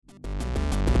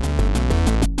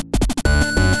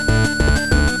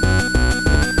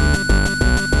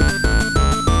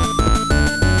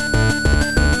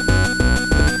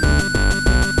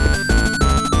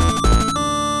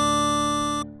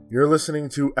listening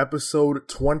to episode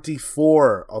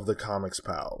 24 of the Comics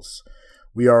Pals.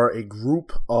 We are a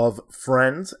group of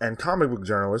friends and comic book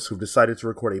journalists who've decided to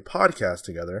record a podcast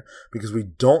together because we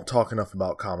don't talk enough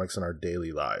about comics in our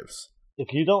daily lives.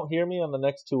 If you don't hear me on the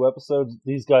next 2 episodes,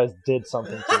 these guys did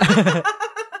something to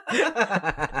me.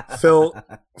 Phil,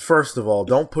 first of all,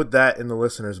 don't put that in the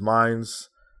listeners'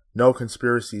 minds. No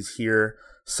conspiracies here.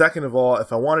 Second of all,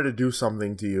 if I wanted to do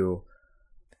something to you,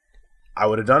 I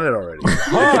would have done it already. In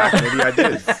fact, maybe I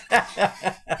did.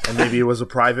 And maybe it was a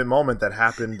private moment that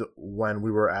happened when we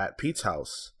were at Pete's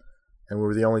house and we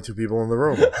were the only 2 people in the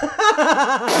room.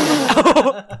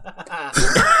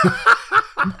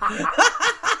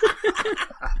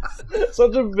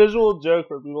 Such a visual joke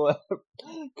for people that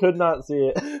could not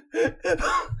see it.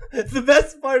 The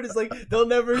best part is, like, they'll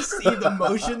never see the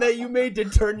motion that you made to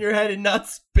turn your head and not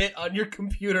spit on your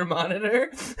computer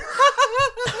monitor.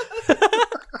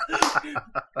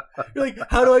 You're like,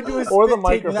 how do I do a spit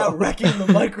take without wrecking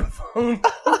the microphone?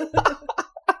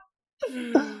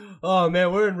 Oh,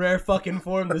 man, we're in rare fucking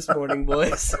form this morning,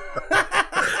 boys.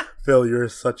 Phil, you're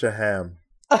such a ham.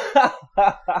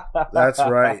 That's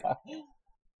right.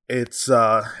 I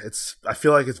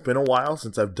feel like it's been a while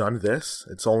since I've done this.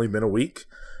 It's only been a week,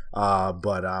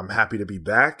 but I'm happy to be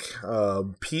back.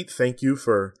 Pete, thank you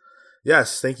for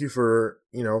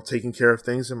taking care of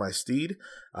things in my stead.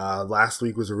 Last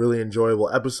week was a really enjoyable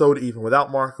episode, even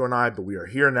without Marco and I, but we are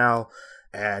here now,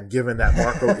 and given that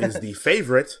Marco is the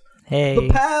favorite, hey, the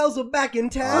pals are back in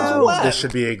town. This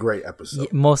should be a great episode. Yeah,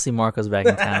 mostly Marco's back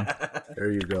in town.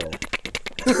 There you go.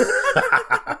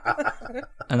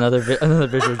 Another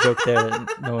visual joke there that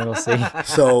no one will see.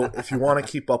 So if you want to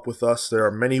keep up with us, there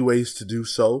are many ways to do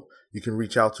so. You can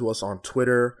reach out to us on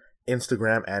Twitter,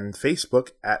 Instagram, and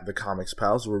Facebook at The Comics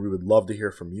Pals, where we would love to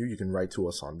hear from you. You can write to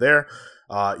us on there.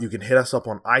 You can hit us up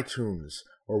on iTunes,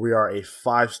 where we are a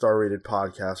 5-star rated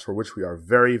podcast, for which we are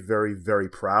very, very, very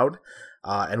proud.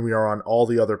 And we are on all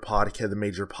the other the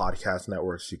major podcast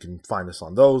networks. You can find us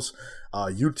on those.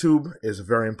 YouTube is a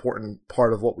very important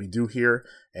part of what we do here.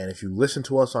 And if you listen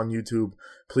to us on YouTube,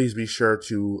 please be sure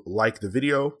to like the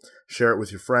video, share it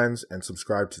with your friends, and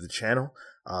subscribe to the channel.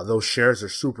 Those shares are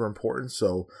super important.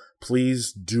 So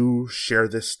please do share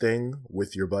this thing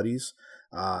with your buddies.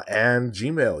 And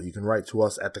Gmail. You can write to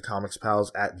us at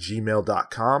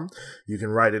thecomicspals@gmail.com. You can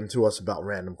write into us about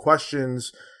random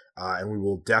questions. And we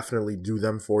will definitely do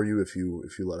them for you if you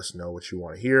let us know what you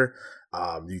want to hear.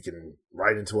 You can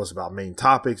write into us about main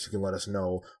topics. You can let us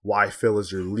know why Phil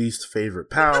is your least favorite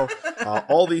pal.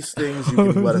 All these things you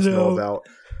can let us know about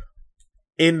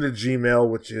in the Gmail,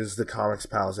 which is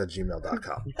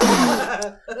thecomicspals@gmail.com.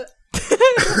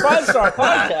 5-star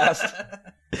podcast.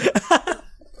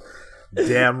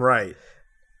 Damn right.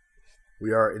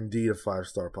 We are indeed a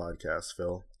 5-star podcast,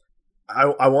 Phil.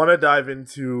 I want to dive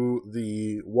into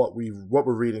the what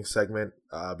we're reading segment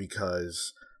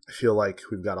because I feel like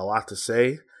we've got a lot to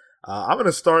say. I'm going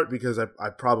to start because I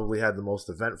probably had the most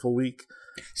eventful week.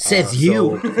 Says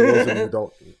you. For those of you who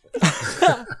don't,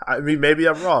 I mean, maybe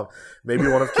I'm wrong. Maybe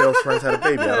one of Kale's friends had a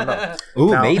baby. I don't know.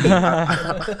 Ooh, now, maybe.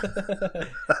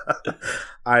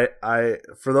 I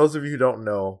for those of you who don't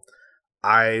know,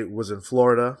 I was in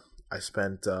Florida. I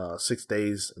spent 6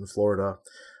 days in Florida.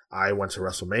 I went to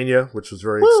WrestleMania, which was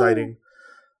very exciting.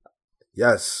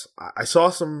 Yes, I saw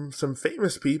some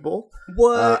famous people.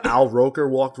 What? Al Roker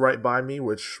walked right by me,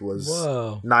 which was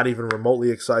not even remotely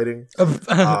exciting.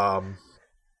 I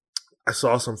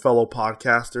saw some fellow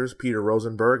podcasters, Peter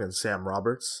Rosenberg and Sam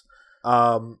Roberts.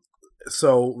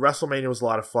 So WrestleMania was a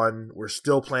lot of fun. We're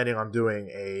still planning on doing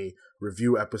a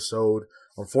review episode.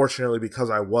 Unfortunately, because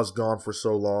I was gone for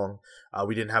so long,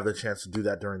 we didn't have the chance to do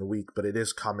that during the week, but it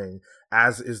is coming,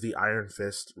 as is the Iron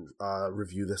Fist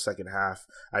review the second half.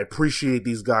 I appreciate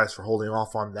these guys for holding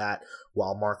off on that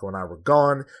while Marco and I were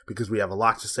gone, because we have a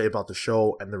lot to say about the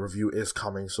show, and the review is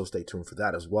coming, so stay tuned for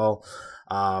that as well.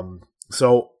 The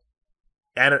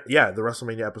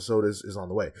WrestleMania episode is on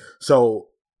the way.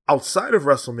 So outside of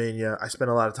WrestleMania, I spent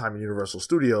a lot of time in Universal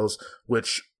Studios,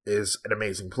 which is an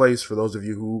amazing place. For those of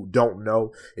you who don't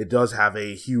know, it does have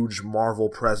a huge Marvel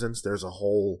presence. There's a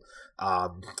whole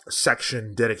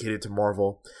section dedicated to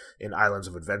Marvel in Islands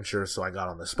of Adventure. So I got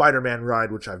on the Spider-Man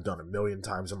ride, which I've done a million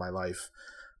times in my life.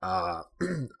 I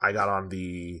got on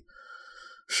the...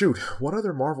 what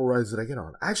other Marvel rides did I get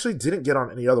on? I actually didn't get on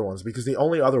any other ones because the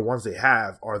only other ones they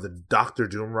have are the Doctor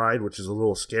Doom ride, which is a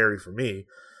little scary for me,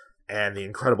 and the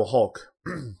Incredible Hulk,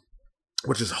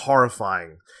 which is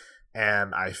horrifying.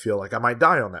 And I feel like I might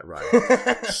die on that ride.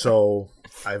 So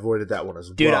I avoided that one as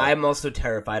well. Dude, I'm also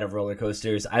terrified of roller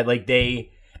coasters.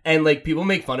 People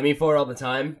make fun of me for it all the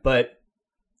time, but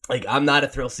Like, I'm not a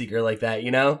thrill seeker like that,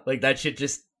 you know? Like, that shit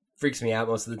just freaks me out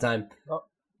most of the time.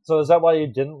 So is that why you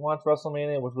didn't watch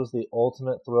WrestleMania, which was the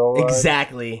ultimate thrill ride?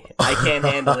 Exactly. I can't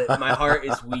handle it. My heart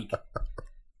is weak.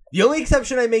 The only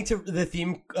exception I make to the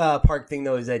theme park thing,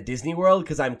 though, is at Disney World,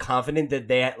 because I'm confident that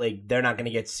they're not going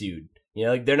to get sued. You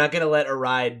know, like, they're not going to let a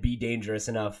ride be dangerous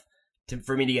enough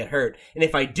for me to get hurt. And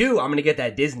if I do, I'm going to get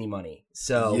that Disney money.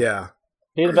 So yeah.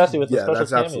 Peter Bessie with the special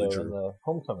that's cameo true. in the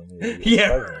Homecoming movie.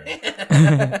 Yeah.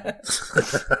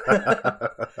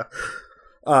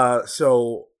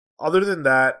 So other than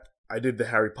that, I did the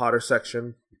Harry Potter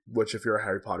section, which if you're a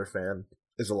Harry Potter fan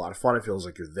is a lot of fun. It feels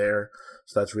like you're there.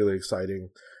 So that's really exciting.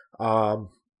 I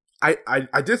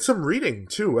did some reading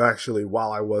too, actually,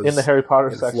 while I was in the Harry Potter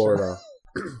in section. Florida.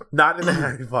 Not in the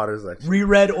Harry Potter section.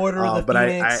 Reread Order of the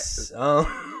Phoenix.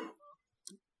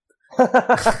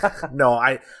 No,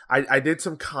 I did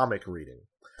some comic reading.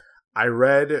 I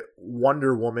read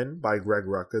Wonder Woman by Greg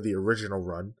Rucka, the original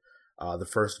run, the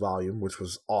first volume, which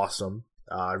was awesome.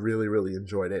 I really, really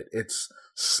enjoyed it. It's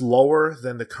slower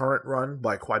than the current run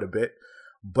by quite a bit,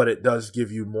 but it does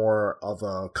give you more of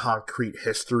a concrete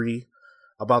history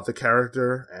about the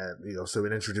character, and so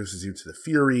it introduces you to the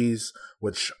Furies,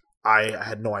 which I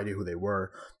had no idea who they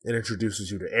were. It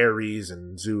introduces you to Ares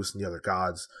and Zeus and the other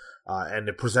gods, and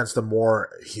it presents them more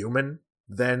human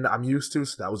than I'm used to,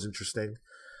 so that was interesting.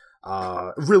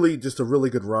 Really, just a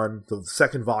really good run. The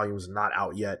second volume is not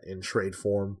out yet in trade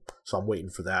form, so I'm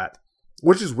waiting for that.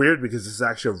 Which is weird because this is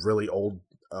actually a really old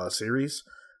series.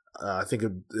 I think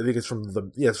it's from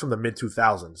the mid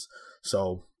 2000s,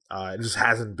 so it just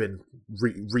hasn't been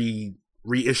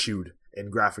reissued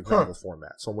in graphic novel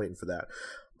format. So I'm waiting for that.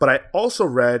 But I also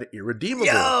read Irredeemable.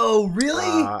 Yo,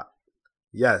 really?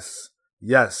 Yes.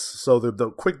 So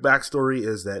the quick backstory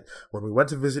is that when we went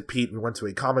to visit Pete, we went to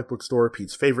a comic book store,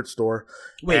 Pete's favorite store.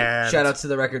 Wait, shout out to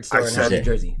the record store in New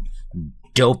Jersey.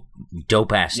 Dope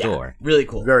ass store. Really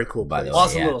cool. Very cool, by the way.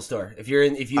 Awesome little store. If you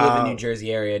live in New Jersey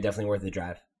area, definitely worth the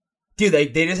drive.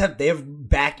 Dude, they have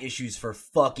back issues for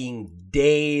fucking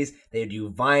days. They do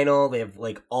vinyl. They have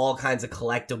like all kinds of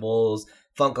collectibles,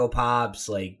 Funko Pops,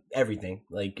 like everything.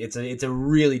 Like it's a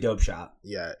really dope shop.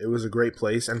 Yeah, it was a great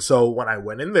place. And so when I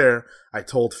went in there, I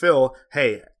told Phil,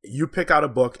 "Hey, you pick out a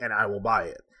book and I will buy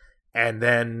it." And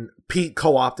then Pete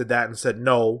co-opted that and said,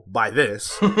 "No, buy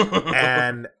this."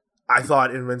 And I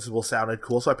thought Invincible sounded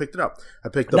cool, so I picked it up. I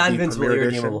picked up Not the Invincible, premiere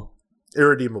Irredeemable. edition.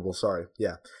 Irredeemable, sorry.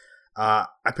 Yeah. I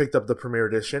picked up the premiere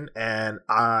edition, and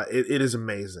it is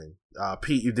amazing.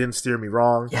 Pete, you didn't steer me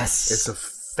wrong. Yes. It's a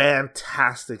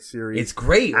fantastic series. It's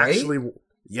great, right? Actually,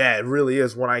 yeah, it really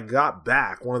is. When I got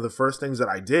back, one of the first things that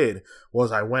I did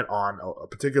was I went on a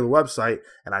particular website,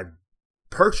 and I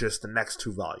purchased the next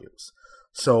 2 volumes.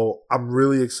 So I'm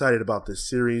really excited about this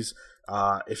series.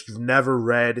 If you've never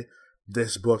read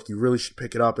this book, you really should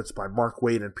pick it up. It's by Mark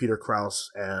Waid and Peter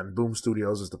Krause, and Boom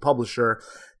Studios is the publisher.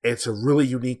 It's a really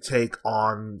unique take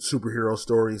on superhero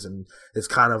stories, and it's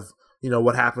kind of,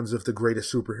 what happens if the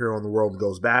greatest superhero in the world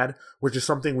goes bad, which is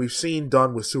something we've seen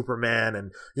done with Superman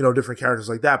and, different characters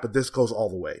like that, but this goes all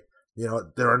the way.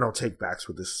 There are no takebacks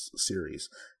with this series.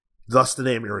 Thus the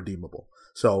name Irredeemable.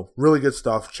 So, really good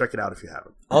stuff. Check it out if you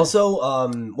haven't. Also,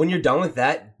 when you're done with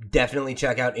that, definitely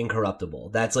check out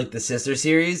Incorruptible. That's like the sister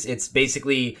series. It's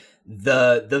basically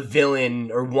the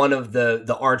villain, or one of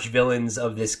the arch villains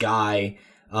of this guy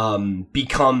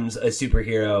becomes a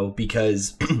superhero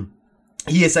because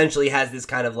he essentially has this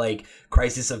kind of like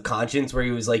crisis of conscience where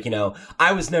he was like,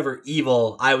 I was never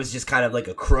evil. I was just kind of like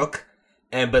a crook.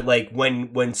 But like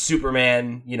when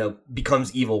Superman,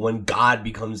 becomes evil, when God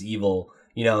becomes evil,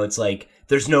 it's like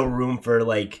there's no room for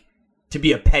like to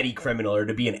be a petty criminal or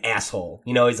to be an asshole.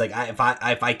 He's like,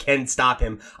 if I can stop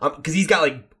him, because he's got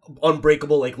like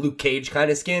unbreakable like Luke Cage kind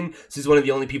of skin, so he's one of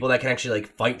the only people that can actually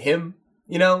like fight him.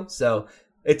 So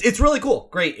it's really cool.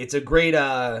 Great. It's a great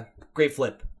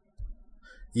flip.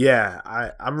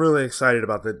 Yeah, I'm really excited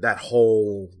about that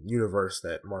whole universe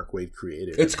that Mark Waid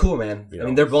created. It's cool, man. I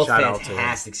mean, they're both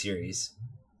fantastic series.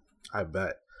 I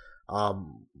bet.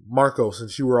 Marco,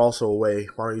 since you were also away,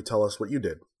 why don't you tell us what you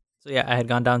did? So yeah, I had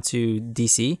gone down to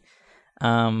DC,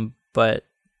 but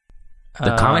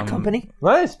the comic company.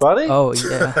 Nice, buddy. Oh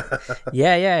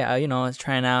yeah, yeah. I was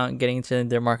trying out, getting into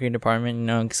their marketing department.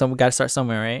 We got to start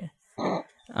somewhere, right?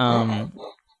 All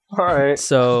right.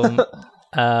 So,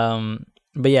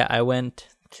 but yeah, I went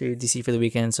to DC for the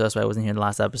weekend, so that's why I wasn't here in the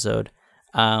last episode.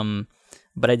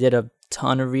 But I did a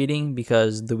ton of reading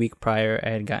because the week prior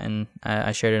I had gotten,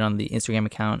 I shared it on the Instagram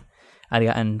account. I'd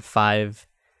gotten 5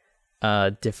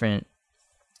 different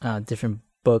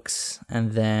books,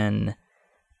 and then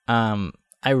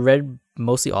I read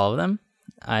mostly all of them.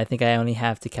 I think I only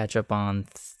have to catch up on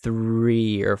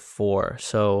 3 or 4.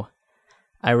 So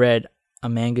I read a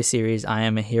manga series, I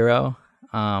Am a Hero,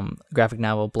 graphic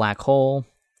novel Black Hole,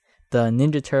 the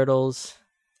Ninja Turtles,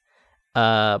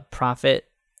 Prophet,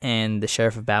 and the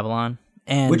Sheriff of Babylon.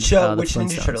 And which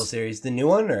Ninja Turtle series? The new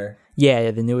one or?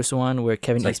 Yeah, the newest one where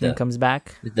Kevin Eastman comes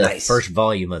back. The first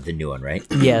volume of the new one, right?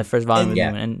 Yeah, the first volume of the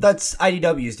new one. And that's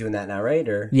IDW's doing that now, right?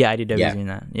 Or IDW's doing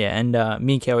that. Yeah, and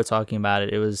me and Kay were talking about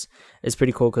it. It's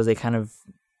pretty cool because they kind of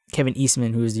Kevin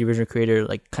Eastman, who is the original creator,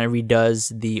 like kind of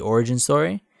redoes the origin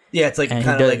story. Yeah, it's like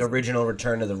kind of like original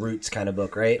Return to the Roots kind of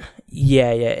book, right?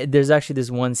 Yeah. There's actually this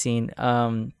one scene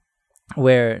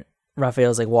where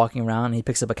Raphael's like walking around and he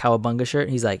picks up a cowabunga shirt.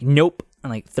 He's like, nope, and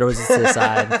like throws it to the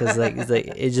side because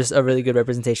it's just a really good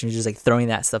representation. He's just like throwing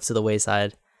that stuff to the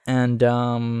wayside. And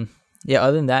other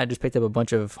than that, I just picked up a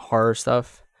bunch of horror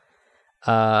stuff.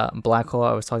 Black Hole,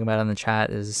 I was talking about in the chat,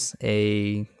 is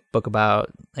a book about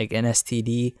like an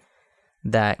STD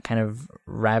that kind of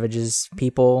ravages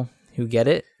people who get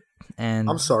it. And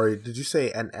I'm sorry, did you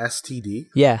say an STD?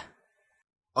 Yeah.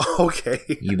 Okay.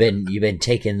 You've been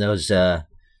taking those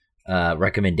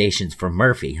recommendations from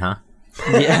Murphy, huh?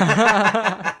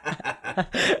 Yeah.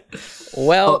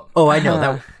 Well, I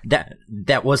know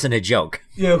that wasn't a joke.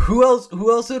 Yeah, who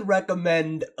else would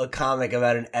recommend a comic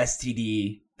about an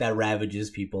STD that ravages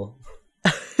people?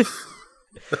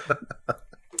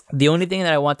 The only thing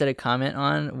that I wanted to comment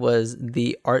on was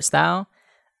the art style.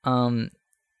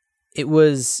 It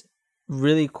was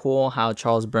really cool how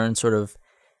Charles Burns sort of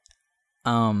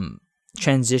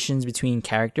transitions between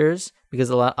characters, because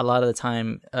a lot of the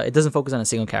time it doesn't focus on a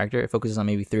single character. It focuses on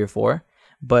maybe 3 or 4.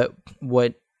 But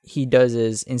what he does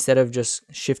is, instead of just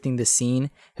shifting the scene,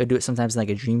 he'll do it sometimes in like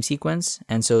a dream sequence.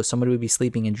 And so somebody would be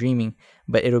sleeping and dreaming,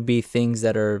 but it'll be things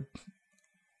that are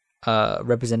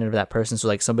representative of that person. So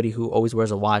like somebody who always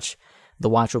wears a watch, the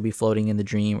watch will be floating in the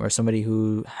dream, or somebody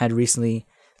who had recently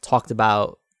talked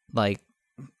about like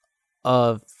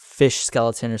a fish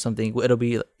skeleton or something. It'll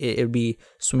be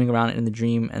swimming around in the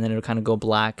dream, and then it'll kind of go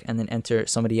black and then enter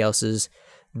somebody else's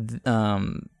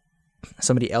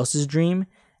dream,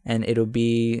 and it'll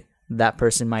be that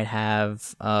person might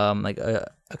have like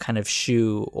a kind of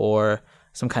shoe or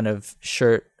some kind of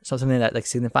shirt, something that like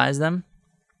signifies them.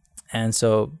 And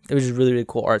so it was just really, really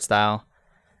cool art style.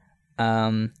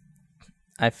 I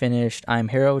finished I Am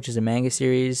Hero, which is a manga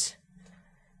series.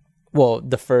 Well,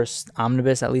 the first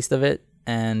omnibus, at least, of it.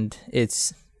 And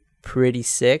it's pretty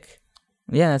sick.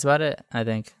 Yeah, that's about it, I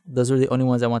think. Those were the only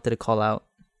ones I wanted to call out.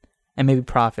 And maybe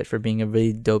Prophet for being a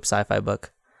really dope sci-fi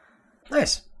book.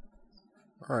 Nice.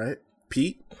 All right.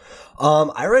 Pete?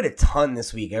 I read a ton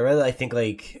this week. I read, I think,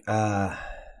 like, I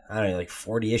don't know, like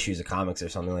 40 issues of comics or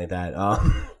something like that.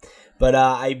 But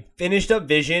I finished up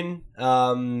Vision,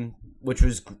 which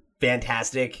was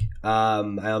fantastic.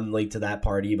 I'm late to that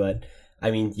party, but I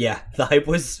mean, yeah, the hype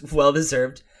was well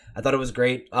deserved. I thought it was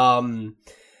great. I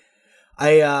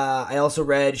also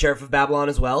read Sheriff of Babylon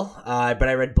as well, but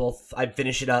I read both. I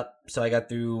finished it up, so I got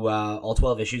through all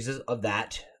 12 issues of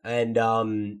that, and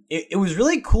it was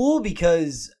really cool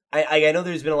because I know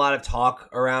there's been a lot of talk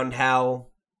around how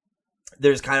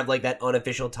there's kind of like that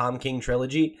unofficial Tom King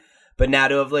trilogy, but now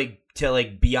to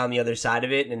be on the other side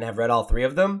of it and have read all 3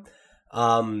 of them,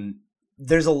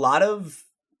 there's a lot of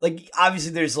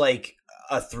obviously there's like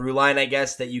a through line, I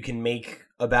guess, that you can make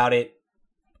about it,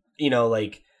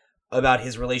 about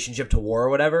his relationship to war or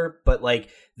whatever. But like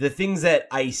the things that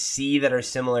I see that are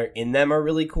similar in them are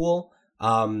really cool.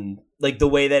 Like the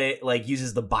way that it like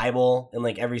uses the Bible in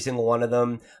like every single one of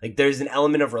them. Like there's an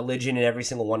element of religion in every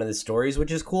single one of the stories,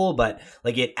 which is cool, but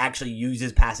like it actually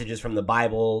uses passages from the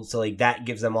Bible. So like that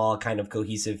gives them all a kind of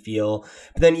cohesive feel.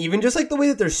 But then even just like the way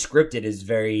that they're scripted is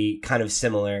very kind of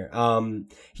similar.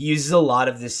 He uses a lot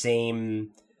of the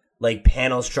same like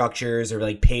panel structures or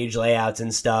like page layouts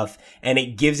and stuff, and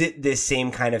it gives it this same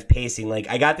kind of pacing. Like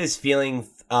I got this feeling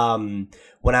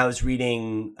when I was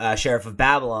reading Sheriff of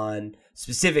Babylon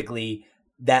specifically,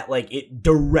 that like it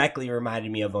directly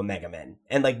reminded me of Omega Men,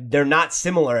 and like they're not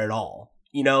similar at all.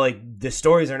 Like the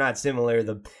stories are not similar.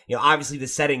 Obviously the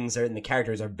settings and the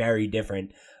characters are very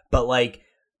different, but like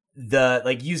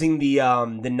the using the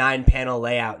 9-panel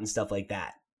layout and stuff like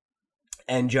that,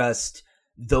 and just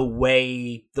the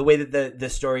way that the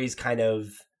stories kind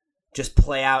of just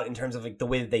play out in terms of like the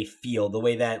way that they feel, the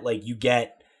way that like you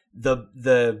get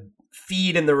the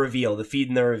feed and the reveal,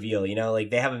 like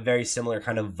they have a very similar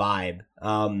kind of vibe.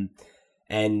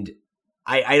 And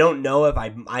I don't know if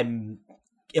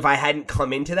if I hadn't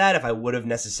come into that, if I would have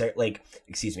necessarily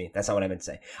excuse me, that's not what I meant to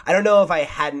say. I don't know if I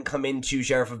hadn't come into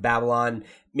Sheriff of Babylon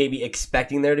maybe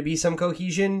expecting there to be some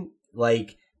cohesion,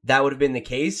 like that would have been the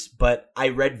case, but I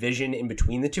read Vision in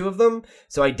between the two of them,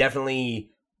 so I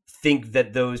definitely think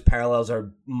that those parallels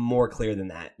are more clear than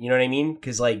that. You know what I mean?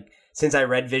 Because, like, since I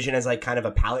read Vision as, like, kind of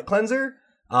a palate cleanser,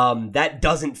 that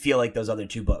doesn't feel like those other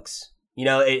two books. You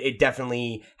know, it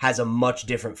definitely has a much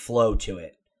different flow to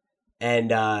it.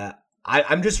 And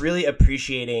I'm just really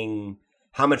appreciating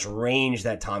how much range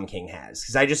that Tom King has.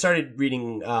 Because I just started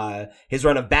reading his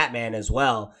run of Batman as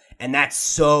well, and that's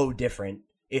so different.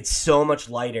 It's so much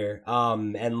lighter,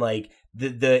 and like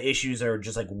the issues are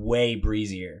just like way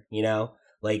breezier, you know.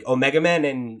 Like Omega Man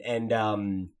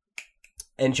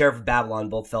and Sheriff of Babylon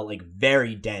both felt like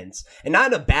very dense, and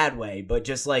not in a bad way, but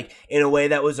just like in a way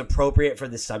that was appropriate for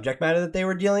the subject matter that they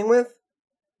were dealing with.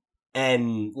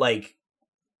 And like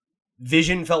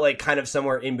Vision felt like kind of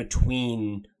somewhere in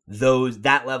between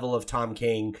that level of Tom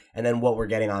King and then what we're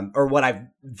getting on, or what I've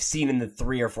seen in the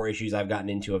 3 or 4 issues I've gotten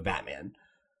into of Batman.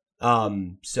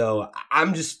 So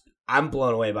I'm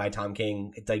blown away by Tom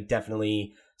King. It's like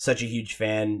definitely such a huge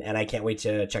fan, and I can't wait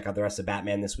to check out the rest of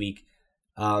Batman this week.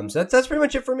 So that's pretty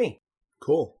much it for me.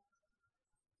 Cool.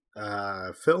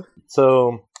 Phil?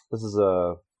 So this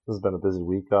has been a busy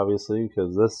week, obviously,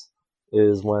 because this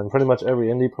is when pretty much every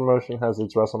indie promotion has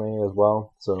its WrestleMania as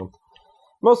well. So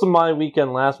most of my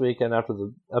last weekend after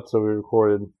the episode we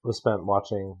recorded was spent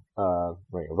watching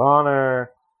Ring of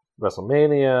Honor,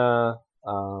 WrestleMania,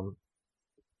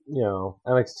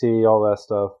 NXT, all that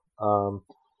stuff.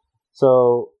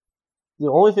 So the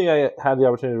only thing I had the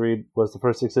opportunity to read was the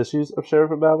first 6 issues of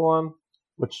Sheriff of Babylon,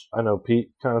 which I know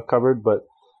Pete kind of covered, but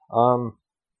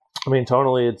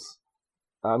tonally it's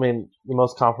the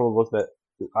most comparable book that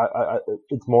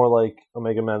it's more like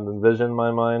Omega Man than Vision in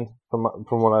my mind from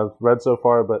what I've read so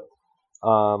far, but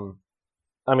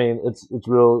it's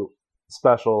real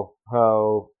special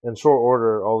how in short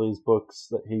order all these books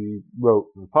that he wrote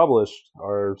and published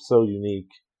are so unique.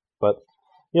 But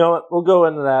you know what, we'll go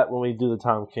into that when we do the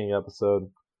Tom King episode.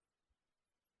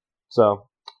 So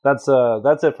that's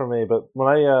it for me. But when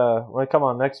I come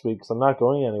on next week, because I'm not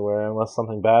going anywhere unless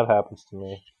something bad happens to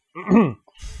me.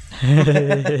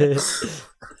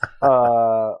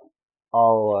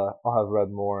 I'll have read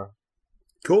more.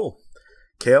 Cool.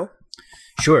 Kale?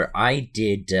 Sure. I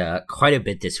did quite a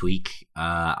bit this week.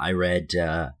 I read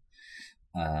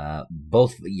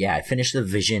both. Yeah, I finished the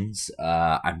Visions.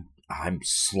 I'm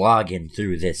slogging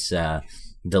through this the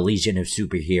Legion of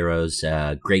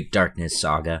Superheroes Great Darkness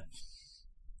saga.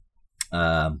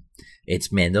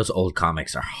 Those old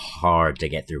comics are hard to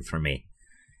get through for me.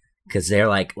 Because they're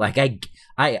like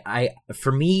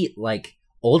for me, like,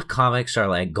 old comics are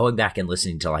like going back and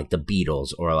listening to like the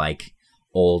Beatles or like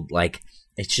old, like,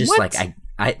 it's just what? Like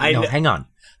no, hang on.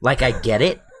 Like, I get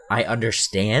it. I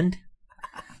understand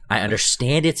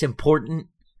it's important.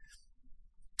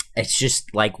 It's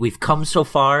just like we've come so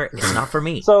far. It's not for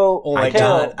me. So, oh my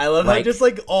god, I love how just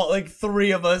like all like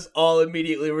 3 of us all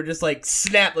immediately were just like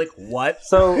snap, like what?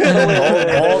 So,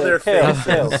 all their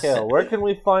Kale, where can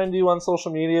we find you on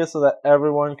social media so that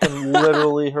everyone can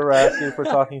literally harass you for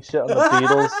talking shit on the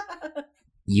Beatles?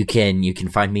 You can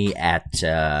find me at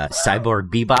Cyborg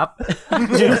Bebop.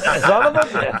 You son of a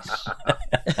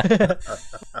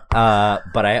bitch.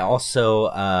 But I also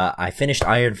I finished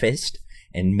Iron Fist,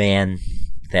 and man,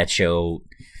 that show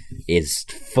is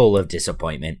full of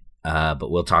disappointment. But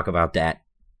we'll talk about that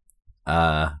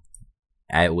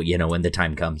when the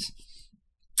time comes.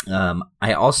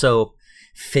 I also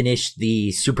finished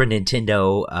the Super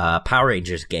Nintendo Power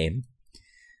Rangers game,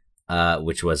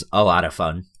 which was a lot of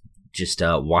fun. Just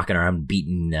walking around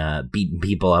beating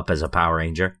people up as a Power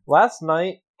Ranger. Last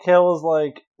night, Kale was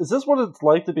like, "Is this what it's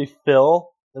like to be Phil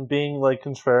and being like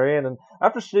contrarian?" And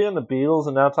after shitting on the Beatles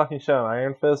and now talking shit on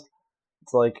Iron Fist,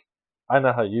 it's like, I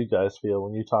know how you guys feel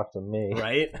when you talk to me,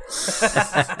 right?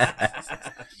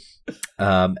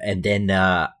 And then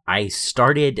I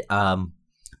started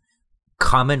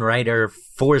Kamen Rider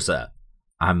Forza.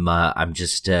 I'm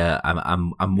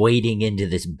wading into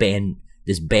this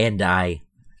Bandai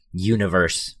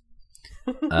universe,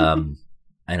 and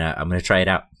I'm gonna try it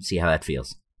out, see how that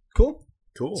feels. Cool.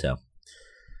 So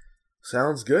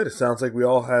sounds good. It sounds like we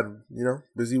all had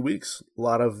busy weeks. A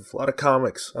lot of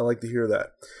comics. I like to hear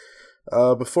that.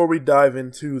 Before we dive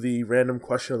into the random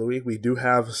question of the week, we do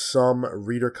have some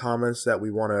reader comments that we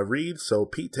want to read. So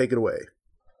Pete, take it away.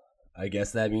 I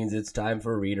guess that means it's time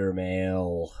for reader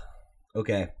mail.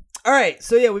 Okay. All right.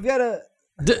 So yeah, we've got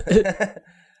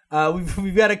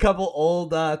we've got a couple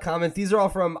old comments. These are all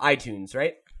from iTunes,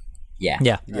 right? Yeah.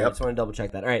 I just want to double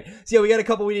check that. All right. So yeah, we got a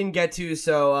couple we didn't get to.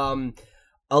 So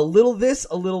A Little This,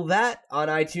 A Little That on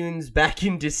iTunes back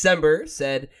in December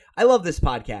said, I love this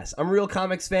podcast. I'm a real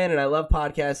comics fan, and I love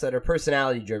podcasts that are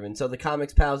personality-driven, so The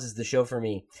Comics Pals is the show for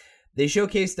me. They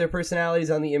showcase their personalities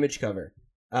on the image cover.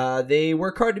 They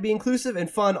work hard to be inclusive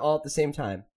and fun all at the same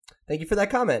time. Thank you for that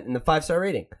comment and the 5-star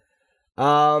rating.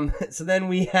 So then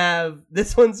we have,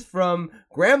 this one's from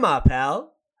Grandma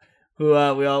Pal, who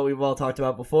we've all talked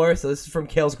about before. So this is from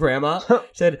Kale's grandma. She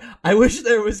said, I wish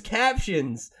there was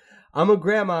captions. I'm a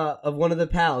grandma of one of the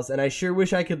pals, and I sure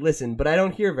wish I could listen, but I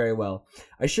don't hear very well.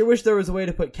 I sure wish there was a way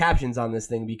to put captions on this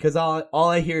thing, because all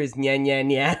I hear is nya nya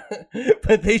nya,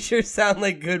 but they sure sound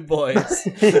like good boys.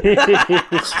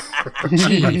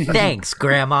 Gee, thanks,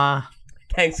 Grandma.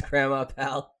 Thanks, Grandma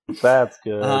Pal. That's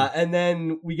good. And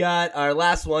then we got our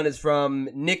last one is from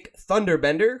Nick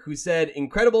Thunderbender, who said,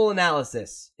 incredible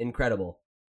analysis. Incredible.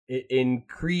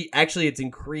 Actually, it's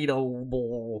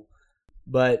incredible,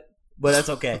 but that's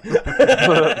okay.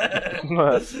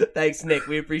 Thanks, Nick.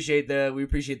 We appreciate the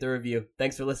review.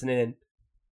 Thanks for listening in.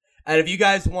 And if you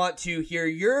guys want to hear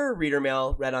your reader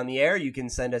mail read on the air, you can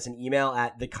send us an email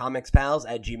at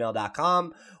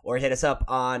thecomicspals@gmail.com or hit us up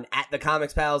on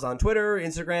 @thecomicspals on Twitter,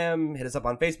 Instagram, hit us up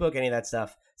on Facebook, any of that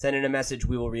stuff. Send in a message.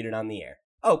 We will read it on the air.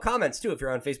 Oh, comments too if you're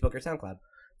on Facebook or SoundCloud.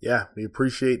 Yeah, we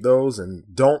appreciate those, and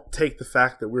don't take the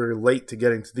fact that we're late to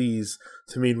getting to these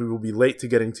to mean we will be late to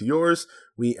getting to yours.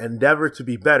 We endeavor to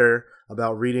be better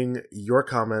about reading your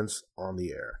comments on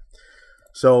the air.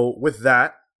 So with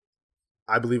that,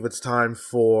 I believe it's time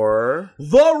for the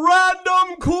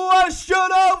random question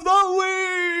of the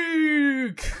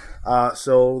week.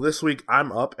 So this week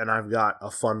I'm up, and I've got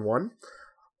a fun one.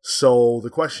 So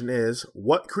the question is,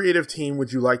 what creative team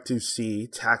would you like to see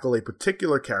tackle a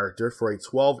particular character for a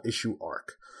 12-issue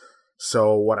arc?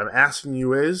 So what I'm asking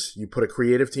you is, you put a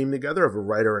creative team together of a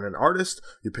writer and an artist,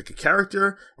 you pick a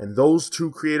character, and those two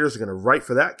creators are going to write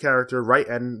for that character, write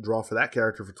and draw for that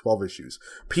character for 12 issues.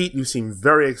 Pete, you seem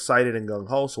very excited and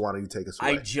gung-ho, so why don't you take us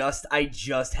away? I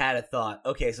just had a thought.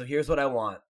 Okay, so here's what I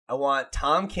want. I want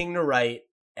Tom King to write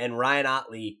and Ryan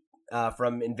Otley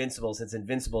from Invincible, since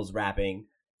Invincible's wrapping,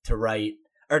 to write,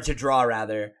 or to draw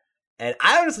rather, and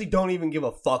I honestly don't even give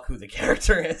a fuck who the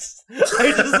character is.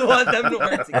 I just want them to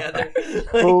work together.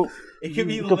 It could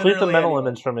be complete the mental anyone.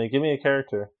 image for me. Give me a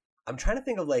character. I'm trying to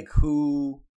think of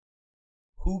who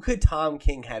could Tom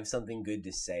King have something good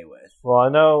to say with. Well, I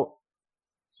know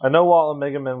while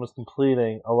Omega Man was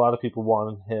completing, a lot of people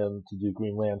wanted him to do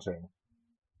Green Lantern.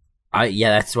 Yeah,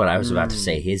 that's what I was about to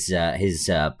say. His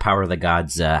Power of the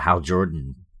Gods Hal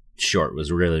Jordan short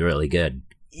was really, really good.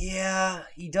 Yeah,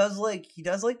 he does like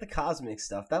the cosmic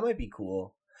stuff. That might be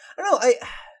cool. I don't know. Maybe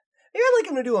I'd like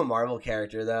him to do a Marvel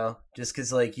character though, just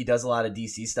because he does a lot of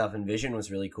DC stuff, and Vision was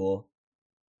really cool.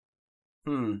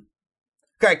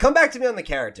 Okay, come back to me on the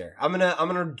character. I'm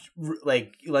gonna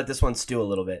let this one stew a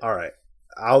little bit. All right,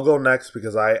 I'll go next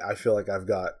because I feel like I've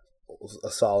got a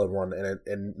solid one,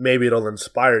 and maybe it'll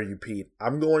inspire you, Pete.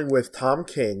 I'm going with Tom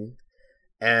King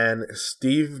and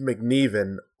Steve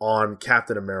McNiven on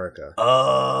Captain America.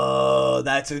 Oh,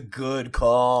 that's a good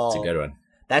call. It's a good one.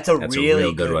 That's a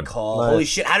really good one. Call. Nice. Holy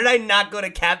shit, how did I not go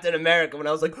to Captain America when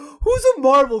I was like, who's a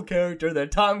Marvel character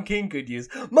that Tom King could use?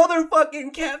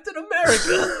 Motherfucking Captain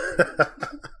America!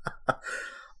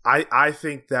 I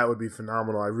think that would be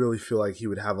phenomenal. I really feel like he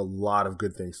would have a lot of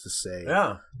good things to say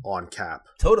on Cap.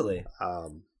 Totally.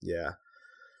 Yeah.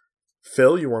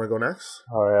 Phil, you want to go next?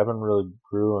 All right, I've been really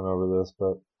brewing over this,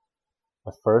 but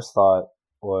my first thought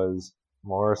was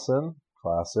Morrison,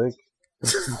 classic.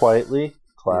 Quietly,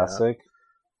 classic.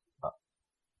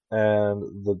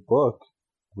 And the book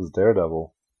was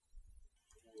Daredevil.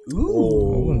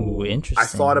 Ooh, interesting. I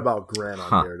thought about Grant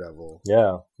on Daredevil.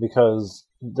 Yeah, because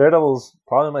Daredevil's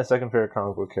probably my second favorite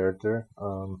comic book character.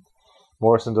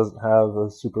 Morrison doesn't have a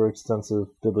super extensive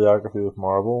bibliography with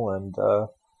Marvel, and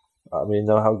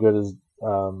know how good his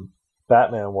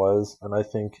Batman was, and I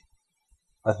think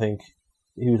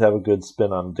he would have a good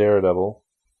spin on Daredevil.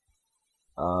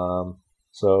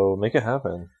 So make it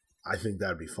happen. I think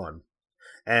that'd be fun.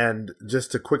 And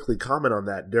just to quickly comment on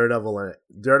that,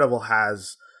 Daredevil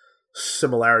has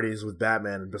similarities with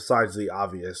Batman, besides the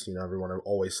obvious, everyone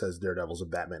always says Daredevil's a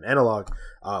Batman analog.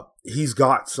 He's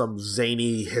got some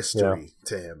zany history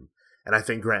to him. And I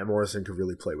think Grant Morrison could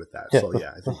really play with that. Yeah. So, I think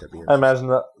that'd be interesting. I imagine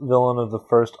the villain of the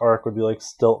first arc would be like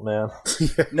Stiltman.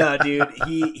 No, dude,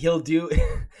 he'll do...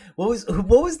 Who was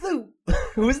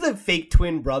the fake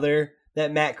twin brother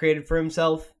that Matt created for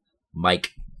himself?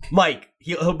 Mike.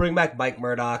 He'll bring back Mike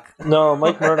Murdock. No,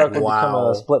 Mike Murdock will become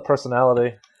a split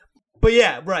personality. But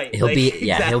yeah, right.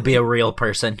 He'll be a real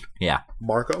person. Yeah.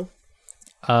 Marco?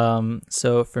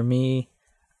 So for me,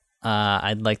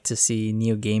 I'd like to see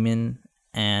Neil Gaiman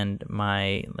and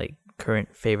my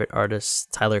current favorite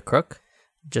artist Tyler Crook,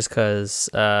 just because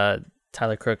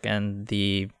Tyler Crook and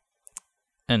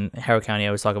Harrow County, I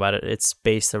always talk about it. It's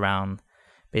based around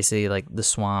basically the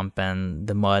swamp and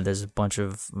the mud. There's a bunch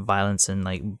of violence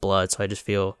and blood, so I just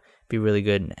feel it'd be really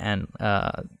good and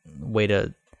way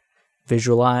to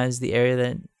visualize the area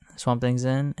that Swamp Thing's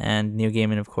in. And Neil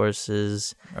Gaiman, of course,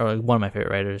 is one of my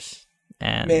favorite writers.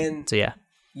 And so yeah.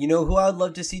 You know who I would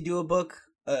love to see do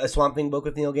a Swamp Thing book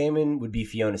with Neil Gaiman would be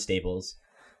Fiona Staples,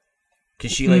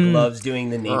 because she loves doing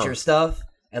the nature stuff,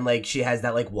 and she has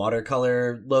that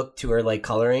watercolor look to her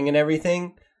coloring and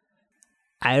everything.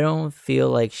 I don't feel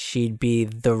like she'd be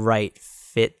the right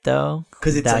fit though,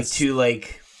 because it's too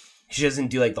she doesn't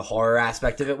do the horror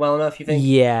aspect of it well enough. You think?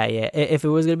 Yeah. If it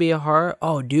was gonna be a horror,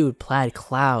 oh dude, Plaid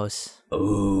Klaus.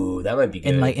 Ooh, that might be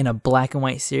good. In a black and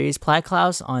white series, Plaid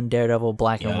Klaus on Daredevil,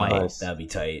 black and white. Nice. That'd be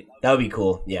tight. That would be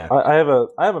cool. Yeah. I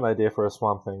have an idea for a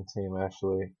Swamp Thing team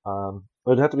actually.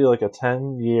 It'd have to be a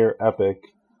 10-year epic,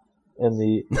 and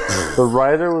the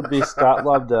writer would be Scott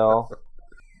Lobdell,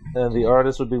 and the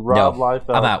artist would be Rob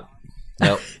Liefeld. I'm out.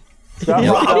 Nope. Scott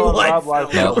Lobdell and Rob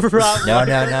Liefeld.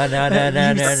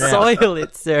 No. Soil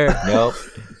it, sir. Nope.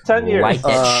 10 years. Light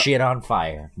that shit on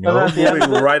fire. No,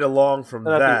 moving right along from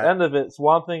and that. At the end of it,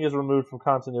 Swamp Thing is removed from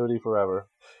continuity forever.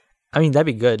 I mean, that'd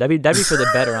be good. That'd be for the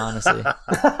better, honestly.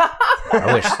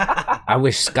 I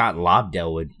wish Scott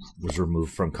Lobdell was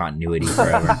removed from continuity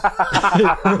forever.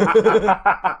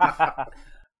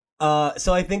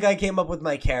 So I think I came up with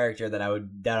my character that I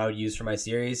would use for my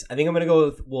series. I think I'm gonna go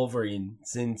with Wolverine,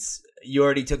 since you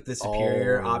already took the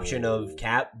superior option of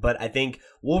Cap. But I think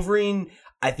Wolverine.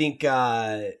 I think.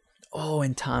 And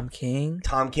Tom King.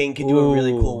 Tom King could do a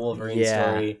really cool Wolverine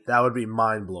story. That would be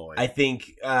mind blowing. I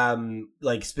think,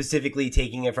 specifically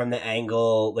taking it from the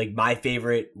angle, my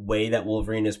favorite way that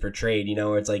Wolverine is portrayed.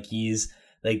 Where it's he's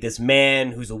this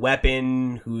man who's a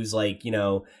weapon, who's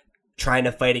trying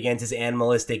to fight against his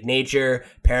animalistic nature.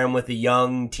 Pair him with a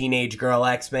young teenage girl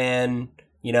X-Man.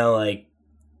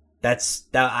 That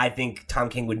I think Tom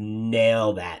King would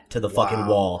nail that to the fucking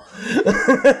wall.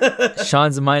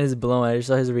 Sean's mind is blown. I just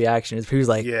saw his reaction. He was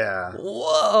like, "Yeah,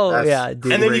 whoa, yeah."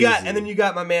 Dude. And then you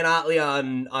got my man Otley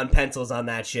on pencils on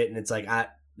that shit, and it's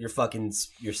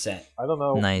you're set. I don't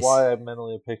know why I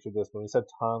mentally pictured this, but when you said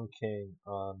Tom King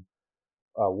on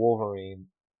Wolverine,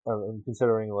 and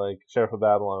considering Sheriff of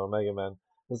Babylon, Omega Man,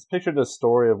 I just pictured the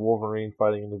story of Wolverine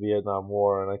fighting in the Vietnam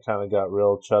War, and I kind of got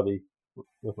real chubby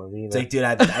with my Nina. It's dude,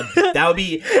 that would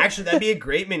be that'd be a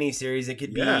great miniseries. It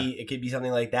could be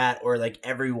something like that, or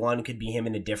everyone could be him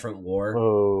in a different war.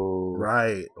 Oh,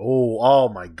 right. Oh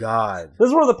my God. This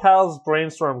is where the pals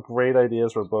brainstorm great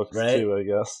ideas for books too. I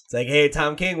guess it's hey,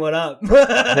 Tom King, what up?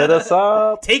 Hit us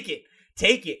up. Take it.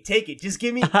 Just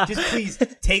please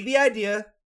take the idea.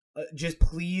 Just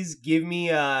please give me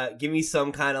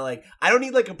some kind of I don't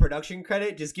need a production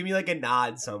credit. Just give me a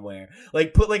nod somewhere.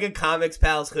 Put a Comics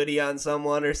Pals hoodie on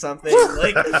someone or something.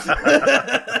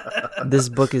 This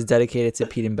book is dedicated to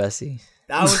Pete and Bessie.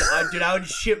 I would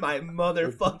shit my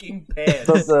motherfucking pants.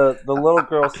 So the little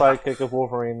girl sidekick of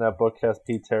Wolverine in that book has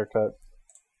Pete's haircut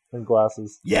and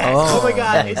glasses. Yes. Oh my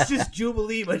God. It's just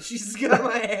Jubilee, but she's got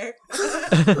my hair.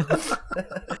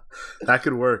 That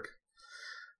could work.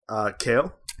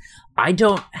 Kale? I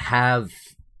don't have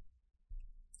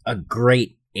a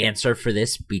great answer for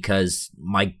this because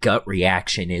my gut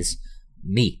reaction is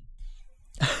me.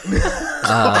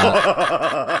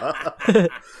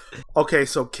 Okay,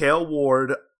 so Kale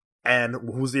Ward, and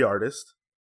who's the artist?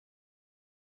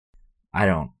 I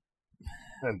don't.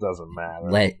 It doesn't matter.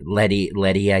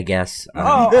 Letty, I guess.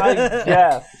 I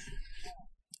guess.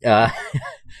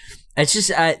 It's just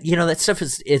that stuff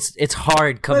is it's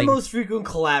hard coming. My most frequent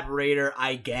collaborator,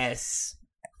 I guess.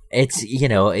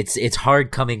 It's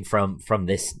hard coming from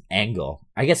this angle.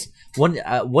 I guess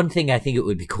one thing I think it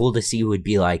would be cool to see would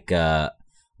be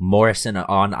Morrison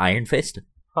on Iron Fist.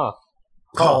 Huh.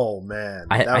 Oh man,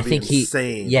 I think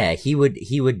insane. he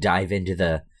would dive into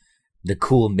the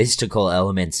cool mystical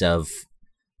elements of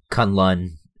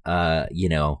Kunlun,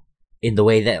 in the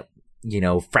way that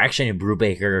Fraction and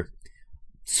Brubaker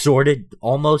sort of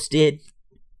almost did.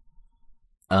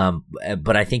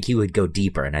 But I think he would go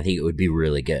deeper, and I think it would be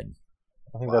really good.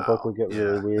 I think that book would get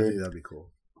really weird. I think that'd be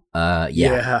cool.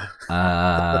 Yeah.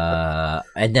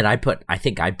 And then I'd put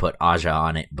Aja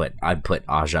on it, but I'd put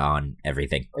Aja on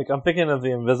everything. I'm thinking of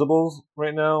the Invisibles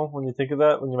right now when you think of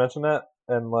that, when you mention that.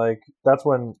 And that's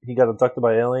when he got abducted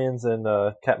by aliens in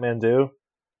Kathmandu.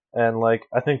 And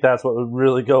I think that's what would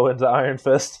really go into Iron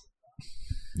Fist.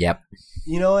 Yep.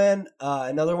 You know, and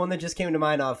another one that just came to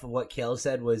mind off of what Kale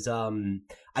said was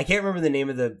I can't remember the name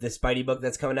of the Spidey book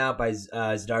that's coming out by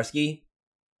Zdarsky.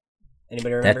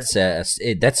 Anybody remember?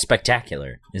 That's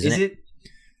spectacular, isn't it?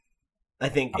 I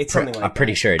think it's something like that. I'm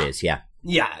pretty sure it is. Yeah.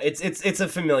 Yeah, it's a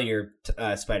familiar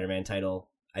Spider-Man title,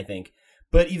 I think.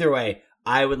 But either way,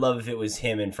 I would love if it was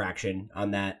him and Fraction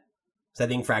on that. So I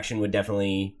think Fraction would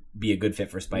definitely be a good fit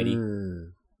for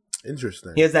Spidey.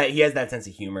 Interesting. He has that sense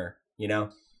of humor, you know?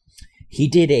 He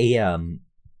did a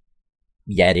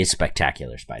it is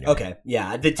spectacular Spider-Man. Okay,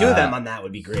 yeah, the two of them on that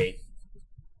would be great.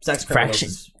 Sex Fraction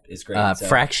is great.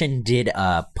 Fraction did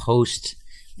a post.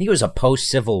 I think it was a post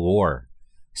Civil War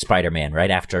Spider-Man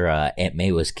right after Aunt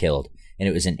May was killed, and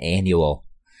it was an annual,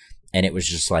 and it was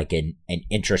just like an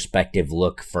introspective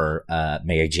look for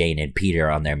Mary Jane and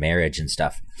Peter on their marriage and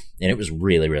stuff, and it was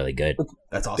really, really good.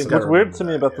 That's awesome. What's weird to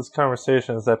me about this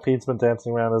conversation is that Pete's been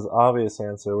dancing around his obvious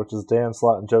answer, which is Dan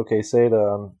Slott and Joe Quesada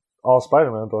on all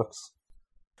Spider-Man books.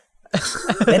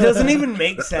 It doesn't even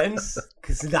make sense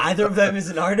because neither of them is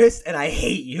an artist, and I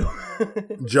hate you.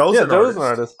 Joe's an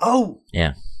artist. Oh,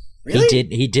 yeah, really?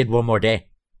 He did One More Day.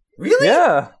 Really?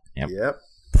 Yeah. Yep.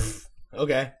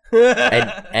 Okay.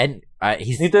 and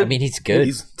he's good.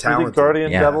 He's talented. He did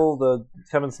Guardian Devil, the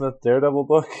Kevin Smith Daredevil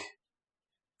book.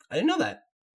 I didn't know that.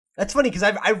 That's funny because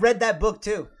I read that book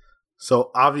too. So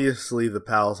obviously the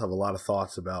pals have a lot of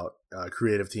thoughts about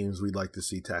creative teams we'd like to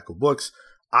see tackle books.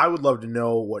 I would love to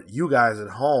know what you guys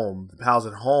at home, the pals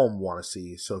at home, want to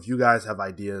see. So if you guys have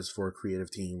ideas for creative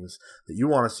teams that you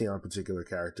want to see on a particular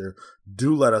character,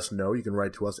 do let us know. You can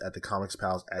write to us at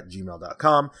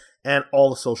thecomicspals@gmail.com and all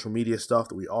the social media stuff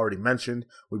that we already mentioned.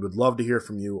 We would love to hear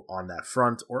from you on that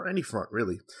front or any front,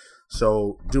 really.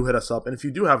 So do hit us up. And if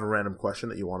you do have a random question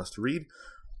that you want us to read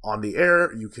on the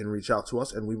air, you can reach out to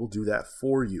us and we will do that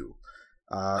for you.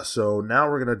 So now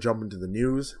we're going to jump into the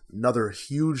news. Another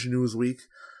huge news week.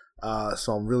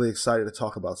 So I'm really excited to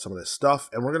talk about some of this stuff.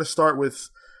 And we're going to start with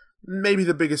maybe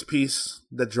the biggest piece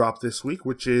that dropped this week,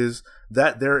 which is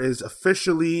that there is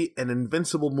officially an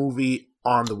Invincible movie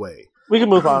on the way. We can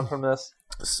move on from this.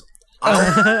 Oh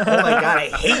my god, I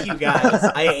hate you guys.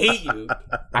 I hate you.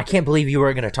 I can't believe you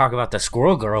were going to talk about the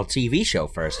Squirrel Girl TV show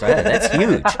first. That's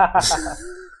huge.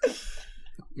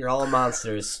 You're all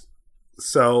monsters.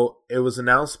 So it was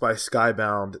announced by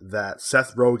Skybound that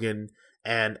Seth Rogen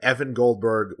and Evan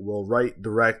Goldberg will write,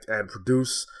 direct, and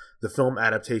produce the film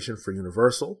adaptation for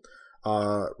Universal.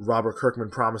 Robert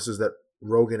Kirkman promises that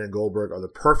Rogen and Goldberg are the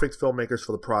perfect filmmakers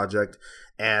for the project,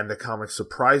 and the comic's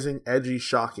surprising, edgy,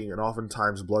 shocking, and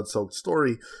oftentimes blood-soaked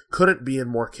story couldn't be in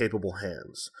more capable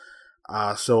hands.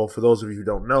 So for those of you who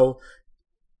don't know,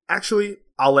 actually,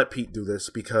 I'll let Pete do this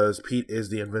because Pete is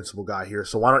the Invincible guy here.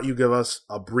 So why don't you give us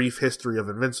a brief history of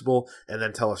Invincible and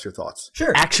then tell us your thoughts?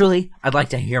 Sure. Actually, I'd like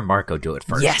to hear Marco do it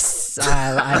first. Yes!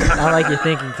 I like your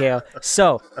thinking, Kale.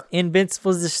 So, Invincible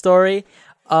is the story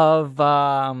of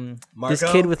this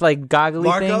kid with like goggly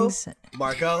things.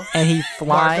 Marco. And he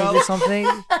flies or something.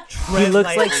 He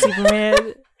looks like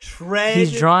Superman.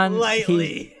 He's drawn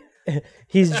lightly.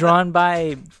 He's drawn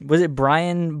by, was it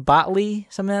Brian Botley,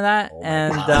 something like that,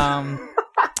 and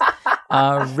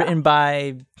written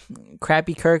by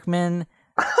Crappy Kirkman.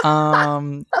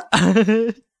 No,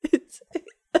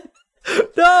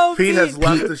 Pete has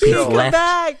left the show. Come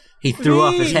back. He threw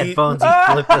off his headphones. He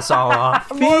flipped us all off.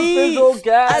 Pete, I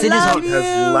love you.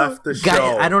 Has left the show.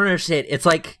 Guys, I don't understand. It's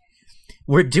like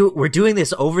we're doing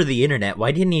this over the internet.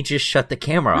 Why didn't he just shut the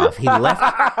camera off?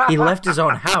 He left his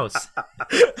own house.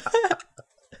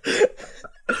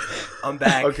 I'm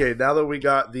back. Okay, now that we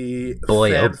got the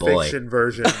fiction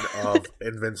version of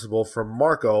Invincible from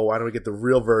Marco, why don't we get the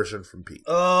real version from Pete?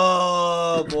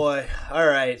 Oh boy. All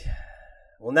right.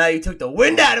 Well, now you took the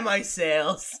wind out of my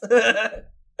sails.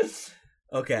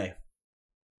 Okay.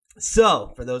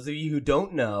 So, for those of you who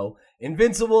don't know,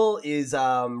 Invincible is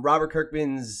Robert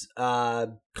Kirkman's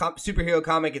superhero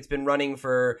comic. It's been running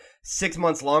for 6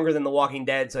 months longer than The Walking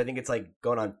Dead, so I think it's like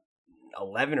going on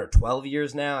 11 or 12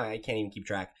 years now. I can't even keep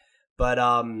track. But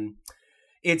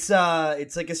it's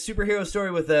like a superhero story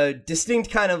with a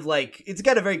distinct kind of like, it's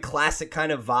got a very classic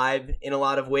kind of vibe in a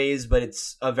lot of ways, but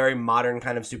it's a very modern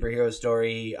kind of superhero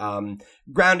story,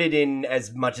 grounded in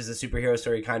as much as a superhero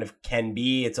story kind of can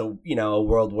be. It's a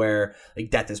world where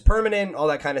like death is permanent, all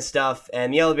that kind of stuff.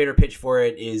 And the elevator pitch for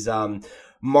it is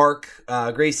Mark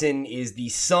Grayson is the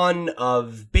son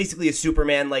of basically a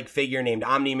Superman-like figure named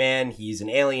Omni-Man. He's an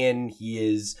alien. He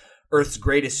is Earth's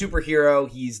greatest superhero.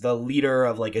 He's the leader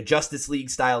of like a Justice League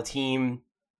style team.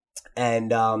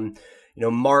 And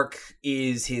Mark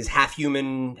is his half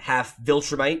human, half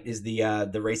Viltrumite is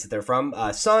the race that they're from.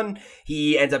 Son,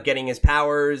 he ends up getting his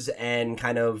powers and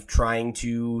kind of trying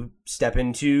to step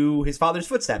into his father's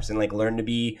footsteps and like learn to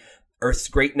be Earth's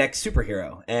great next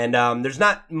superhero. And there's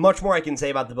not much more I can say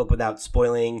about the book without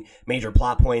spoiling major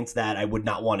plot points that I would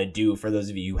not want to do for those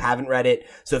of you who haven't read it.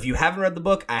 So if you haven't read the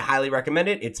book, I highly recommend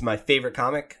it. It's my favorite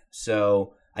comic,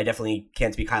 so I definitely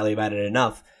can't speak highly about it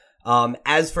enough.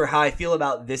 As for how I feel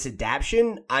about this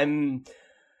adaptation, I'm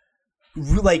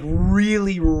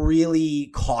really, really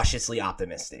cautiously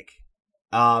optimistic.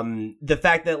 The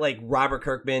fact that like Robert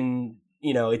Kirkman,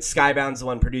 it's Skybound's the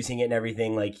one producing it and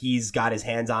everything, like he's got his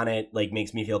hands on it, like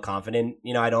makes me feel confident.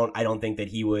 I don't think that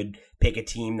he would pick a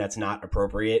team that's not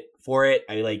appropriate for it.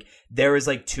 There was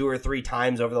like 2 or 3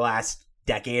 times over the last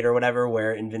decade or whatever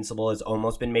where Invincible has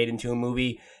almost been made into a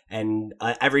movie, and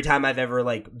every time I've ever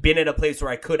like been at a place where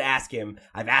I could ask him,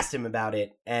 I've asked him about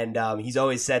it, and he's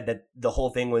always said that the whole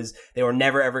thing was they were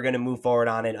never ever going to move forward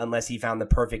on it unless he found the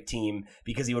perfect team,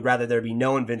 because he would rather there be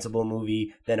no Invincible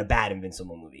movie than a bad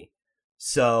Invincible movie.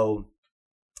 So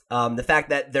the fact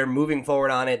that they're moving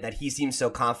forward on it, that he seems so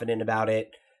confident about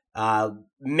it,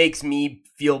 makes me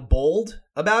feel bold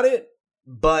about it,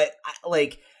 but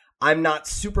I'm not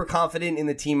super confident in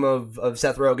the team of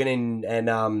Seth Rogen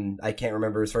and I can't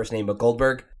remember his first name, but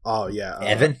Goldberg. Oh yeah,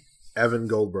 Evan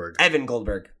Goldberg. Evan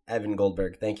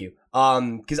Goldberg. Thank you.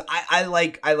 Because I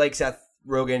like Seth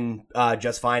Rogen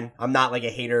just fine. I'm not like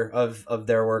a hater of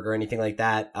their work or anything like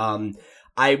that.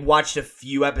 I watched a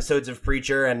few episodes of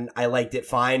Preacher and I liked it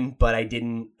fine, but I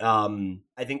didn't.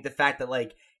 I think the fact that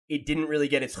like it didn't really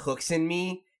get its hooks in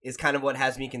me is kind of what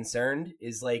has me concerned.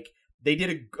 Is like, they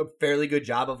did a fairly good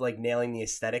job of like nailing the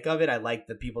aesthetic of it. I like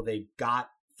the people they got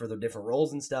for the different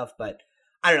roles and stuff, but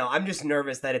I don't know. I'm just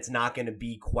nervous that it's not going to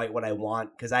be quite what I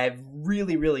want, because I have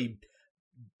really, really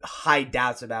high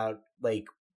doubts about like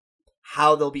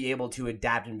how they'll be able to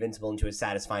adapt Invincible into a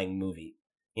satisfying movie.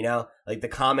 Like the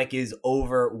comic is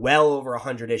well over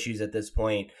 100 issues at this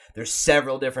point. There's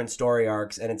several different story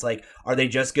arcs, and it's like, are they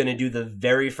just going to do the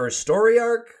very first story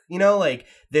arc? Like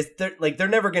this, they're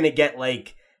never going to get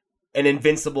like an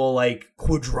Invincible like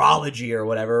quadrilogy or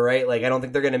whatever, right? Like I don't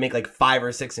think they're going to make like 5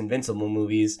 or 6 Invincible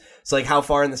movies. So like how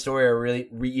far in the story are really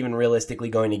even realistically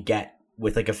going to get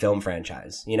with like a film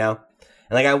franchise, And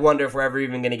like I wonder if we're ever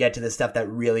even going to get to the stuff that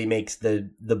really makes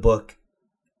the book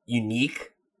unique,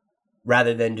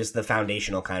 rather than just the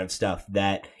foundational kind of stuff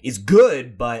that is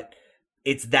good, but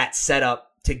it's that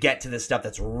setup to get to the stuff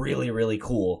that's really, really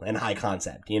cool and high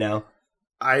concept,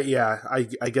 I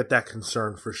get that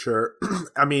concern for sure.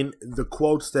 I mean, the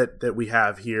quotes that we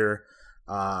have here,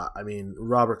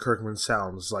 Robert Kirkman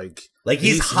sounds like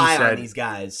he's high on these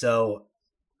guys. So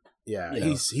yeah,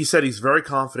 he said he's very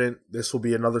confident this will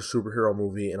be another superhero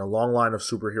movie in a long line of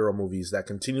superhero movies that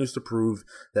continues to prove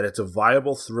that it's a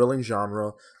viable, thrilling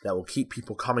genre that will keep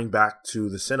people coming back to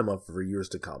the cinema for years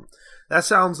to come. That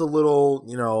sounds a little,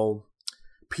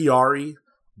 PR-y,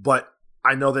 but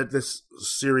I know that this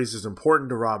series is important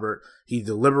to Robert. He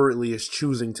deliberately is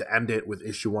choosing to end it with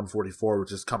issue 144,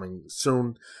 which is coming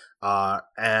soon.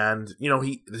 And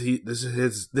this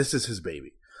is his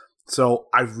baby. So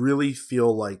I really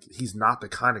feel like he's not the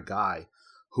kind of guy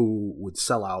who would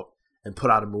sell out and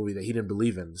put out a movie that he didn't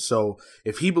believe in. So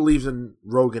if he believes in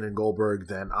Rogen and Goldberg,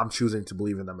 then I'm choosing to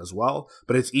believe in them as well.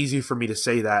 But it's easy for me to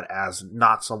say that as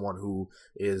not someone who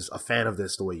is a fan of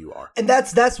this the way you are. And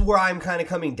that's where I'm kind of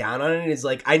coming down on it, is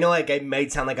like, I know like it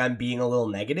might sound like I'm being a little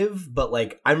negative, but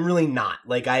like I'm really not.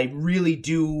 Like I really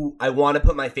do. I want to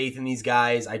put my faith in these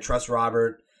guys. I trust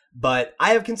Robert. But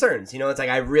I have concerns, it's like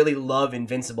I really love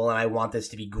Invincible and I want this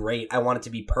to be great. I want it to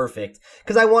be perfect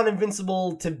because I want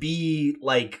Invincible to be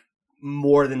like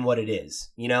more than what it is,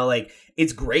 like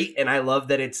it's great. And I love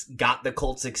that it's got the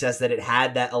cult success that it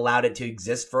had that allowed it to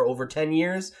exist for over 10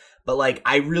 years. But like,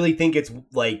 I really think it's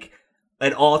like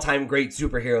an all-time great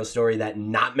superhero story that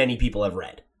not many people have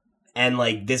read. And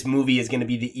like this movie is going to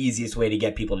be the easiest way to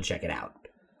get people to check it out.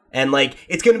 And like,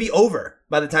 it's going to be over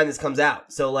by the time this comes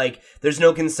out. So like, there's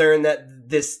no concern that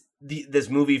this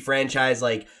movie franchise,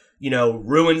 like,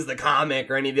 ruins the comic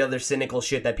or any of the other cynical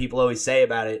shit that people always say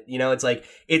about it. It's like,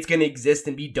 it's going to exist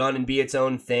and be done and be its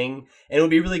own thing. And it would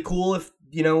be really cool if,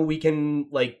 we can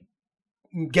like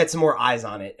get some more eyes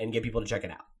on it and get people to check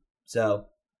it out. So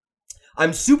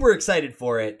I'm super excited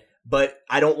for it, but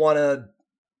I don't want to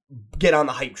get on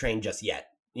the hype train just yet.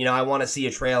 I want to see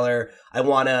a trailer. I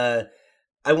want a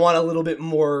little bit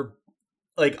more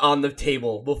like on the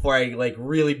table before I like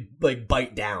really like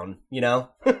bite down,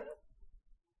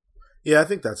 Yeah, I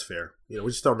think that's fair. We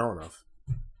just don't know enough.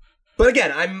 But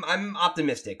again, I'm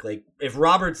optimistic. Like if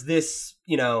Robert's this,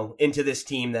 into this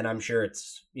team, then I'm sure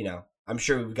it's, I'm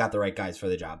sure we've got the right guys for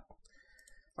the job.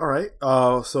 All right.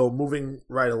 So moving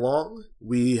right along,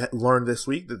 we learned this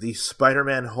week that the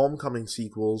Spider-Man Homecoming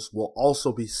sequels will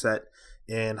also be set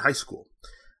in high school.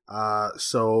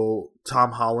 So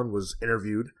Tom Holland was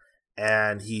interviewed,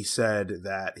 and he said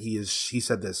that he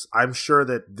said this: "I'm sure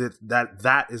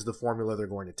that is the formula they're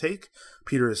going to take.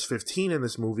 Peter is 15 in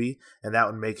this movie, and that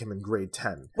would make him in grade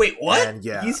 10." Wait, what? And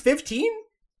yeah, he's 15?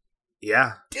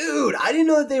 Yeah. Dude, I didn't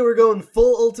know that they were going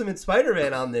full Ultimate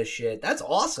Spider-Man on this shit. That's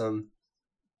awesome.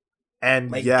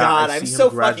 And my God, I'm so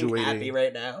fucking happy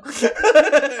right now.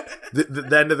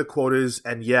 the end of the quote is,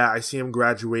 "And yeah, I see him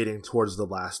graduating towards the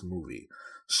last movie."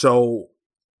 So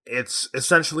it's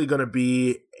essentially going to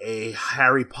be a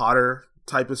Harry Potter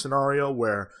type of scenario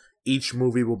where each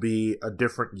movie will be a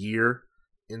different year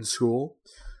in school.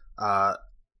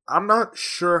 I'm not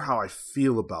sure how I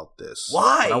feel about this.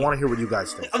 Why? But I want to hear what you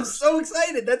guys think. I'm so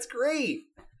excited. That's great.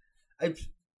 I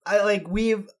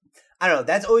don't know.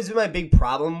 That's always been my big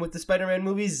problem with the Spider-Man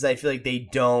movies is I feel like they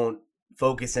don't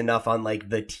focus enough on like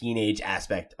the teenage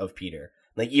aspect of Peter.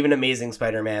 Like even Amazing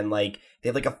Spider-Man, like they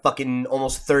have like a fucking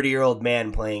almost 30-year-old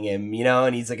man playing him,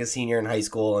 and he's like a senior in high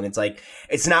school, and it's like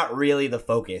it's not really the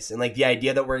focus. And like the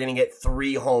idea that we're gonna get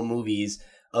 3 whole movies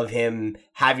of him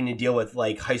having to deal with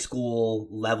like high school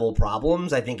level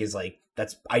problems, I think is like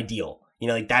that's ideal.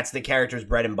 Like that's the character's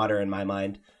bread and butter in my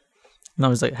mind.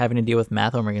 No, it's like having to deal with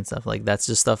math homework and stuff. Like that's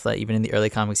just stuff that even in the early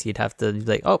comics he'd have to be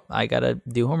like, oh, I gotta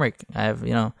do homework. I have,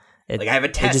 I have a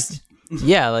test.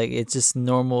 Yeah, like it's just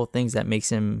normal things that makes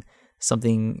him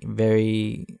something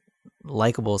very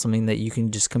likable, something that you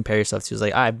can just compare yourself to. It's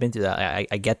like, I've been through that.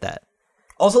 I get that.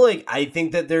 Also, like I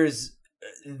think that there's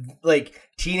like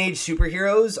teenage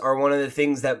superheroes are one of the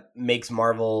things that makes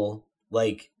Marvel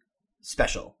like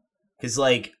special. Because,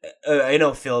 like, I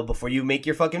know, Phil, before you make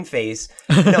your fucking face,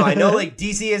 I know, like,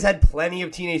 DC has had plenty of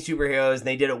teenage superheroes, and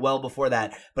they did it well before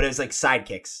that, but it was, like,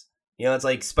 sidekicks. It's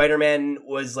like Spider-Man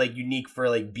was, like, unique for,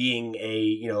 like, being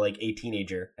a, like, a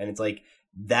teenager, and it's, like,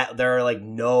 that there are, like,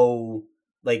 no,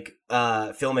 like,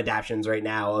 film adaptions right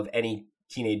now of any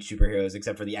teenage superheroes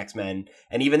except for the X-Men,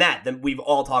 and even that, we've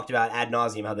all talked about ad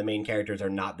nauseum how the main characters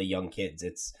are not the young kids.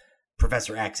 It's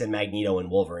Professor X and Magneto and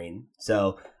Wolverine.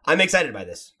 So, I'm excited by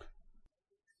this.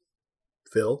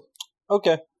 Phil?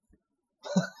 Okay.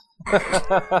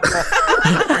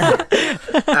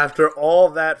 After all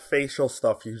that facial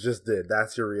stuff you just did,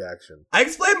 that's your reaction. I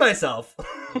explained myself.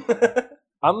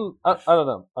 I don't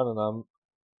know.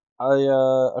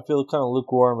 I feel kind of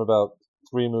lukewarm about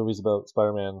 3 movies about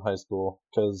Spider-Man in high school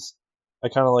because I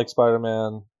kind of like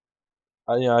Spider-Man.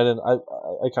 I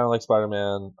kind of like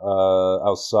Spider-Man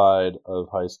outside of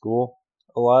high school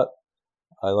a lot.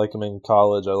 I like him in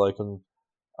college. I like him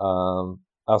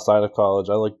outside of college.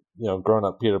 I like, grown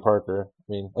up Peter Parker.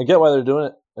 I mean, I get why they're doing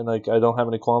it, and like I don't have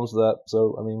any qualms with that.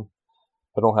 So, I mean,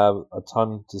 I don't have a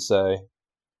ton to say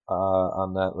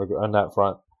on that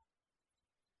front.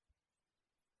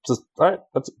 Just all right,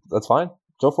 that's fine.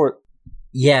 Go for it.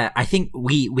 Yeah, I think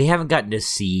we haven't gotten to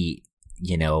see,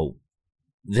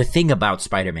 the thing about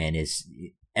Spider-Man is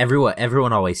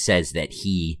everyone always says that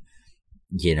he,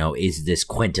 is this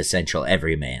quintessential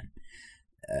everyman.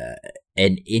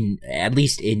 And at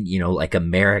least in, like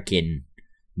American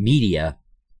media,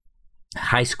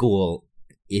 high school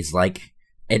is like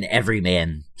an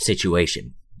everyman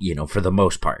situation, for the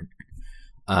most part.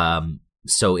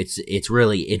 So it's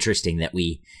really interesting that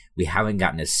we haven't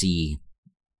gotten to see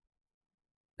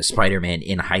Spider-Man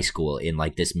in high school in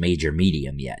like this major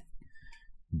medium yet,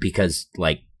 because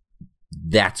like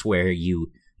that's where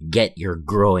you get your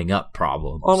growing up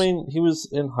problems. I mean, he was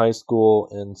in high school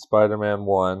in Spider-Man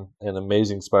 1 and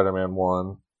Amazing Spider-Man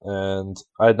 1, and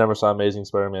I had never saw Amazing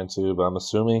Spider-Man 2, but I'm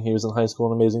assuming he was in high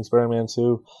school in Amazing Spider-Man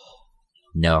 2.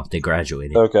 No, they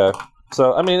graduated. Okay.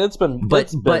 So, I mean, it's been done.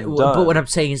 But what I'm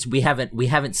saying is we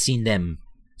haven't seen them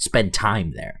spend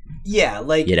time there. Yeah,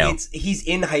 like he's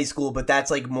in high school, but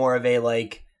that's like more of a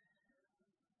like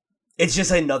it's just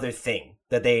another thing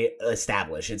that they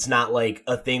establish. It's not like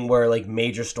a thing where like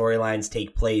major storylines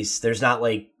take place. There's not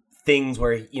like things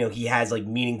where he has like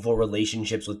meaningful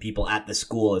relationships with people at the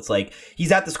school. It's like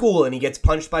he's at the school and he gets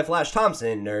punched by Flash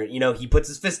Thompson, or he puts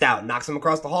his fist out and knocks him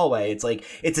across the hallway. It's like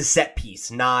it's a set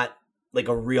piece, not like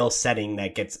a real setting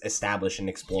that gets established and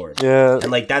explored. Yeah.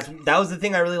 And like that was the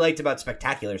thing I really liked about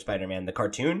Spectacular Spider-Man, the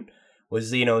cartoon.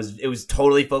 Was it was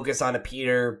totally focused on a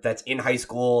Peter that's in high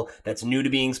school, that's new to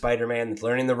being Spider-Man, that's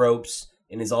learning the ropes,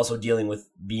 and is also dealing with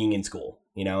being in school,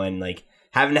 and like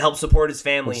having to help support his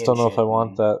family. I just don't know if I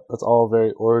want that. That's all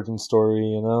very origin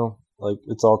story, Like,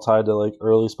 it's all tied to, like,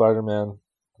 early Spider-Man.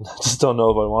 I just don't know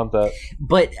if I want that.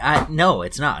 But no,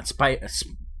 it's not.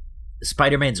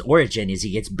 Spider-Man's origin is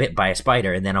he gets bit by a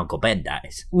spider and then Uncle Ben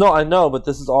dies. No, I know, but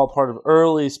this is all part of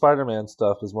early Spider-Man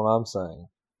stuff is what I'm saying.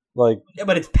 Like, yeah,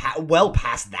 but it's well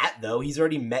past that, though. He's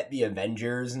already met the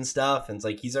Avengers and stuff, and it's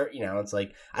like it's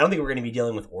like I don't think we're going to be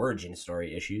dealing with origin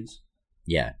story issues.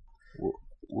 Yeah,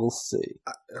 we'll see.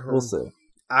 We'll see.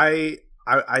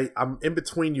 I'm in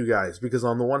between you guys because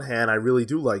on the one hand, I really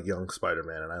do like Young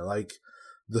Spider-Man, and I like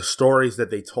the stories that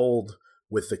they told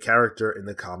with the character in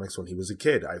the comics when he was a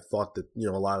kid. I thought that, a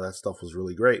lot of that stuff was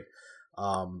really great.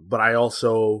 But I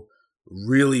also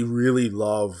really, really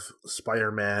love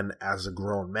Spider-Man as a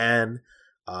grown man.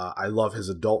 I love his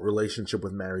adult relationship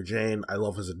with Mary Jane. I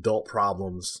love his adult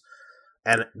problems.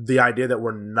 And the idea that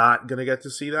we're not going to get to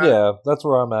see that. Yeah, that's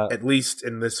where I'm at. At least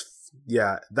in this,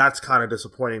 that's kind of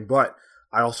disappointing. But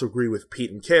I also agree with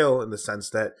Pete and Kale in the sense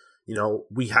that,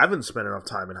 we haven't spent enough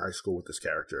time in high school with this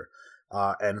character.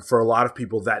 And for a lot of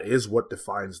people, that is what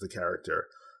defines the character.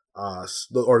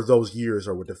 Or those years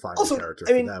are what define the character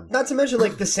for them. Not to mention,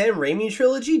 like, the Sam Raimi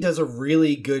trilogy does a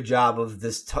really good job of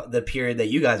this the period that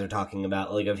you guys are talking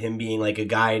about, like, of him being, like, a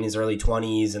guy in his early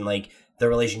 20s and, like, the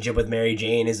relationship with Mary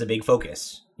Jane is a big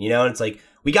focus. And it's like,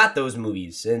 we got those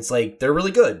movies, and it's like, they're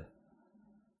really good.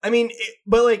 I mean,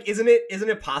 but, like, isn't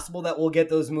it possible that we'll get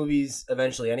those movies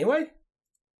eventually anyway?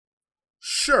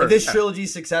 Sure. If this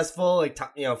trilogy's successful, like,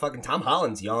 fucking Tom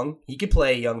Holland's young. He could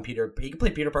play young Peter. He could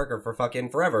play Peter Parker for fucking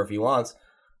forever if he wants.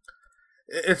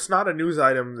 It's not a news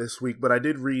item this week, but I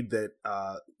did read that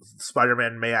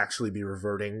Spider-Man may actually be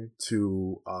reverting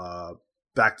to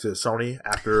back to Sony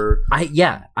after. I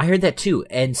heard that too,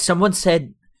 and someone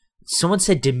said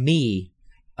to me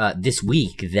this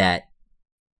week that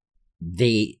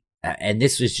they and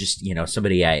this was just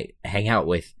somebody I hang out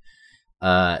with.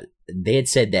 They had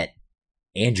said that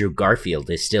Andrew Garfield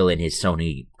is still in his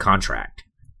Sony contract.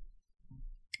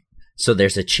 So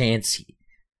there's a chance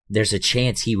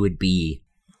he would be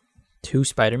two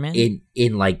Spider-Man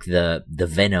in like the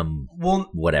Venom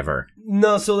whatever.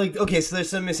 No, so like so there's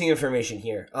some missing information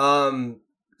here.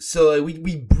 So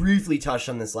we briefly touched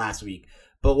on this last week,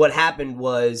 but what happened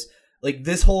was like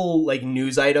this whole like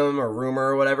news item or rumor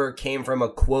or whatever came from a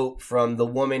quote from the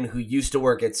woman who used to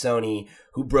work at Sony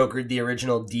who brokered the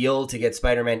original deal to get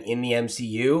Spider-Man in the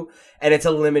MCU, and it's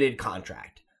a limited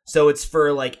contract. So it's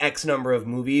for like X number of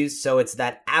movies. So it's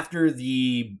that after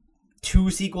the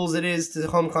 2 sequels it is to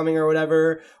Homecoming or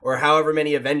whatever, or however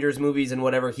many Avengers movies and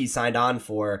whatever he signed on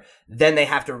for, then they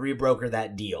have to rebroker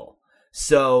that deal.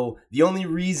 So the only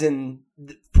reason,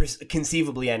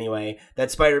 conceivably anyway, that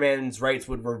Spider-Man's rights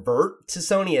would revert to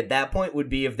Sony at that point would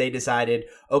be if they decided,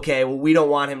 okay, well, we don't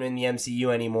want him in the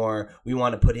MCU anymore. We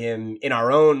want to put him in our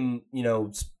own,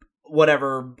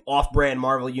 whatever off-brand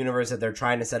Marvel universe that they're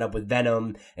trying to set up with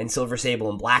Venom and Silver Sable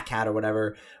and Black Cat or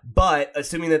whatever. But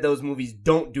assuming that those movies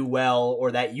don't do well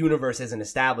or that universe isn't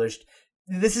established,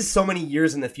 this is so many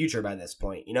years in the future by this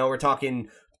point. We're talking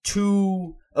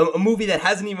a movie that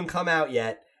hasn't even come out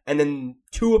yet, and then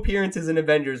 2 appearances in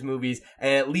Avengers movies,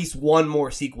 and at least 1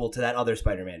 more sequel to that other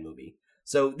Spider-Man movie.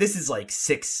 So this is like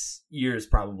 6 years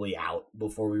probably out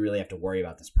before we really have to worry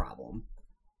about this problem.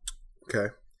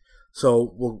 Okay.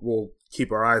 So we'll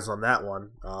keep our eyes on that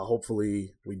one.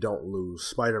 Hopefully we don't lose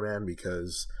Spider-Man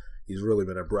because he's really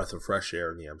been a breath of fresh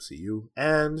air in the MCU,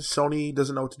 and Sony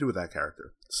doesn't know what to do with that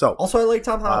character. So also, I like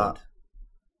Tom Holland.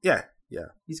 Yeah.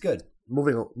 He's good.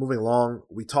 Moving along,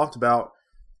 we talked about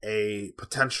a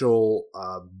potential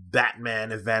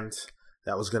Batman event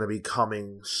that was going to be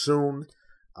coming soon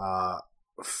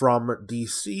from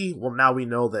DC. Well, now we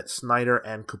know that Snyder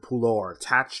and Capullo are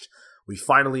attached. We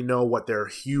finally know what their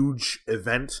huge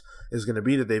event is going to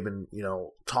be that they've been,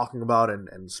 talking about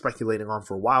and speculating on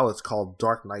for a while. It's called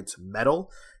Dark Knight's Metal,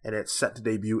 and it's set to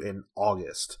debut in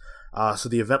August. So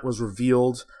the event was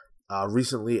revealed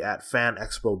recently at Fan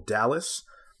Expo Dallas.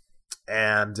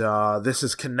 And this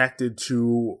is connected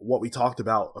to what we talked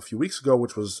about a few weeks ago,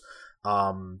 which was,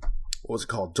 what was it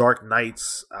called? Dark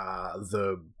Knights,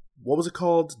 what was it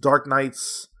called? Dark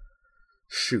Knights,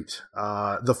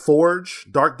 The Forge,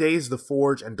 Dark Days, The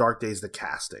Forge, and Dark Days, The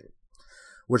Casting,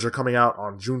 which are coming out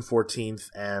on June 14th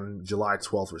and July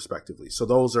 12th, respectively. So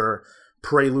those are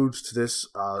preludes to this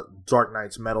Dark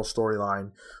Knight's Metal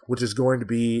storyline, which is going to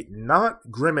be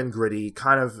not grim and gritty,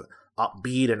 kind of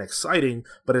upbeat and exciting,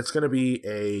 but it's going to be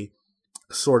a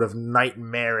sort of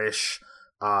nightmarish,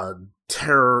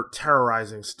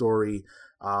 terrorizing story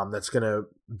that's going to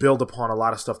build upon a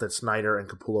lot of stuff that Snyder and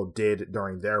Capullo did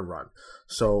during their run.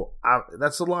 So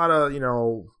that's a lot of,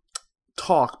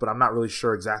 talk, but I'm not really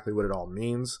sure exactly what it all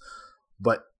means.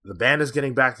 but the band is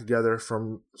getting back together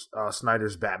from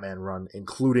Snyder's Batman run,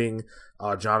 including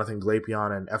Jonathan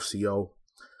Glapion and FCO.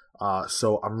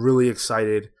 So I'm really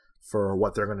excited for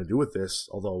what they're going to do with this,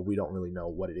 although we don't really know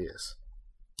what it is.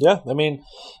 Yeah, I mean,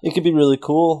 it could be really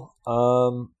cool.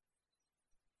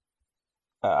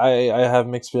 I have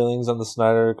mixed feelings on the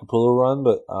Snyder Capullo run,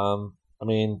 but I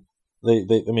mean,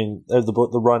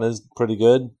 the run is pretty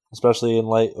good, especially in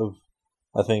light of,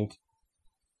 I think,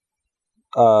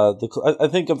 I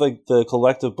think of like the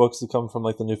collective books that come from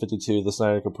like the New 52. The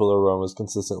Snyder Capullo run was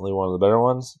consistently one of the better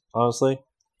ones, honestly.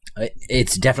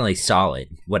 It's definitely solid,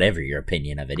 whatever your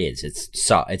opinion of it is. It's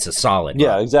a solid.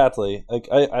 Yeah, run. exactly. Like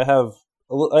I have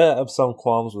some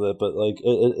qualms with it, but like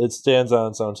it stands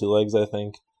on its own two legs, I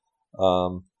think.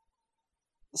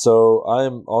 So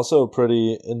I'm also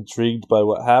pretty intrigued by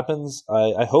what happens.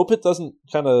 I hope it doesn't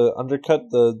kind of undercut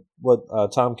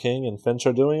what Tom King and Finch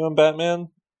are doing on Batman.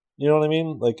 You know what I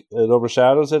mean? Like it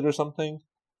overshadows it or something.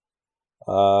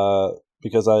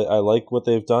 Because I like what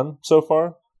they've done so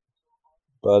far.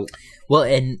 But well,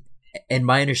 and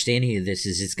my understanding of this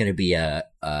is it's going to be a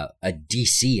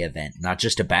DC event, not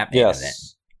just a Batman event.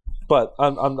 But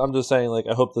I'm just saying, like,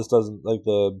 I hope this doesn't like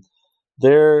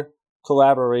their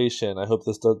collaboration. I hope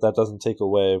that doesn't take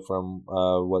away from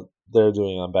what they're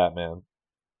doing on Batman.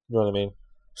 You know what I mean?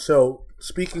 So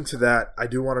speaking to that, I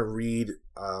do want to read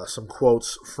some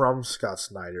quotes from Scott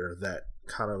Snyder that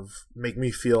kind of make me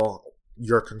feel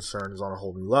your concerns on a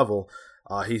whole new level.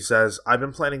 He says, "I've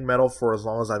been planning metal for as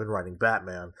long as I've been writing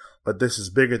Batman, but this is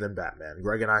bigger than Batman.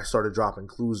 Greg and I started dropping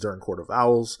clues during Court of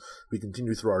Owls. We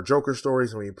continued through our Joker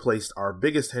stories, and we placed our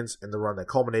biggest hints in the run that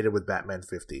culminated with Batman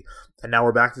 50. And now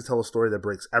we're back to tell a story that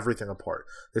breaks everything apart.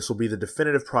 This will be the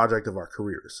definitive project of our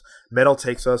careers. Metal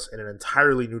takes us in an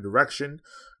entirely new direction.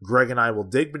 Greg and I will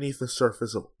dig beneath the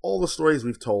surface of all the stories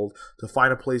we've told to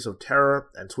find a place of terror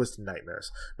and twisted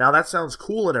nightmares. Now that sounds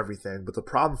cool and everything, but the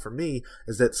problem for me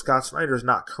is that Scott Snyder is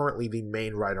not currently the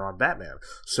main writer on Batman.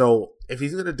 So if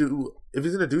he's gonna do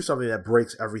something that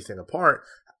breaks everything apart,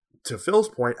 to Phil's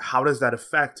point, how does that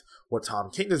affect what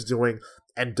Tom King is doing?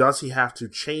 And does he have to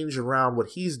change around what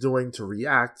he's doing to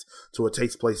react to what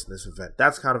takes place in this event?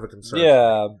 That's kind of a concern.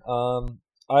 Yeah,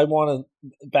 I want to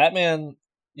Batman.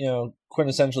 You know,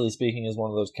 quintessentially speaking, is one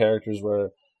of those characters where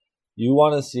you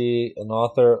want to see an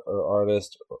author or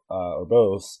artist or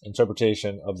both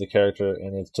interpretation of the character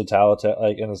in its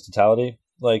totality.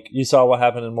 Like you saw what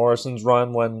happened in Morrison's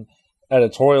run when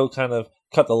editorial kind of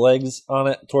cut the legs on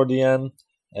it toward the end.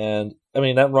 And I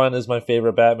mean, that run is my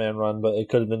favorite Batman run, but it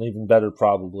could have been even better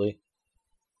probably.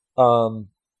 I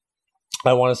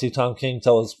want to see Tom King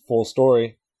tell his full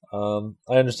story. I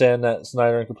understand that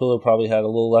Snyder and Capullo probably had a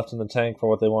little left in the tank for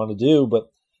what they wanted to do, but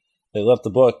they left the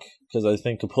book because I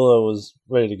think Capullo was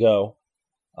ready to go.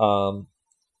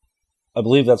 I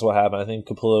believe that's what happened. I think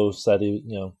Capullo said he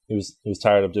was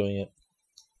tired of doing it.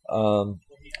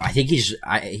 I think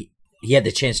he had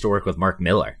the chance to work with Mark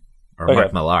Millar or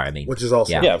Mark Millar. I mean, which is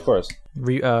also yeah, of course.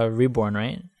 Reborn,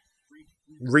 right?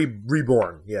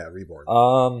 Reborn, yeah,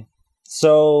 Reborn.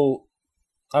 So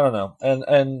I don't know,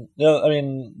 and you know, I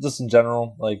mean, just in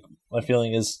general, like my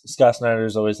feeling is Scott Snyder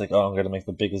is always like, oh, I'm going to make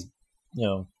the biggest,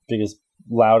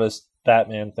 loudest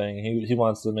Batman thing. He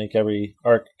wants to make every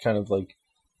arc kind of like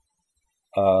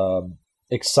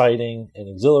exciting and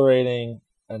exhilarating,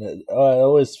 and it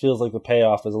always feels like the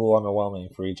payoff is a little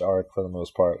underwhelming for each arc for the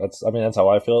most part. That's how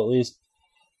I feel at least.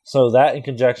 So that in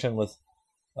conjunction with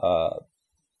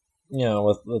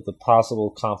with the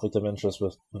possible conflict of interest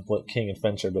with what King and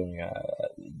Finch are doing,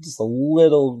 just a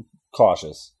little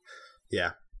cautious.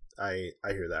 Yeah, I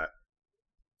hear that.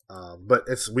 But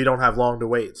we don't have long to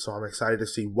wait, so I'm excited to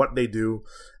see what they do,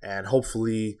 and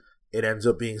hopefully it ends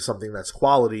up being something that's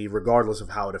quality, regardless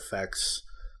of how it affects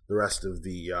the rest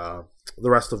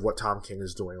of what Tom King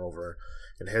is doing over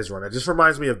in his run. It just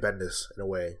reminds me of Bendis in a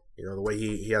way, the way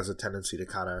he has a tendency to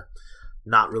kind of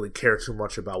not really care too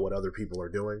much about what other people are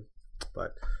doing.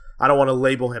 But I don't want to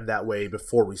label him that way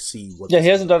before we see what. Yeah, he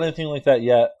hasn't done anything like that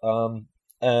yet,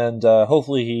 and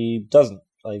hopefully he doesn't.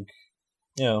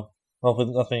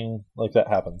 Hopefully nothing like that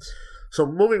happens. So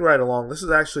moving right along, this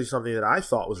is actually something that I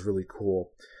thought was really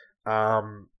cool.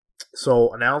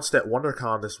 So announced at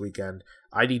WonderCon this weekend,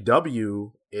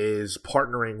 IDW is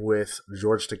partnering with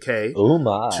George Takei. Oh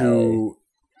my!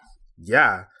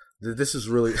 This is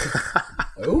really.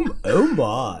 oh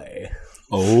my.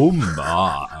 Oh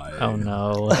my. Oh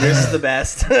no. This is the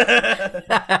best.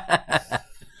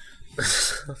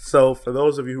 So for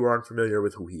those of you who are unfamiliar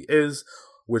with who he is,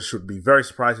 which would be very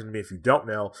surprising to me if you don't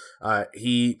know,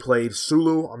 he played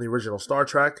Sulu on the original Star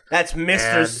Trek. That's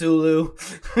Mr. Sulu.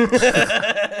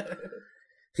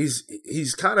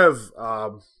 he's kind of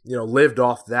lived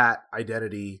off that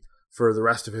identity for the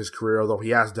rest of his career, although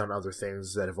he has done other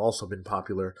things that have also been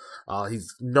popular.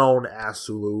 He's known as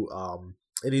Sulu,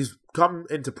 and he's come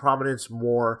into prominence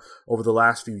more over the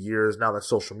last few years now that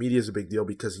social media is a big deal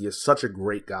because he is such a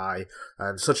great guy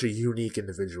and such a unique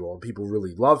individual, and people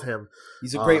really love him.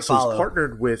 He's a great follow. He's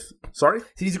partnered with... Sorry?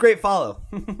 He's a great follow.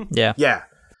 Yeah. Yeah.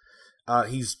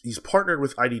 He's partnered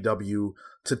with IDW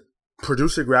to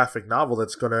produce a graphic novel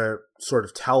that's going to sort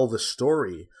of tell the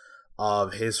story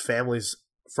of his family's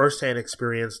firsthand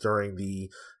experience during the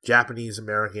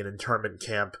Japanese-American internment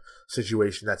camp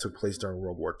situation that took place during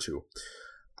World War II.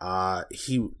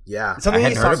 It's something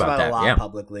he talks about a lot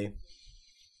publicly.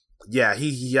 Yeah,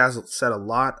 he has said a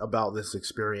lot about this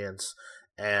experience,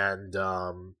 and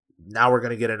now we're going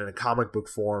to get it in a comic book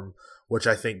form, which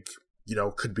I think,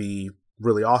 could be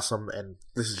really awesome. And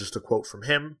this is just a quote from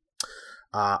him.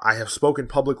 I have spoken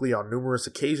publicly on numerous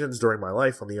occasions during my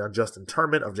life on the unjust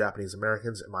internment of Japanese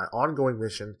Americans and my ongoing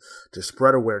mission to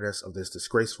spread awareness of this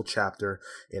disgraceful chapter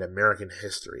in American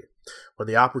history. When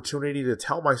the opportunity to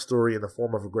tell my story in the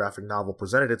form of a graphic novel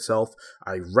presented itself,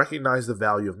 I recognized the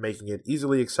value of making it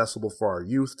easily accessible for our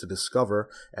youth to discover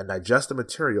and digest the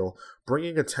material,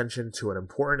 bringing attention to an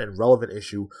important and relevant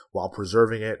issue while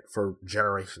preserving it for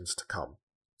generations to come.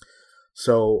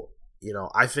 So,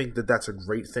 I think that that's a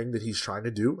great thing that he's trying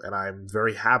to do, and I'm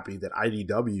very happy that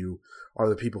IDW are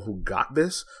the people who got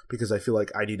this, because I feel like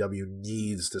IDW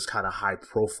needs this kind of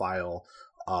high-profile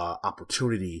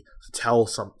opportunity to tell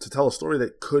a story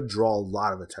that could draw a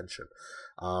lot of attention.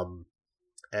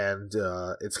 And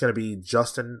it's going to be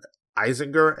Justin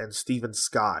Eisinger and Stephen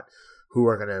Scott who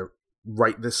are going to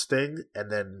write this thing,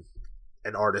 and then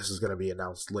an artist is going to be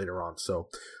announced later on. So,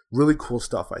 really cool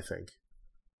stuff, I think.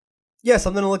 Yeah,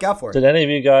 something to look out for. Did any of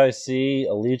you guys see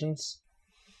Allegiance?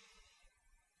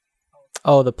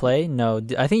 Oh, the play? No,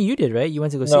 I think you did, right? You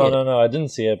went to go see it. No, I didn't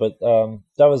see it, but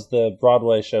that was the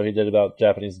Broadway show he did about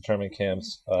Japanese internment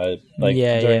camps,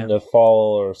 during the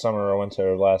fall or summer or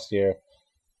winter of last year.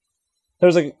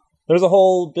 There's a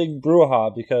whole big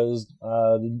brouhaha because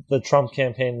the Trump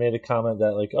campaign made a comment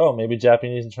that maybe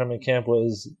Japanese internment camp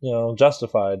was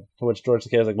justified, to which George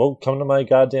Takei was like, well, come to my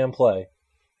goddamn play.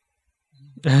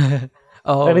 And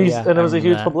it was a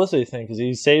huge publicity thing because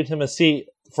he saved him a seat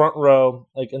front row,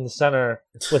 in the center,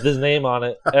 with his name on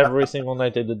it every single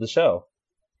night they did the show.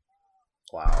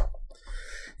 Wow.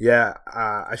 Yeah,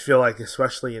 I feel like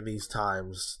especially in these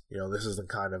times, this is the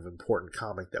kind of important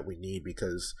comic that we need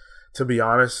because, to be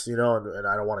honest, and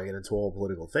I don't want to get into a whole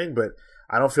political thing, but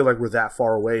I don't feel like we're that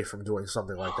far away from doing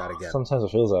something like that again. Sometimes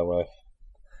it feels that way.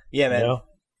 Yeah, man.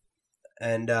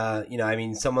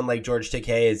 And, someone like George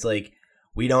Takei is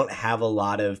we don't have a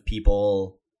lot of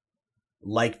people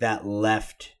like that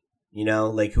left, who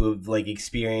have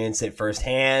experienced it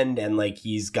firsthand, and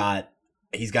he's got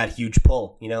huge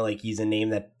pull, he's a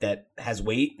name that has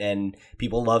weight and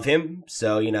people love him.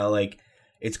 So,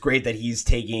 it's great that he's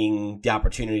taking the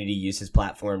opportunity to use his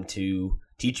platform to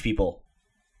teach people.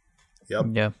 Yep.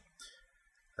 Yeah.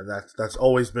 And that's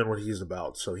always been what he's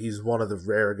about. So he's one of the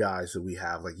rare guys that we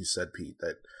have, like you said, Pete,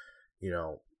 that,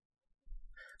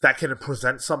 that can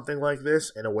present something like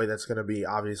this in a way that's going to be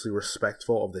obviously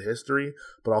respectful of the history,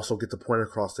 but also get the point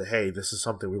across that, hey, this is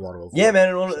something we want to avoid. Yeah,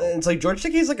 man. It's George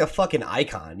Takei is a fucking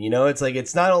icon, It's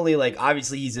it's not only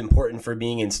obviously he's important for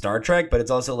being in Star Trek, but it's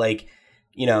also he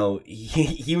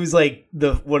was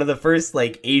one of the first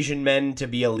Asian men to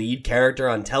be a lead character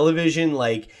on television.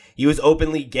 He was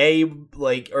openly gay,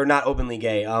 or not openly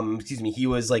gay. He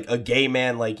was a gay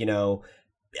man,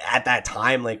 at that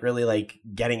time, really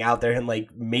getting out there and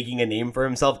making a name for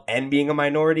himself and being a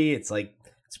minority. It's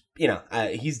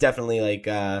he's definitely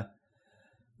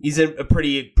he's a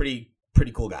pretty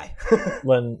cool guy.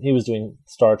 When he was doing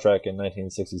Star Trek in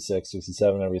 1966,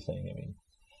 67, everything, it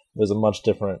was a much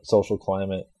different social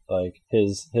climate.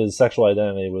 His sexual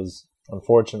identity was,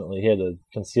 unfortunately, he had to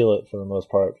conceal it for the most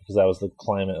part because that was the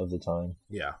climate of the time.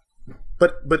 Yeah.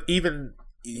 But even,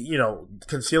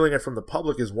 concealing it from the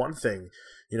public is one thing.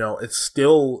 It's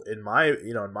still, in my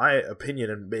opinion,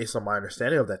 and based on my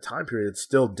understanding of that time period, it's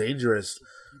still dangerous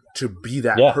to be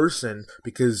that person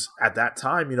because at that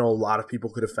time, a lot of people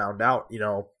could have found out,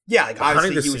 yeah,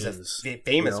 obviously he was a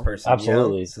famous person.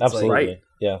 Absolutely. So absolutely. Right.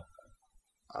 Yeah.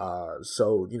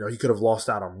 So, he could have lost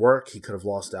out on work. He could have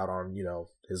lost out on,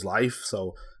 his life.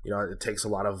 So, it takes a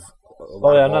lot of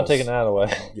I'm not taking that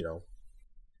away.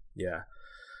 Yeah.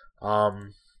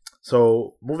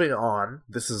 So moving on,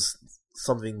 this is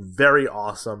something very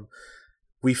awesome.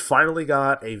 We finally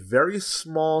got a very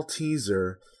small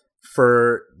teaser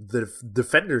for the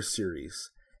Defenders series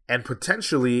and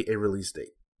potentially a release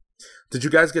date. Did you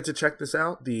guys get to check this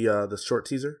out? The short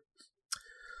teaser.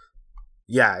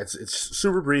 Yeah, it's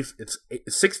super brief. It's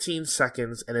 16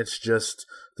 seconds, and it's just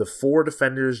the 4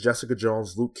 Defenders, Jessica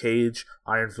Jones, Luke Cage,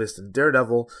 Iron Fist, and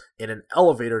Daredevil in an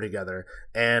elevator together,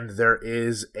 and there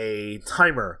is a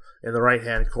timer in the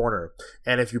right-hand corner.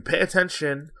 And if you pay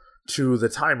attention to the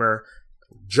timer,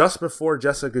 just before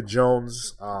Jessica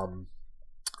Jones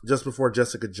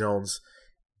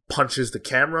punches the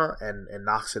camera and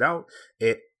knocks it out,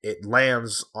 it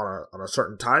lands on a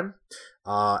certain time.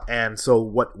 And so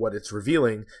what it's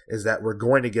revealing is that we're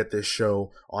going to get this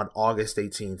show on August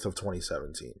 18th of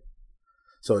 2017.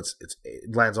 So it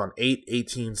lands on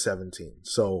 8/18/17.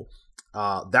 So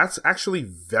that's actually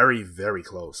very, very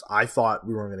close. I thought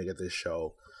we weren't going to get this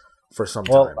show for some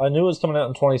time. Well, I knew it was coming out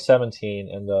in 2017,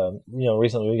 and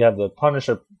recently we had the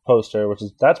Punisher poster,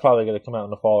 that's probably going to come out in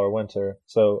the fall or winter.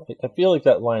 So I feel like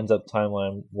that lines up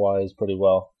timeline wise pretty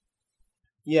well.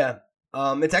 Yeah.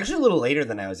 It's actually a little later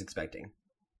than I was expecting.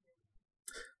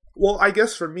 Well, I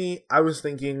guess for me, I was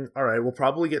thinking, all right, we'll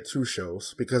probably get 2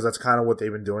 shows because that's kind of what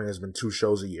they've been doing, has been 2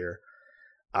 shows a year.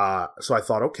 So I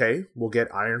thought, okay, we'll get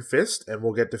Iron Fist and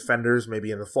we'll get Defenders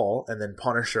maybe in the fall, and then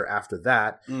Punisher after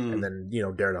that, and then,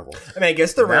 Daredevil. I mean, I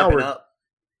guess they're ramping up.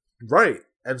 Right.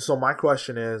 And so my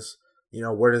question is,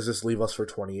 where does this leave us for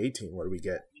 2018? What do we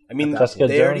get? I mean, Jessica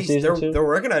Jones season 2? They're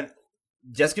working on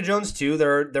Jessica Jones 2.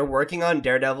 They're working on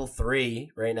Daredevil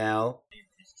 3 right now.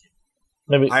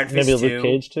 Maybe Luke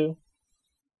Cage 2?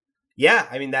 Yeah,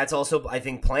 I mean, that's also, I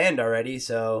think, planned already,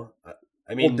 so...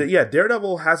 I mean,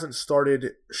 Daredevil hasn't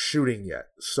started shooting yet.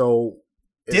 So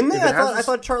didn't they? I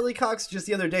thought Charlie Cox just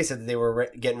the other day said that they were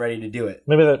getting ready to do it.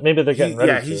 Maybe they're getting ready.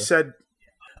 Yeah, he said.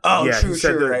 Oh, yeah,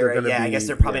 true, right. Yeah, I guess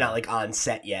they're probably not on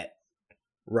set yet.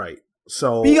 Right.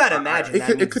 So but you got to imagine that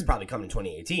means it's probably coming in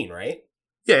 2018, right?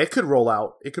 Yeah, it could roll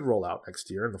out. It could roll out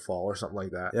next year in the fall or something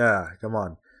like that. Yeah, come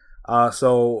on.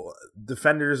 So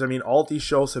Defenders. I mean, all these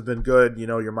shows have been good.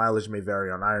 Your mileage may vary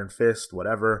on Iron Fist,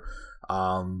 whatever.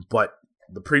 But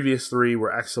the previous 3 were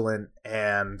excellent,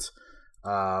 and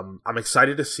I'm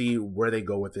excited to see where they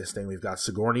go with this thing. We've got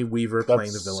Sigourney Weaver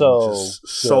playing the villain, which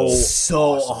is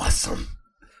so awesome.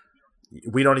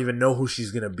 We don't even know who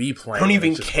she's going to be playing. Don't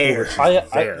even care. It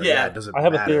doesn't I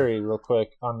have matter. a theory real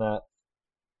quick on that.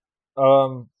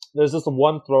 There's this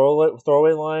one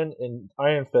throwaway line in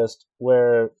Iron Fist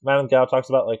where Madame Gao talks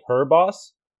about her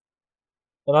boss.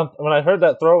 And when I heard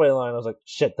that throwaway line, I was like,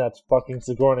 shit, that's fucking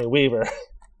Sigourney Weaver.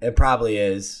 It probably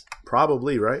is.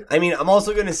 Probably, right? I mean, I'm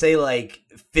also going to say,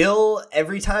 Phil,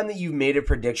 every time that you've made a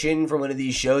prediction for one of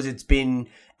these shows, it's been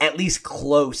at least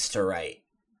close to right.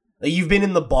 You've been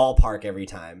in the ballpark every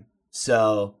time.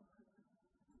 So,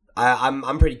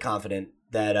 I'm pretty confident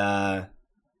that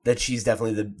she's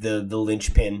definitely the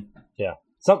linchpin. Yeah.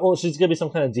 She's going to be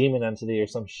some kind of demon entity or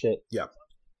some shit. Yeah.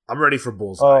 I'm ready for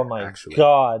Bullseye. Oh my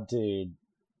god, dude.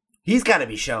 He's got to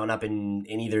be showing up in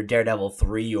either Daredevil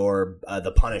 3 or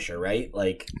The Punisher, right?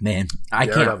 Man, I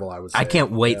can't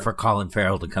wait for Colin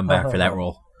Farrell to come back for that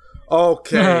role.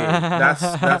 Okay,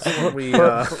 that's when we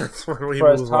for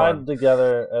as tied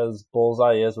together as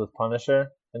Bullseye is with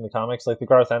Punisher in the comics, the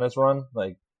Garth Ennis run,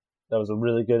 that was a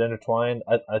really good intertwined.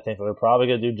 I think they're probably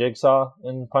gonna do Jigsaw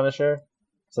in Punisher,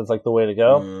 so it's the way to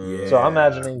go. Yeah, so I'm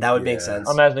imagining that would make sense.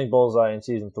 I'm imagining Bullseye in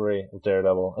season 3 of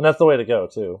Daredevil, and that's the way to go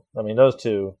too. I mean, those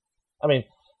two. I mean,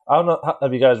 I don't know.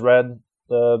 Have you guys read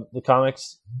the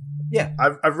comics? Yeah,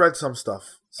 I've read some stuff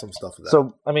of that.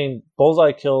 So I mean,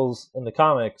 Bullseye kills in the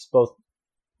comics both.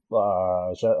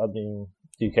 Do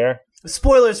you care?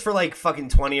 Spoilers for fucking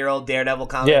 20-year-old Daredevil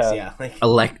comics. Yeah.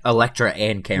 Elektra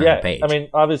and Karen Page. I mean,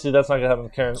 obviously that's not gonna happen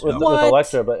with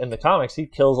Elektra, but in the comics, he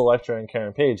kills Elektra and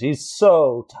Karen Page. He's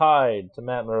so tied to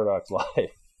Matt Murdock's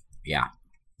life. Yeah.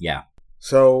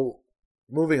 So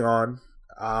moving on.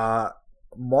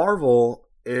 Marvel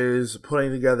is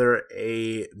putting together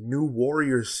a new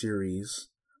Warriors series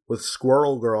with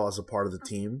Squirrel Girl as a part of the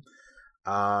team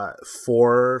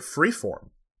for Freeform.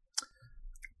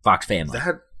 Fox Family.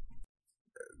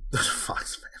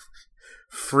 Fox Family.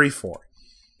 Freeform.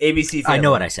 ABC Family. I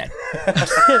know what I said.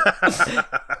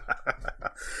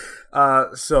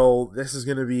 So this is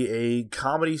going to be a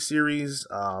comedy series,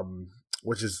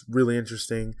 which is really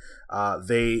interesting.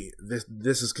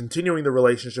 This is continuing the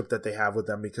relationship that they have with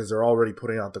them because they're already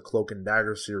putting out the Cloak and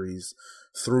Dagger series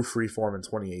through Freeform in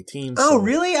 2018. Oh,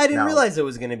 really? I didn't realize it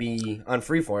was going to be on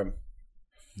Freeform.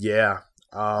 Yeah.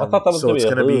 I thought that was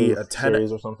going to be a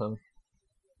series or something.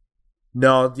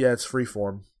 No, yeah, it's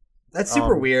Freeform. That's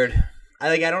super weird.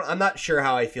 I'm not sure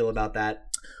how I feel about that.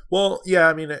 Well, yeah,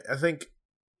 I mean, I think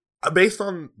Based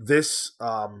on this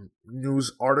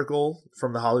news article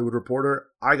from the Hollywood Reporter,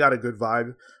 I got a good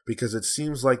vibe because it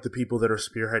seems like the people that are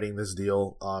spearheading this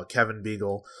deal, Kevin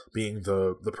Beagle being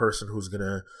the person who's going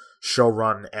to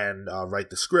showrun and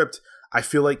write the script, I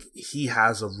feel like he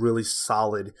has a really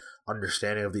solid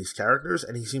understanding of these characters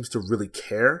and he seems to really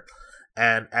care.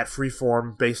 And at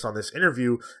Freeform, based on this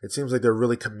interview, it seems like they're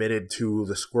really committed to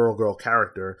the Squirrel Girl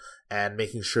character and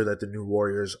making sure that the new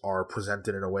Warriors are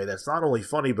presented in a way that's not only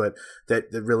funny, but that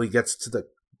really gets to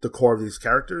the core of these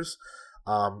characters.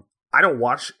 I don't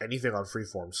watch anything on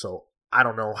Freeform, so I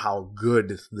don't know how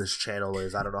good this channel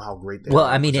is. I don't know how great they are. Well,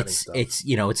 I mean, it's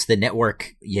the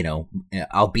network,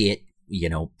 albeit,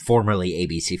 formerly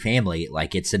ABC Family,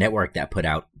 like it's the network that put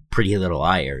out Pretty Little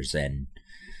Liars, and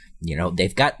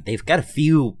they've got a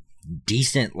few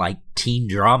decent like teen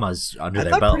dramas under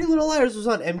their belt. Pretty Little Liars was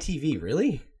on MTV,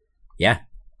 really? Yeah.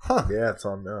 Huh. Yeah, it's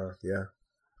on. Yeah.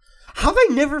 How have I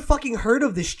never fucking heard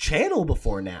of this channel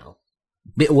before now?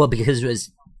 Well, because it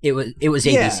was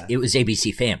ABC, it was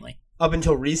ABC Family up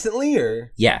until recently,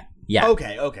 or yeah.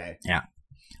 Okay. Yeah,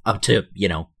 up to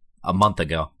a month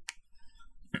ago.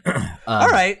 All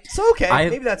right, so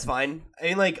maybe that's fine. I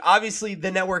mean, like, obviously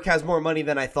the network has more money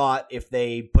than I thought if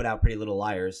they put out Pretty Little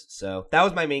Liars. So that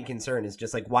was my main concern, is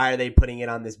just like, why are they putting it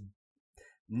on this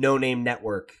no-name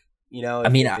network? I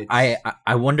mean,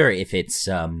 I wonder if it's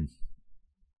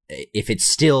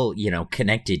still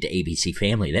connected to ABC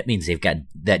Family. That means they've got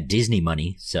that Disney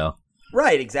money. So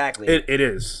right, exactly. It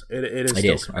is. It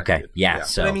is. Okay, yeah.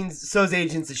 So but I mean, so's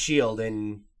Agents of S.H.I.E.L.D.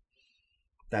 and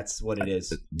that's what it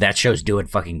is. That show's doing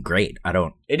fucking great.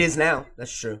 It is now.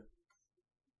 That's true.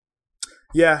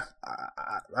 Yeah,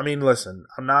 I mean, listen,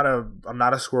 I'm not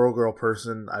a Squirrel Girl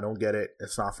person. I don't get it.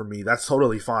 It's not for me. That's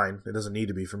totally fine. It doesn't need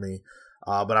to be for me.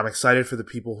 But I'm excited for the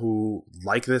people who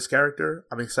like this character.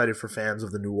 I'm excited for fans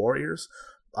of the New Warriors.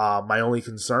 My only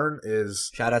concern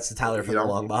is... Shout outs to Tyler from the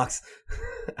Long Box.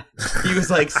 He was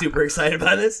like super excited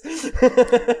about this.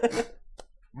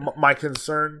 My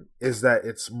concern is that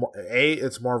it's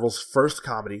Marvel's first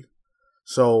comedy,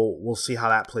 so we'll see how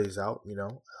that plays out.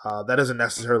 That doesn't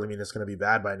necessarily mean it's going to be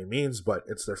bad by any means, but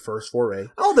it's their first foray.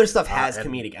 All their stuff has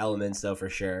comedic elements, though, for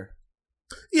sure.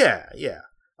 Yeah.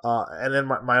 And then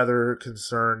my other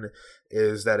concern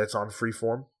is that it's on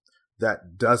Freeform that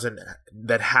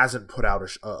hasn't put out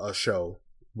a show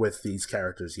with these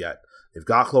characters yet. They've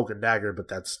got Cloak and Dagger, but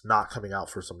that's not coming out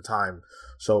for some time.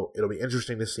 So it'll be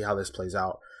interesting to see how this plays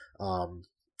out. I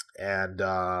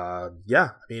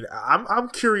mean, I'm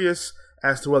curious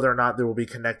as to whether or not there will be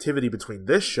connectivity between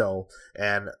this show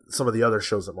and some of the other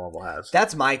shows that Marvel has.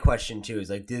 That's my question too. Is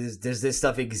like, does this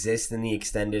stuff exist in the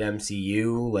extended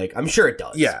MCU? Like, I'm sure it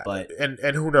does. Yeah, but and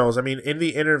who knows? I mean, in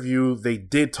the interview, they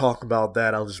did talk about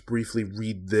that. I'll just briefly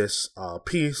read this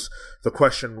piece. The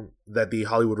question that the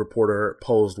Hollywood Reporter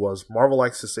posed was, Marvel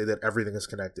likes to say that everything is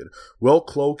connected. Will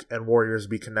Cloak and Warriors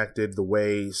be connected the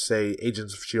way, say,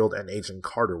 Agents of S.H.I.E.L.D. and Agent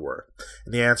Carter were?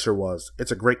 And the answer was,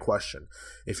 it's a great question.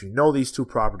 If you know these two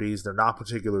properties, they're not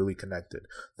particularly connected.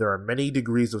 There are many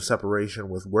degrees of separation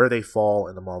with where they fall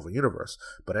in the Marvel Universe,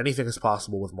 but anything is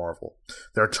possible with Marvel.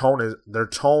 Their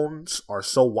tones are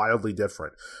so wildly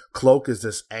different. Cloak is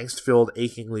this angst-filled,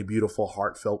 achingly beautiful,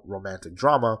 heartfelt, romantic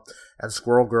drama, and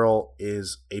Squirrel Girl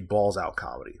is a balls-out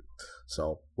comedy.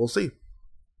 So, we'll see.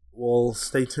 We'll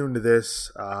stay tuned to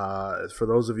this. For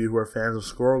those of you who are fans of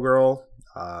Squirrel Girl,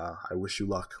 I wish you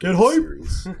luck with the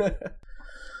series.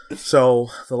 So,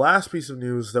 the last piece of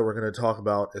news that we're going to talk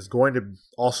about is going to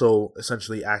also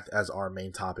essentially act as our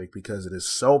main topic because it is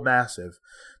so massive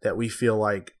that we feel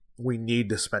like we need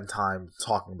to spend time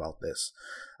talking about this.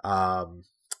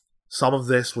 Some of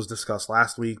this was discussed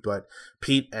last week, but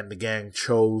Pete and the gang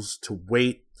chose to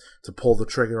wait to pull the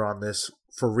trigger on this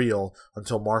for real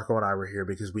until Marco and I were here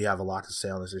because we have a lot to say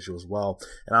on this issue as well.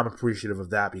 And I'm appreciative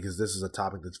of that because this is a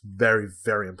topic that's very,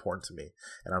 very important to me.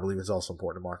 And I believe it's also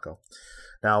important to Marco.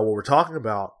 Now, what we're talking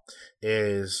about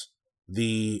is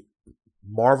the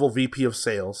Marvel VP of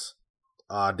Sales,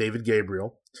 David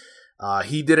Gabriel.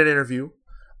 He did an interview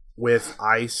with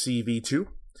ICV2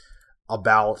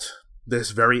 about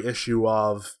this very issue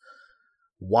of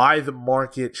why the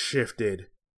market shifted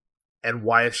and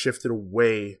why it shifted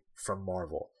away from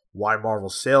Marvel, why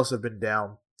Marvel's sales have been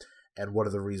down, and what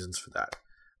are the reasons for that.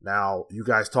 Now, you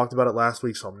guys talked about it last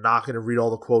week, so I'm not going to read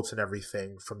all the quotes and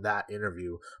everything from that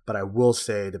interview, but I will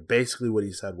say that basically what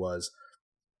he said was,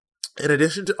 in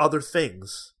addition to other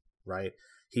things, right,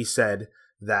 he said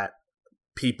that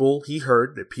he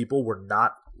heard that people were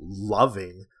not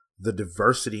loving the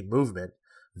diversity movement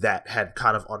that had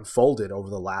kind of unfolded over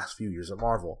the last few years of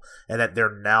Marvel, and that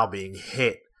they're now being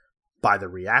hit by the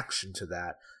reaction to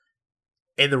that,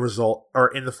 in the result or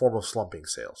in the form of slumping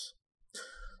sales.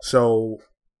 So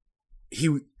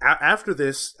after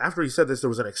he said this, there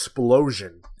was an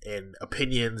explosion in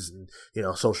opinions, and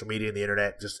social media and the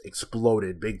internet just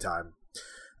exploded big time.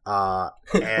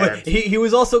 And he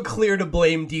was also clear to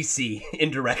blame DC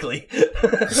indirectly.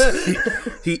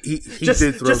 he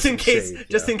did throw just in some case shade,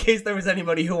 just in case there was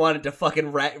anybody who wanted to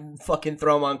fucking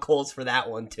throw him on coals for that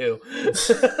one too. It's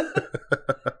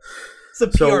a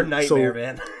PR nightmare,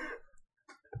 man.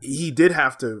 He did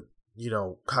have to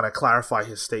kind of clarify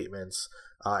his statements,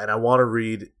 and I want to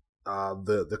read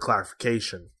the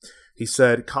clarification. He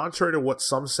said, contrary to what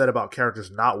some said about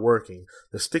characters not working,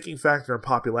 the sticking factor in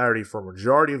popularity for a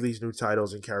majority of these new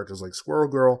titles in characters like Squirrel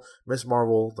Girl, Miss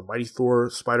Marvel, the Mighty Thor,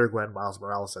 Spider-Gwen, Miles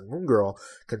Morales, and Moon Girl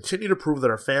continue to prove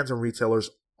that our fans and retailers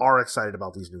are excited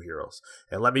about these new heroes.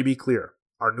 And let me be clear,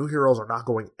 our new heroes are not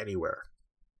going anywhere.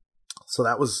 So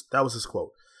that was his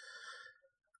quote.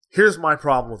 Here's my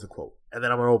problem with the quote, and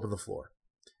then I'm going to open the floor.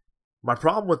 My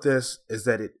problem with this is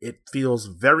that it feels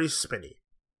very spinny.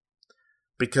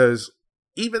 Because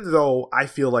even though I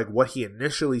feel like what he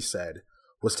initially said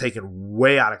was taken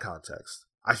way out of context,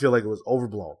 I feel like it was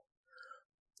overblown.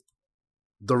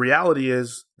 The reality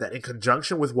is that in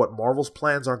conjunction with what Marvel's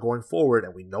plans are going forward,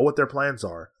 and we know what their plans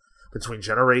are, between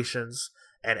Generations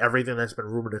and everything that's been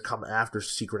rumored to come after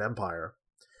Secret Empire,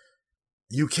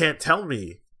 you can't tell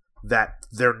me that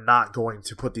they're not going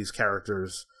to put these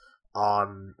characters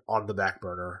on the back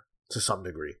burner to some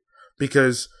degree.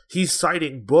 Because he's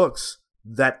citing books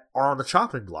that are on the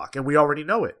chopping block, and we already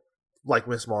know it, like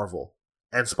Miss Marvel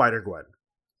and Spider-Gwen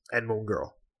and Moon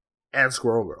Girl and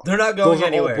Squirrel Girl. They're not going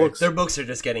anywhere. Their books are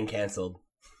just getting canceled.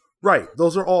 Right.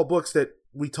 Those are all books that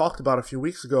we talked about a few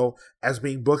weeks ago as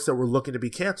being books that were looking to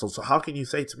be canceled. So how can you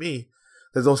say to me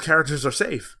that those characters are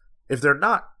safe if they're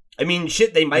not? I mean,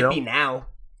 shit, they might be now.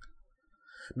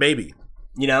 Maybe.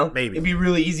 Maybe. It'd be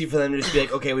really easy for them to just be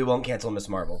like, okay, we won't cancel Miss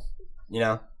Marvel.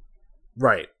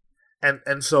 Right.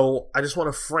 And so I just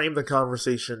want to frame the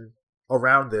conversation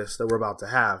around this that we're about to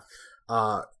have.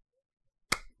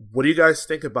 What do you guys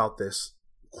think about this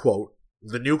quote,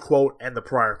 the new quote and the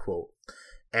prior quote?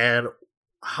 And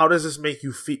how does this make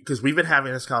you feel? Because we've been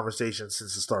having this conversation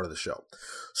since the start of the show.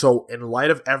 So in light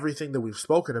of everything that we've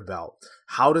spoken about,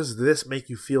 how does this make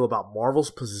you feel about Marvel's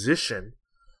position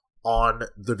on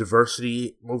the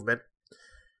diversity movement?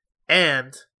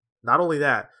 And not only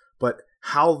that, but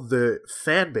how the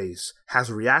fan base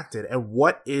has reacted, and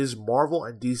what is Marvel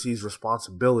and DC's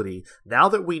responsibility now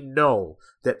that we know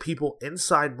that people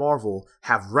inside Marvel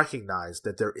have recognized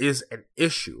that there is an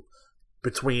issue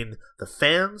between the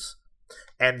fans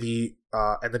and the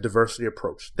diversity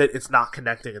approach, that it's not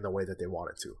connecting in the way that they want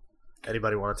it to.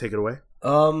 Anybody want to take it away?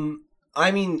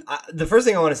 I mean, the first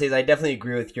thing I want to say is I definitely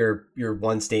agree with your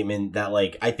one statement that,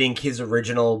 like, I think his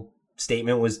original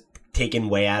statement was taken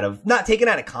not taken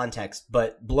out of context,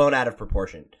 but blown out of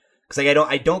proportion. Because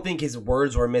I don't think his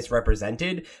words were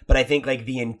misrepresented, but I think like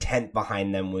the intent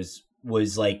behind them was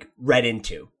like read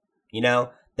into,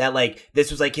 that like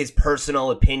this was like his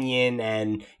personal opinion,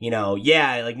 and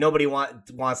like nobody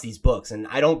wants these books, and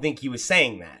I don't think he was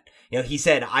saying that. He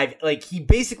said he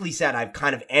basically said I've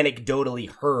kind of anecdotally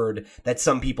heard that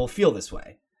some people feel this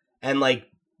way, and like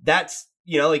that's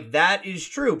that is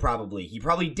true. Probably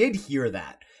he did hear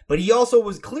that. But he also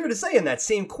was clear to say in that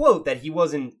same quote that he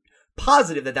wasn't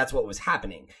positive that that's what was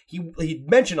happening. He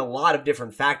mentioned a lot of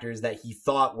different factors that he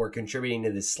thought were contributing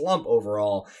to this slump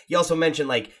overall. He also mentioned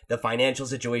like the financial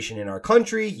situation in our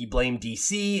country. He blamed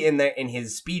DC in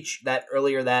his speech that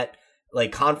earlier that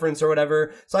like conference or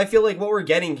whatever. So I feel like what we're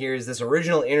getting here is this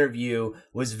original interview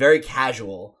was very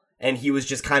casual, and he was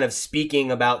just kind of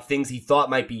speaking about things he thought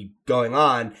might be going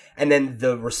on. And then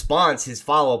the response, his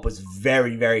follow-up, was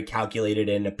very, very calculated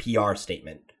in a PR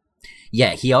statement.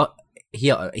 Yeah, he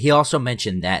also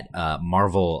mentioned that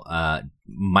Marvel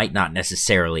might not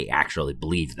necessarily actually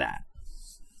believe that.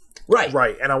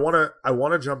 Right. And I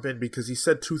want to jump in because he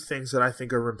said two things that I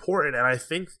think are important, and I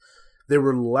think they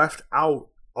were left out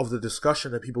of the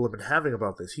discussion that people have been having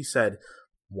about this. He said,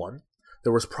 one,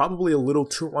 there was probably a little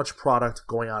too much product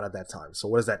going on at that time. So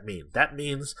what does that mean? That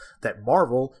means that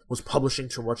Marvel was publishing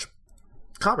too much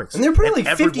comics. And there were probably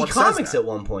like 50 comics at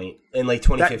one point in like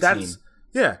 2015.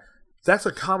 That's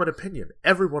a common opinion.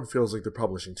 Everyone feels like they're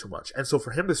publishing too much. And so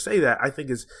for him to say that, I think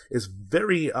is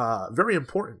very, very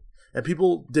important. And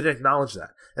people didn't acknowledge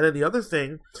that. And then the other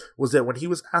thing was that when he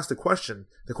was asked a question,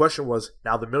 the question was,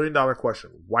 now the $1 million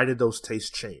question, why did those tastes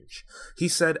change? He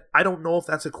said, I don't know if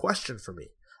that's a question for me.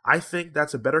 I think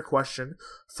that's a better question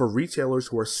for retailers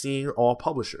who are seeing all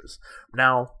publishers.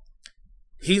 Now,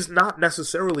 he's not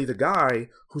necessarily the guy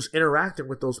who's interacting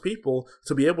with those people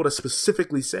to be able to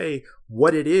specifically say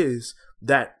what it is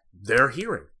that they're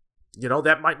hearing.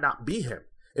 That might not be him.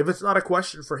 If it's not a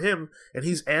question for him and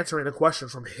he's answering a question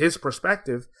from his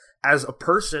perspective as a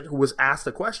person who was asked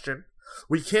a question,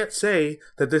 we can't say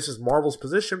that this is Marvel's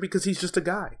position because he's just a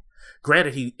guy.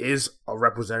 Granted, he is a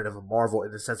representative of Marvel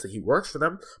in the sense that he works for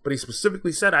them, but he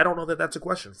specifically said, I don't know that that's a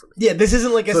question for me. Yeah, this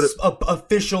isn't like a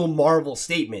official Marvel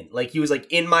statement. Like, he was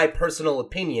like, in my personal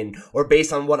opinion, or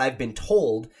based on what I've been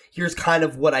told, here's kind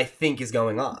of what I think is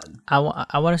going on. I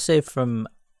want to say from,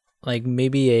 like,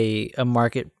 maybe a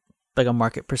market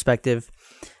perspective,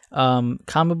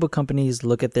 comic book companies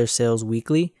look at their sales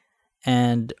weekly,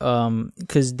 and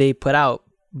because they put out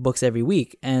books every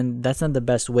week, and that's not the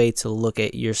best way to look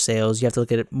at your sales. You have to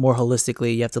look at it more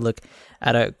holistically. You have to look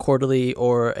at a quarterly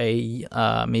or a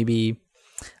maybe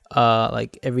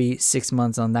like every 6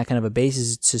 months on that kind of a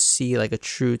basis to see like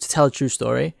to tell a true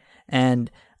story.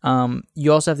 And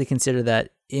you also have to consider that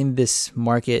in this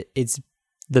market, it's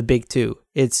the big two.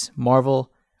 It's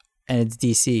Marvel and it's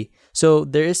DC. So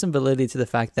there is some validity to the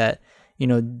fact that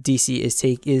DC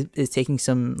is taking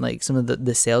some of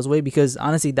the sales away, because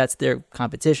honestly that's their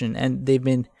competition, and they've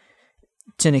been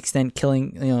to an extent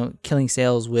killing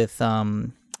sales with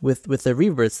the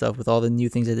Rebirth stuff, with all the new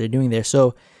things that they're doing there.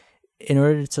 So in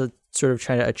order to sort of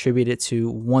try to attribute it to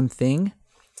one thing,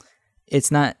 it's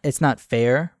not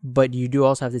fair, but you do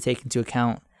also have to take into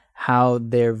account how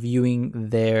they're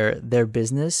viewing their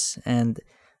business, and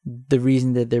the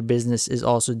reason that their business is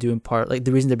also due in part, like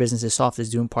the reason their business is soft is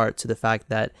due in part to the fact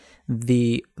that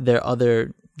their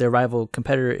rival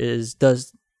competitor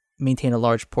does maintain a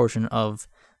large portion of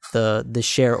the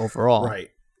share overall. Right.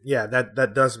 Yeah,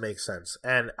 that does make sense.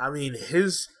 And I mean,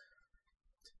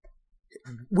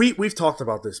 we've talked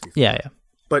about this before. Yeah.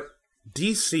 But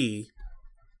DC,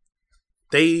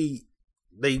 they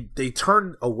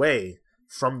turned away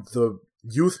from the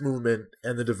youth movement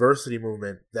and the diversity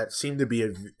movement that seemed to be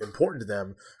important to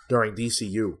them during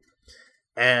DCU.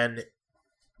 And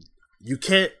you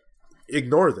can't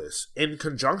ignore this. In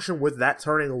conjunction with that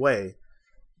turning away,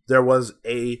 there was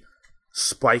a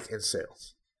spike in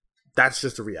sales. That's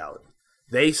just a reality.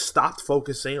 They stopped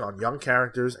focusing on young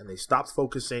characters and they stopped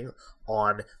focusing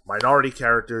on minority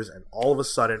characters, and all of a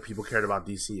sudden people cared about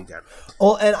DC again.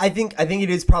 Well, and I think it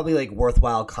is probably like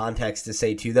worthwhile context to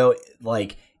say too, though,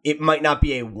 like, it might not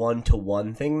be a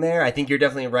one-to-one thing there. I think you're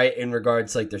definitely right in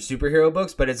regards to like their superhero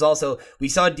books, but it's also, we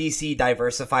saw DC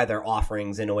diversify their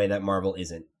offerings in a way that Marvel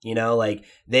isn't. Like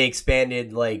they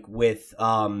expanded like with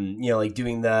like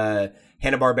doing the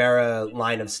Hanna-Barbera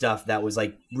line of stuff that was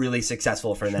like really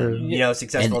successful for them.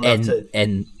 Successful enough to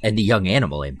and the Young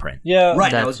Animal imprint. Yeah,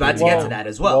 right. I was about to get to that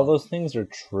as well. While those things are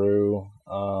true,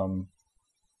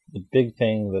 the big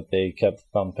thing that they kept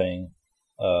thumping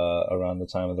around the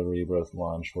time of the Rebirth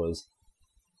launch was,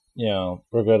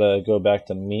 we're going to go back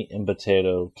to Meat and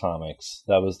Potato Comics.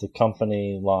 That was the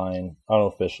company line,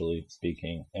 unofficially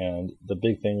speaking. And the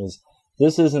big thing is,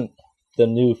 this isn't the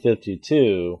new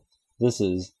 52, this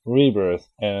is Rebirth.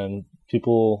 And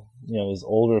people, these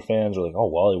older fans are like, oh,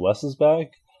 Wally West is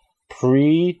back?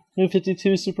 Pre-New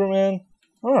 52 Superman?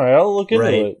 All right, I'll look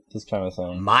into it, this kind of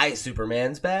thing. My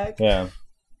Superman's back? Yeah.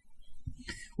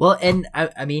 Well, and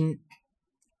I mean,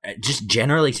 just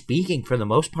generally speaking, for the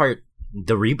most part,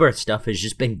 the Rebirth stuff has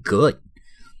just been good.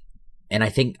 And I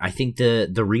think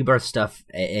the Rebirth stuff,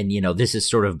 and this is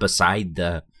sort of beside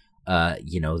the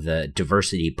the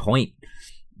diversity point.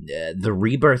 The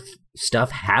Rebirth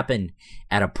stuff happened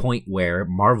at a point where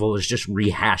Marvel is just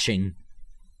rehashing,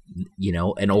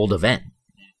 an old event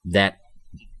that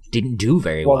didn't do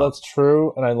very well. Well, that's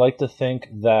true, and I like to think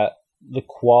that the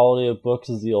quality of books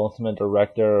is the ultimate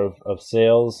director of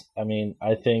sales. I mean,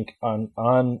 I think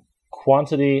on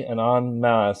quantity and on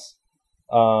mass,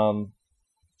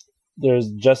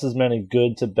 there's just as many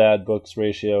good to bad books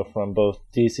ratio from both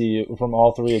DCU, from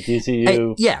all three of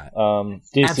DCU,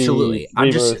 DC, absolutely,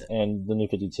 Rebirth, and the New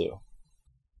 52.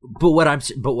 But what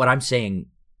I'm saying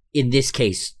in this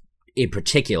case in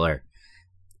particular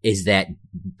is that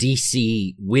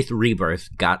DC with Rebirth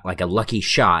got like a lucky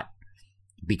shot,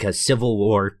 because Civil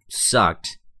War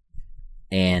sucked,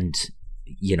 and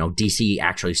DC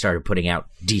actually started putting out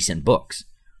decent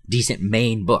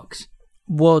main books.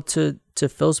 Well, to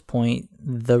Phil's point,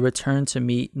 the return to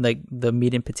meat, like the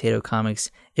Meat and Potato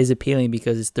Comics, is appealing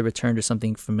because it's the return to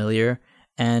something familiar,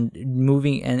 and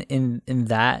moving and in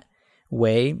that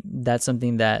way, that's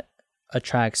something that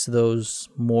attracts those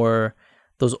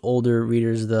older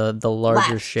readers, the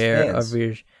larger share of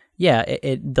readers.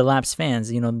 the lapsed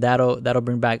fans, that'll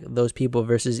bring back those people,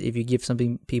 versus if you give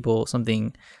something new,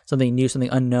 something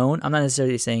unknown. I'm not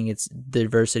necessarily saying it's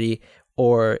diversity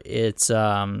or it's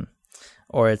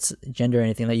gender or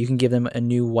anything. Like, you can give them a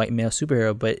new white male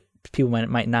superhero, but people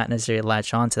might not necessarily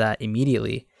latch on to that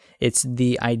immediately. It's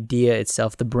the idea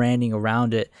itself, the branding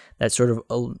around it, that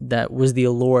that was the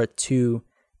allure to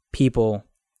people,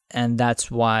 and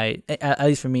that's why, at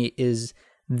least for me, is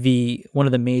one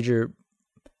of the major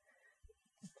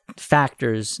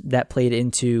factors that played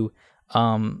into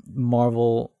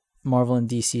Marvel and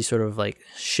DC sort of like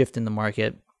shift in the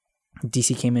market.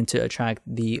 DC came in to attract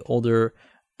the older,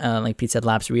 like Pete said,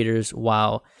 lapsed readers,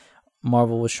 while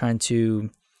Marvel was trying to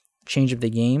change up the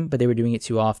game, but they were doing it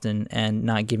too often and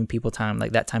not giving people time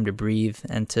to breathe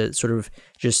and to sort of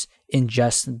just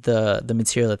ingest the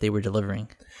material that they were delivering.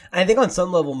 I think on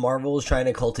some level, Marvel was trying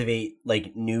to cultivate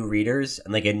like new readers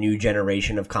and like a new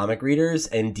generation of comic readers,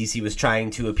 and DC was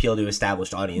trying to appeal to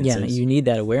established audiences. Yeah, you need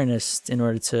that awareness in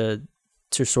order to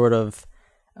sort of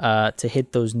to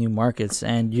hit those new markets,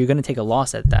 and you're gonna take a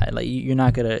loss at that. Like, you're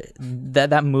not gonna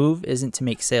that move isn't to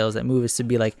make sales. That move is to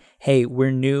be like, hey,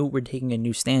 we're new, we're taking a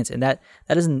new stance, and that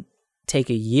doesn't take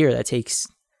a year. That takes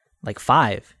like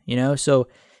 5. So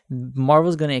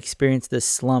Marvel's gonna experience this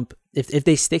slump if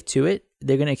they stick to it.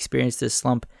 They're gonna experience this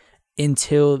slump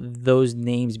until those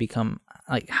names become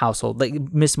like household. Like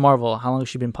Miss Marvel, how long has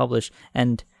she been published?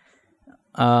 And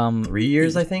 3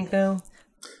 years, I think now.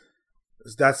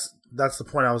 That's the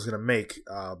point I was going to make,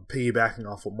 piggybacking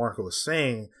off what Marco was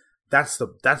saying. That's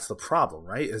the problem,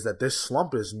 right? Is that this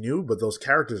slump is new, but those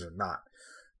characters are not.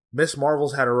 Miss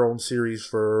Marvel's had her own series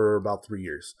for about 3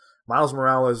 years. Miles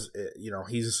Morales,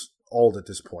 he's old at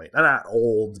this point. Not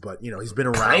old, but, he's been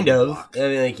around. Kind of. I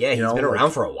mean, like, yeah, he's been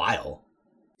around for a while.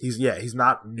 He's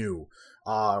not new.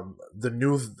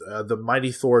 The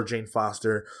Mighty Thor, Jane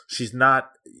Foster, she's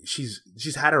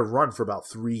had her run for about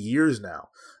 3 years now.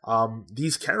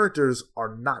 These characters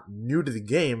are not new to the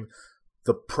game.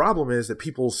 The problem is that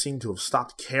people seem to have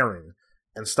stopped caring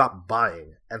and stopped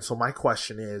buying. And so my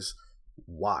question is,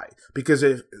 why? Because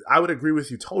if I would agree with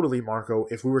you totally, Marco,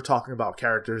 if we were talking about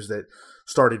characters that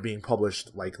started being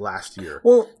published like last year.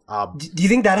 Well, do you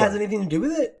think that has anything to do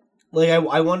with it? Like,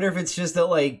 I wonder if it's just that,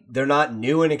 like, they're not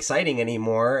new and exciting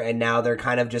anymore, and now they're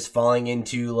kind of just falling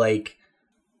into, like,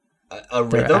 a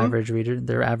rhythm.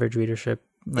 Their average readership,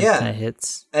 kind of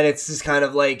hits. And it's just kind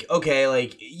of like, okay,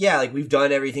 like, yeah, like, we've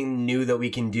done everything new that we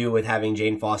can do with having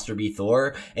Jane Foster be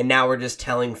Thor, and now we're just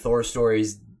telling Thor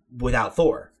stories without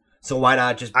Thor. So why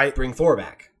not just bring Thor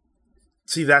back?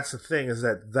 See, that's the thing, is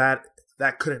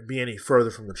that couldn't be any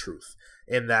further from the truth.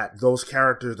 In that those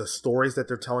characters, the stories that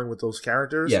they're telling with those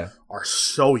characters are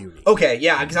so unique. Okay,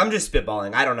 yeah, because I'm just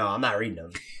spitballing. I don't know. I'm not reading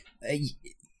them.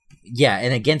 Yeah,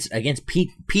 and against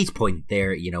Pete's point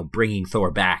there, bringing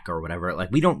Thor back or whatever,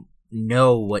 like, we don't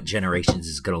know what Generations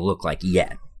is going to look like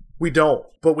yet. We don't,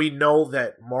 but we know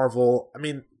that Marvel, I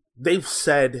mean, they've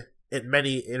said in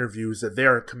many interviews that they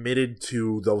are committed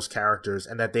to those characters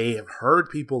and that they have heard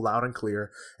people loud and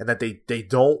clear and that they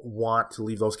don't want to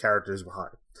leave those characters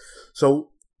behind. So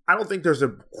I don't think there's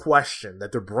a question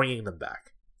that they're bringing them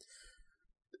back.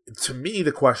 To me,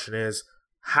 the question is,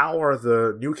 how are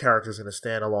the new characters going to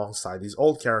stand alongside these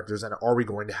old characters, and are we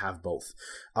going to have both?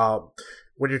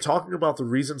 When you're talking about the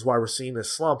reasons why we're seeing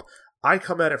this slump, I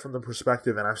come at it from the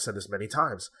perspective, and I've said this many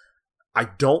times, I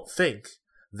don't think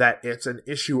that it's an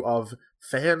issue of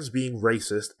fans being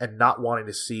racist and not wanting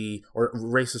to see, or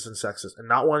racist and sexist, and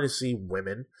not wanting to see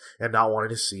women and not wanting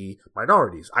to see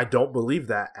minorities. I don't believe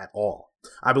that at all.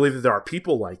 I believe that there are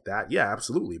people like that, yeah,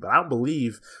 absolutely, but I don't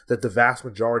believe that the vast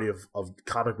majority of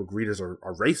comic book readers are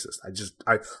racist.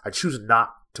 I choose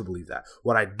not to believe that.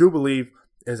 What I do believe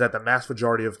is that the vast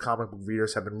majority of comic book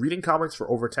readers have been reading comics for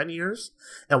over 10 years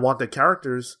and want the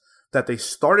characters that they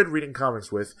started reading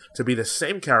comics with to be the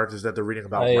same characters that they're reading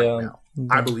about right now.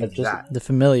 I believe that. The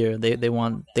familiar, they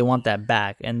want that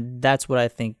back, and that's what I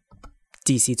think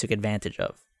DC took advantage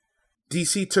of.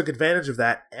 DC took advantage of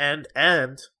that, and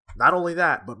not only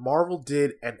that, but Marvel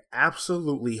did an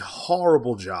absolutely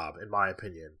horrible job, in my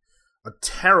opinion, a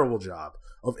terrible job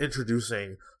of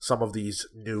introducing some of these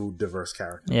new diverse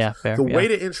characters. Yeah, fair. The way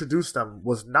to introduce them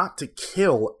was not to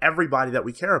kill everybody that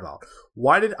we care about.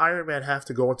 Why did Iron Man have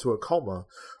to go into a coma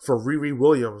for Riri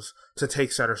Williams to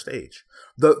take center stage?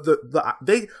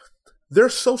 They're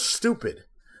so stupid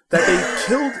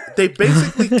that they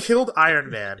basically killed Iron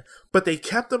Man, but they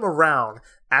kept him around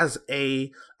as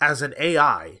an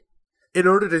AI in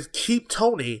order to keep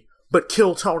Tony but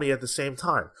kill Tony at the same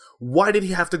time. Why did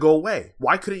he have to go away?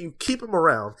 Why couldn't you keep him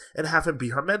around and have him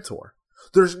be her mentor?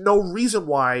 there's no reason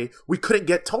why we couldn't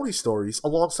get Tony stories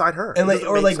alongside her. And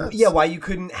why you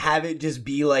couldn't have it just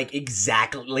be like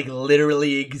exactly, like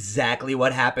literally exactly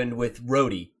what happened with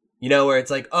Rhodey. You know, where it's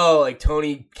like, oh, like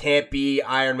Tony can't be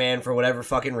Iron Man for whatever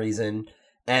fucking reason.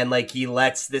 And like he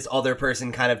lets this other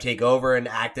person kind of take over and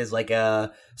act as like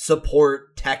a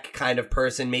support tech kind of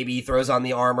person. Maybe he throws on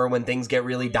the armor when things get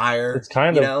really dire. It's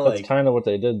kind of what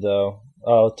they did though.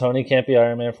 Oh, Tony can't be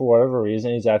Iron Man for whatever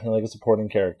reason. He's acting like a supporting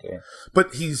character.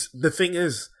 But the thing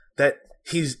is that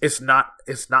it's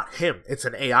not him. It's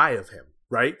an AI of him.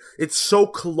 Right? It's so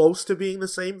close to being the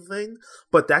same thing,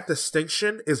 but that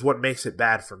distinction is what makes it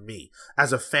bad for me.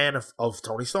 As a fan of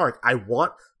Tony Stark, I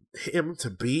want him to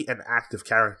be an active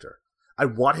character. I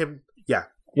want him, yeah.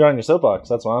 You're on your soapbox,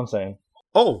 that's what I'm saying.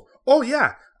 Oh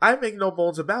yeah. I make no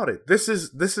bones about it. This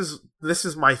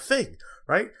is my thing,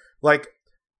 right? Like,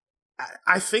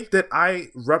 I think that I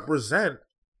represent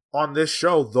on this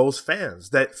show those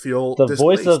fans that feel the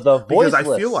voice of the voiceless.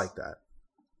 Because I feel like that.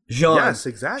 Sean, yes,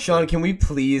 exactly. Sean, can we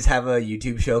please have a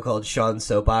YouTube show called Sean's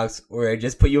Soapbox where I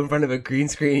just put you in front of a green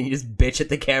screen and you just bitch at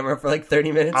the camera for like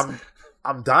 30 minutes?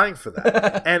 I'm dying for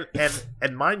that.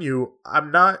 and mind you,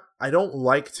 I don't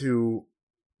like to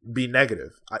be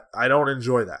negative. I don't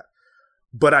enjoy that.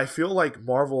 But I feel like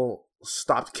Marvel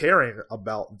stopped caring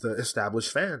about the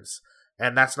established fans,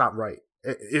 and that's not right.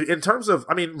 In terms of,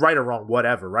 I mean, right or wrong,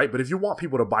 whatever, right? But if you want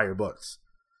people to buy your books,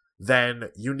 then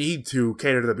you need to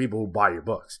cater to the people who buy your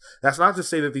books. That's not to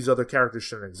say that these other characters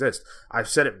shouldn't exist. I've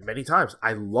said it many times.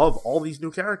 I love all these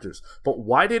new characters. But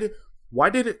why did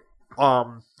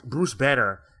Bruce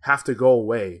Banner have to go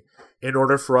away in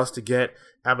order for us to get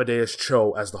Amadeus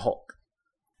Cho as the Hulk?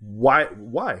 Why?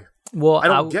 Well, I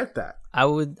don't get that. I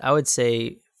would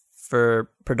say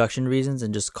for production reasons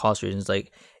and just cost reasons,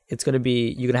 like it's going to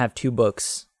be, you're going to have two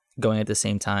books going at the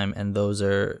same time, and those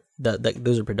are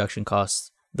production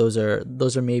costs. Those are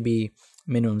maybe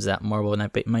minimums that Marvel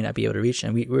might not be able to reach,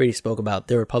 and we already spoke about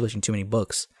they were publishing too many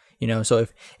books, you know. So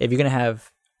if you're gonna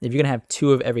have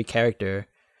two of every character,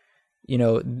 you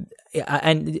know,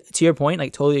 and to your point,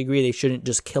 like totally agree, they shouldn't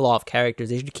just kill off characters.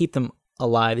 They should keep them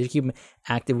alive. They should keep them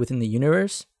active within the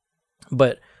universe.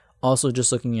 But also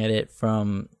just looking at it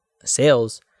from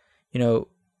sales, you know,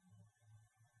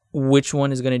 which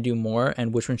one is going to do more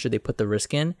and which one should they put the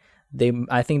risk in?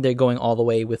 I think they're going all the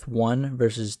way with one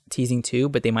versus teasing two,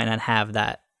 but they might not have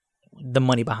the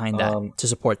money behind that to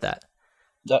support that.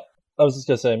 I was just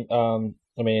gonna say,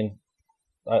 I mean,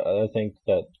 I think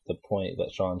that the point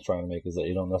that Sean's trying to make is that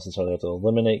you don't necessarily have to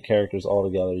eliminate characters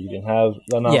altogether. You can have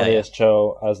Amadeus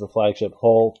Cho as the flagship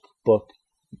Hulk book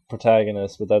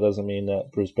protagonist, but that doesn't mean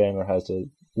that Bruce Banner has to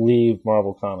leave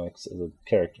Marvel Comics as a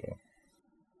character.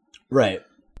 Right.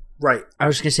 I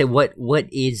was gonna say, what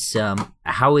is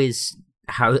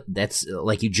how that's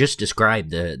like you just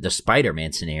described the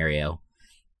Spider-Man scenario.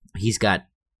 He's got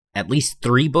at least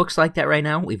 3 books like that right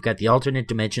now. We've got the alternate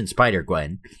dimension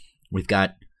Spider-Gwen. We've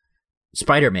got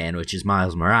Spider-Man, which is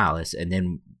Miles Morales, and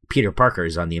then Peter Parker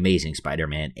is on the Amazing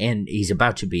Spider-Man, and he's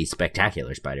about to be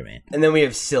Spectacular Spider-Man. And then we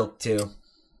have Silk too.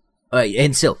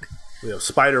 And Silk. We have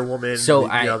Spider-Woman. So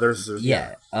there's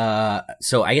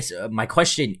so I guess my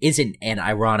question isn't an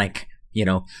ironic, you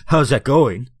know, how's that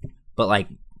going? But like,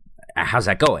 how's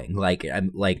that going? Like,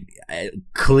 I'm like,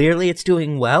 clearly it's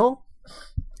doing well.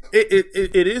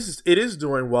 It is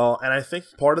doing well, and I think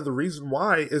part of the reason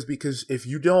why is because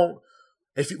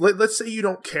let's say you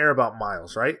don't care about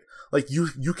Miles, right? Like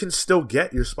you can still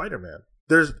get your Spider-Man.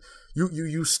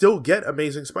 You still get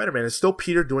Amazing Spider-Man. It's still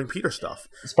Peter doing Peter stuff.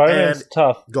 Spider-Man's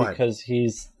tough because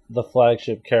he's the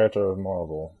flagship character of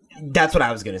Marvel. That's what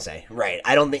I was going to say. Right.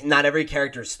 I don't think not every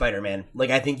character is Spider-Man. Like,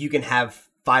 I think you can have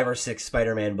 5 or 6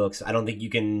 Spider-Man books. I don't think you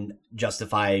can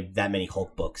justify that many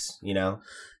Hulk books, you know?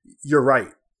 You're right.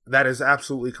 That is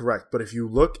absolutely correct. But if you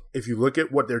look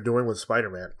at what they're doing with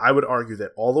Spider-Man, I would argue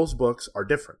that all those books are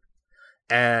different.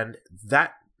 And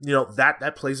that, you know,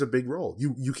 that plays a big role.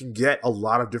 You can get a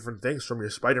lot of different things from your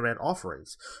Spider-Man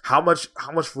offerings. How much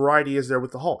variety is there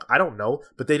with the Hulk? I don't know,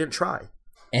 but they didn't try.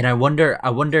 And I wonder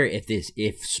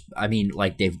if I mean,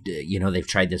 like they've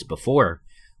tried this before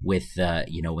with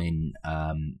in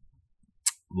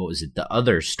what was it, the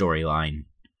other storyline,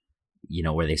 you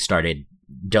know, where they started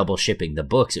double shipping the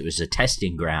books. It was a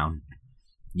testing ground,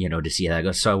 you know, to see how that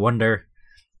goes. So I wonder,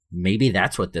 maybe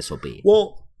that's what this will be.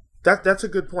 Well, that's a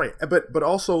good point. But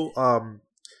also,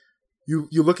 you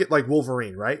look at like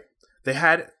Wolverine, right? They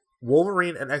had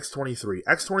Wolverine and X-23.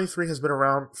 X-23 has been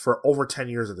around for over 10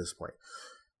 years at this point.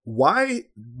 Why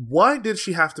did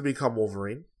she have to become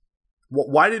Wolverine?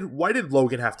 Why did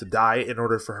Logan have to die in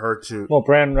order for her to... Well,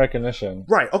 brand recognition.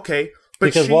 Right, okay.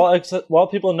 because while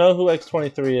people know who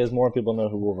X-23 is, more people know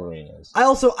who Wolverine is. I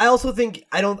also think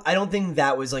I don't think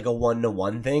that was like a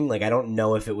 1-to-1 thing. Like I don't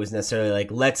know if it was necessarily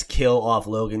like let's kill off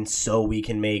Logan so we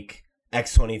can make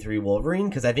X-23 Wolverine,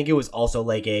 because I think it was also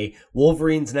like a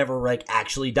Wolverine's never like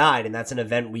actually died, and that's an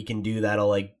event we can do that'll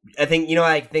like I think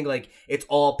like it's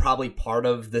all probably part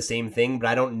of the same thing, but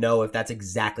I don't know if that's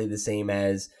exactly the same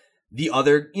as the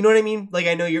other, you know what I mean? Like,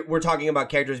 I know we're talking about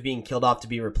characters being killed off to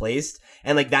be replaced,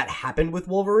 and like that happened with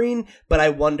Wolverine, but I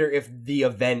wonder if the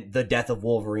event, the death of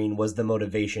Wolverine, was the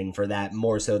motivation for that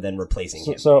more so than replacing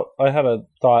him. So I had a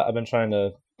thought I've been trying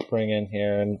to bring in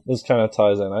here, and this kind of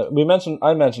ties in.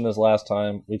 I mentioned this last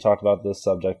time we talked about this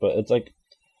subject, but it's like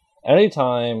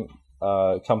anytime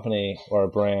a company or a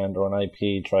brand or an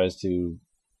IP tries to,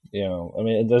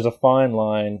 there's a fine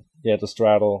line you have to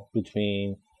straddle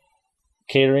between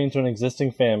catering to an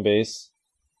existing fan base,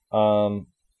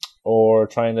 or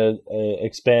trying to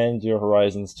expand your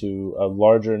horizons to a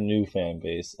larger new fan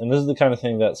base. And this is the kind of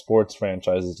thing that sports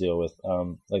franchises deal with.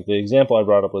 Like the example I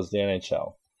brought up was the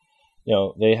NHL.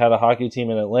 They had a hockey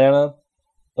team in Atlanta.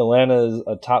 Atlanta is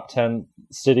a top 10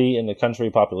 city in the country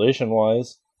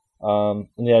population-wise. And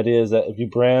the idea is that if you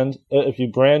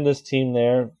brand this team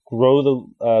there, grow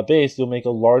the base, you'll make a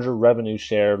larger revenue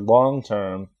share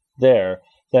long-term there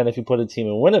than if you put a team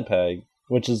in Winnipeg,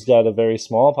 which has got a very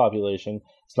small population.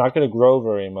 It's not going to grow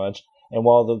very much. And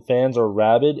while the fans are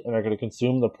rabid and are going to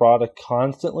consume the product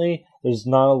constantly, there's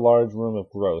not a large room of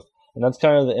growth. And that's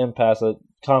kind of the impasse that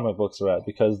comic books are at,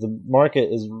 because the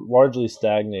market is largely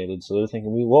stagnated. So they're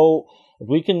thinking, if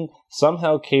we can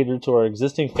somehow cater to our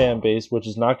existing fan base, which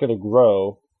is not going to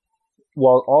grow,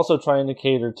 while also trying to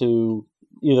cater to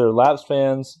either lapsed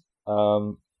fans,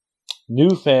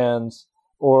 new fans,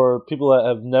 or people that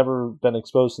have never been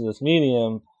exposed to this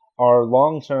medium, our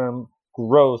long-term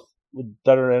growth would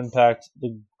better impact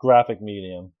the graphic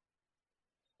medium.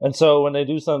 And so when they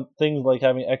do some things like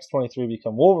having X-23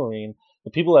 become Wolverine, the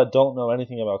people that don't know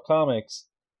anything about comics,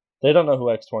 they don't know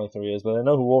who X-23 is, but they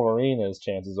know who Wolverine is,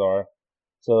 chances are.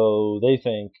 So they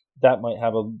think that might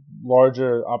have a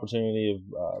larger opportunity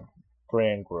of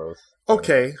brand growth.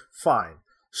 Okay, fine.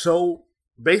 So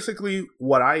basically,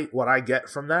 what I get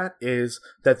from that is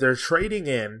that they're trading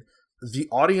in the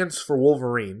audience for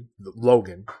Wolverine,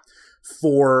 Logan,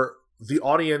 for the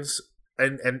audience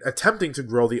and attempting to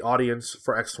grow the audience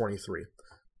for X-23.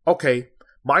 Okay,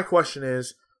 my question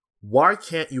is, why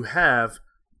can't you have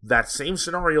that same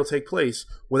scenario take place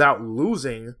without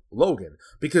losing Logan?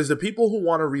 Because the people who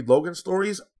want to read Logan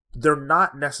stories, they're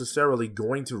not necessarily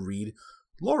going to read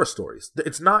Laura stories.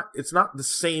 It's not the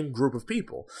same group of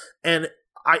people. And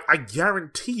I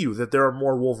guarantee you that there are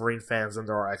more Wolverine fans than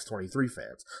there are X-23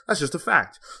 fans. That's just a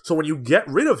fact. So when you get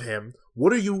rid of him,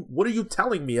 what are you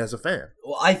telling me as a fan?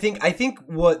 Well, I think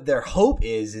what their hope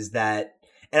is that,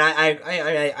 and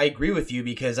I agree with you,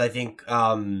 because I think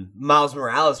Miles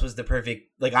Morales was the perfect,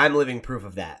 like, I'm living proof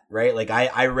of that, right? Like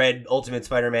I read Ultimate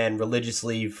Spider-Man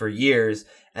religiously for years,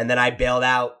 and then I bailed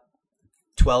out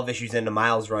 12 issues into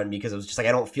Miles' run because it was just like,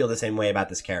 I don't feel the same way about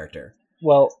this character.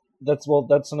 Well, that's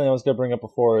something I was going to bring up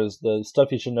before, is the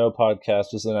Stuff You Should Know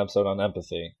podcast, just an episode on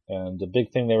empathy. And the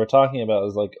big thing they were talking about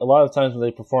is, like, a lot of times when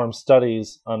they perform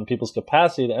studies on people's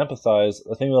capacity to empathize,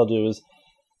 the thing they'll do is,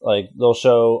 like, they'll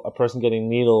show a person getting a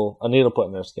needle put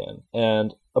in their skin.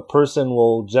 And a person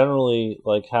will generally,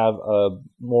 like, have a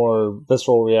more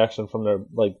visceral reaction from their,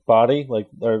 like, body. Like,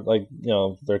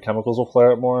 their chemicals will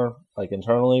flare up more, like,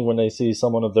 internally when they see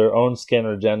someone of their own skin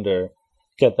or gender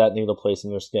get that needle placed in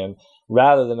their skin,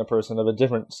 rather than a person of a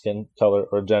different skin color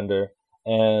or gender.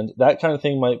 And that kind of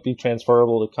thing might be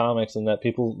transferable to comics, and that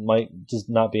people might just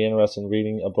not be interested in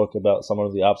reading a book about someone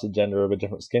of the opposite gender of a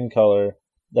different skin color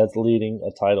that's leading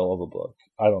a title of a book.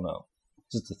 I don't know.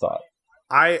 Just a thought.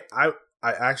 I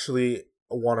actually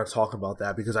want to talk about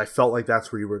that because I felt like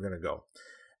that's where you were going to go.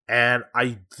 And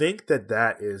I think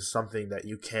that is something that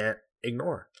you can't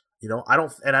ignore. I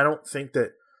don't think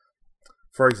that,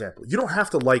 for example, you don't have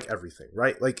to like everything,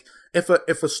 right? Like, if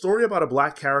a story about a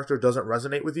black character doesn't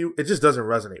resonate with you, it just doesn't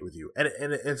resonate with you. And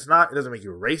it doesn't make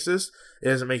you a racist. It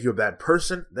doesn't make you a bad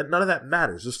person. None of that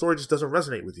matters. The story just doesn't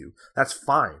resonate with you. That's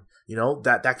fine.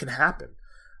 That can happen.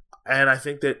 And I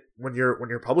think that when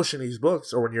you're publishing these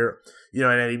books, or when you're, in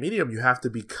any medium, you have to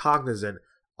be cognizant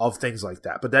of things like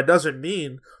that. But that doesn't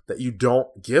mean that you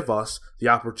don't give us the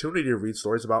opportunity to read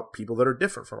stories about people that are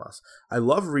different from us. I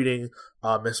love reading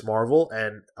Miss Marvel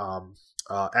and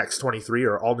X-23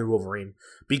 or All New Wolverine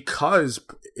because,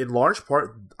 in large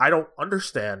part, I don't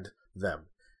understand them.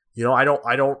 I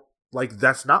don't like,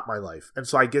 that's not my life. And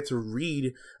so I get to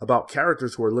read about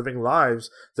characters who are living lives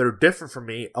that are different from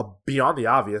me, beyond the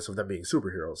obvious of them being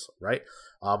superheroes, right?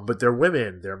 But they're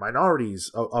women, they're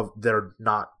minorities, they're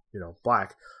not,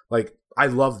 black. Like, I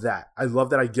love that. I love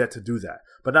that I get to do that.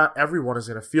 But not everyone is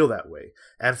going to feel that way.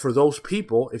 And for those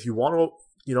people, if you want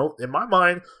to, in my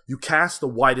mind, you cast the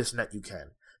widest net you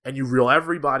can and you reel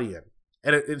everybody in.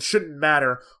 And it shouldn't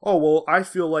matter, oh, well, I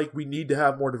feel like we need to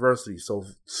have more diversity. So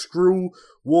screw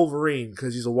Wolverine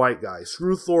because he's a white guy.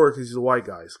 Screw Thor because he's a white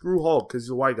guy. Screw Hulk because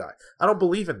he's a white guy. I don't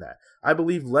believe in that. I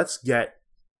believe let's get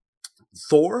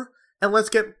Thor and let's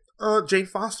get Jane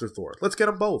Foster Thor. Let's get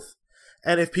them both.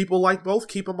 And if people like both,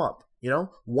 keep them up.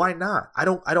 Why not? I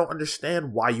don't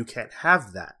understand why you can't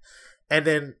have that. And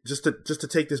then just to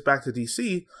take this back to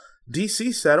DC,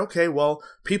 DC said, okay, well,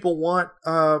 people want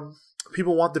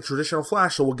the traditional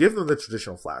Flash, so we'll give them the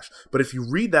traditional Flash. But if you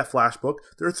read that Flash book,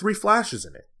 there are 3 Flashes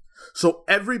in it. So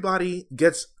everybody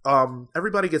gets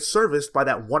serviced by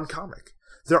that one comic.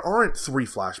 There aren't 3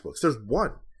 Flash books. There's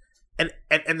one. And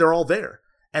they're all there.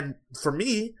 And for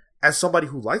me, as somebody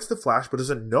who likes the Flash but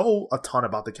doesn't know a ton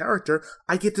about the character,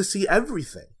 I get to see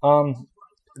everything.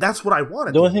 That's what I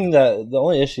wanted. The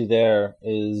only issue there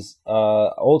is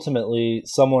ultimately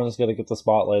someone is going to get the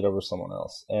spotlight over someone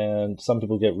else, and some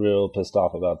people get real pissed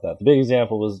off about that. The big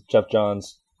example was Jeff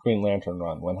Johns' Green Lantern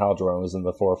run when Hal Jordan was in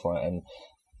the forefront, and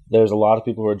there's a lot of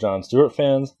people who are Jon Stewart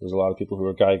fans, there's a lot of people who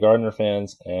are Guy Gardner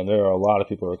fans, and there are a lot of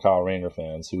people who are Kyle Rayner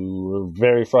fans who were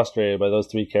very frustrated by those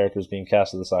 3 characters being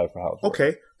cast to the side for Hal Jordan.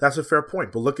 Okay, that's a fair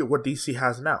point, but look at what DC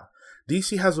has now.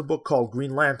 DC has a book called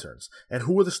Green Lanterns, and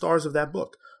who are the stars of that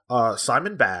book?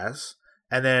 Simon Baz,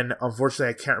 and then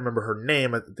unfortunately I can't remember her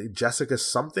name, Jessica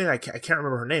something, I can't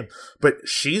remember her name, but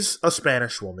she's a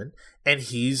Spanish woman, and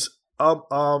he's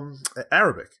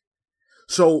Arabic.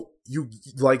 So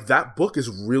that book is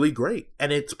really great,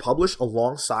 and it's published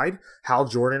alongside Hal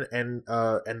Jordan and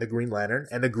the Green Lantern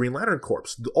and the Green Lantern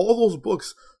Corps. All those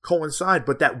books coincide,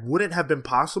 but that wouldn't have been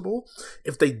possible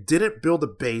if they didn't build a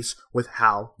base with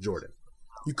Hal Jordan.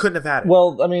 You couldn't have had it.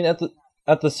 Well, I mean,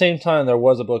 at the same time, there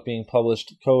was a book being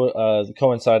published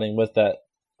coinciding with that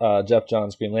Jeff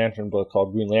Johns Green Lantern book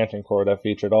called Green Lantern Corps that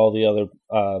featured all the other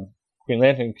Green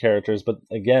Lantern characters. But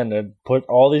again, they put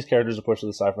all these characters to push to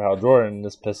the side for Hal Jordan, and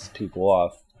this pisses people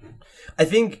off. I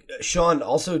think, Sean,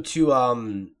 also to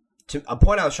a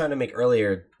point I was trying to make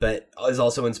earlier, but is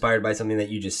also inspired by something that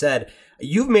you just said.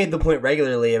 You've made the point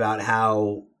regularly about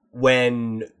how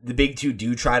when the big 2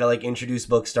 do try to introduce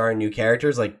books starring new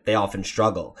characters, they often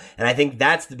struggle. And I think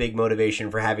that's the big motivation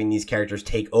for having these characters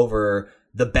take over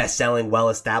the best-selling,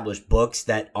 well-established books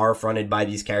that are fronted by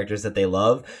these characters that they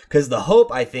love. Because the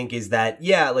hope, I think, is that,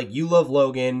 you love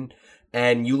Logan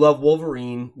and you love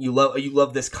Wolverine, you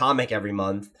love this comic every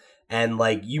month, and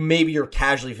you're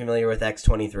casually familiar with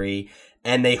X-23,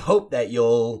 and they hope that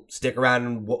you'll stick around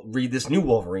and read this new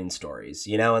Wolverine stories,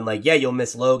 and you'll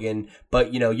miss Logan,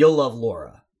 but you'll love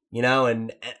Laura,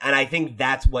 and I think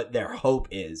that's what their hope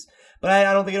is. But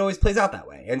I don't think it always plays out that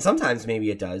way, and sometimes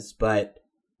maybe it does. But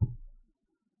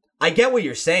I get what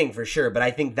you're saying for sure. But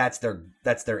I think that's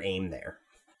their aim there.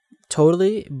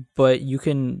 Totally, but you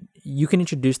can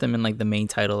introduce them in the main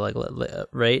title,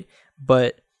 right?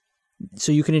 But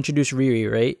so you can introduce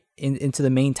Riri, right, into the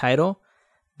main title.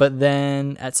 But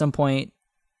then at some point,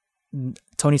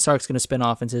 Tony Stark's going to spin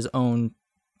off into his own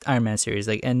Iron Man series,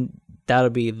 and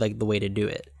that'll be the way to do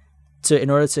it. So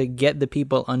in order to get the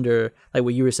people under,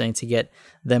 what you were saying, to get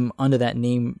them under that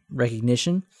name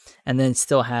recognition, and then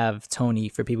still have Tony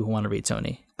for people who want to read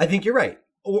Tony. I think you're right.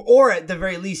 Or at the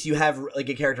very least, you have a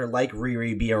character like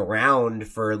Riri be around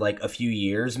for a few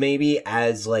years, maybe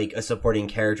as a supporting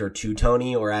character to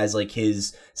Tony, or as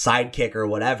his sidekick or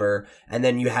whatever, and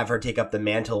then you have her take up the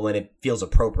mantle when it feels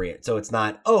appropriate. So it's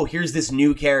not, oh, here's this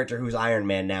new character who's Iron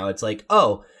Man now. It's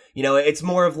oh, it's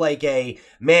more of a,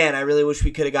 man, I really wish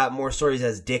we could have got more stories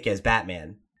as Dick as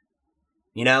Batman.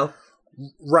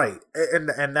 Right,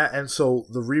 and so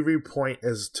the Riri point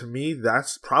is, to me,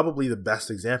 that's probably the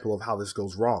best example of how this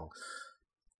goes wrong.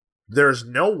 There's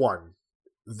no one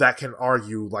that can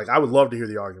argue, I would love to hear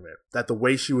the argument, that the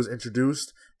way she was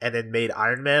introduced and then made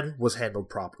Iron Man was handled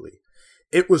properly.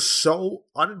 It was so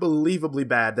unbelievably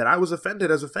bad that I was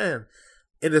offended as a fan,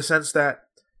 in the sense that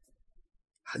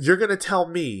you're going to tell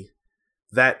me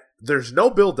that there's no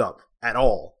build-up at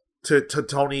all to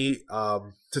Tony's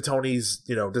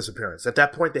disappearance. At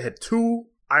that point, they had 2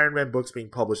 Iron Man books being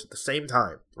published at the same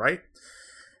time, right?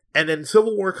 And then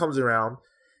Civil War comes around.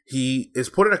 He is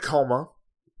put in a coma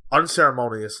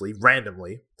unceremoniously,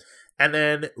 randomly, And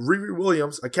then Riri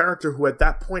Williams, a character who at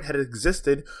that point had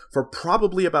existed for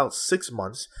probably about 6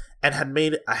 months and had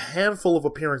made a handful of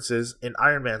appearances in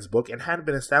Iron Man's book and hadn't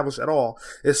been established at all,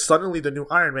 is suddenly the new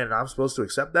Iron Man, and I'm supposed to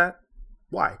accept that?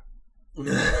 Why?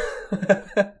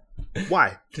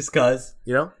 Why? Just cause.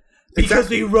 You know? Because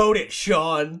Exactly. we wrote it,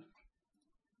 Sean.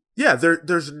 Yeah,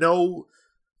 there's no...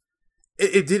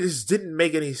 It just didn't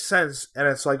make any sense, and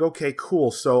it's like, okay,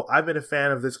 cool, so I've been a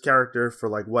fan of this character for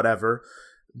like whatever,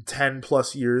 10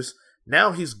 plus years.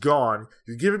 Now he's gone.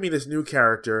 You're giving me this new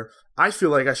character. I feel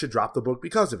like I should drop the book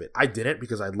because of it. I didn't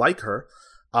because I like her.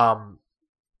 But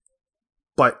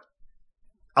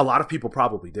a lot of people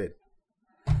probably did.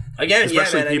 Again,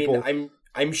 Especially yeah, man. people, I mean,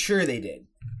 I'm sure they did.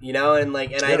 You know, and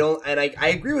like, and Yeah. I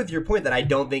agree with your point that I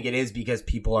don't think it is because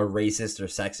people are racist or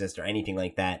sexist or anything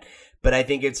like that. But I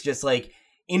think it's just like,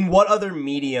 in what other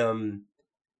medium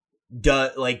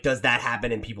does that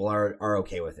happen and people are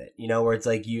okay with it? You know, where it's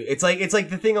like it's like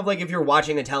the thing of like if you're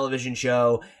watching a television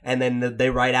show and then they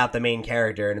write out the main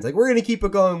character and it's like, we're gonna keep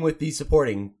it going with these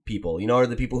supporting people, you know, or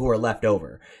the people who are left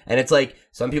over. And it's like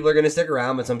some people are gonna stick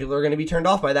around, but some people are gonna be turned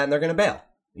off by that and they're gonna bail.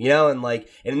 You know, and like,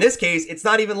 and in this case, it's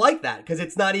not even like that, because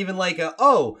it's not even like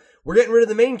we're getting rid of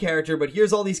the main character, but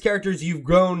here's all these characters you've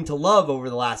grown to love over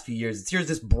the last few years. Here's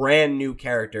this brand new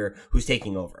character who's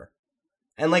taking over.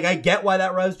 And like, I get why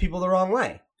that rubs people the wrong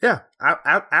way. Yeah,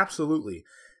 absolutely.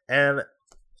 And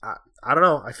I don't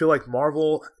know. I feel like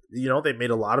Marvel, you know, they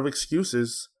made a lot of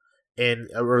excuses,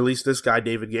 or at least this guy,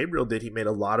 David Gabriel, did. He made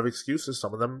a lot of excuses.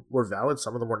 Some of them were valid,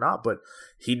 some of them were not. But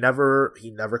he never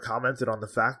commented on the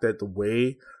fact that the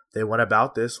way they went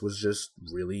about this was just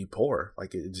really poor.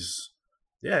 Like, it just,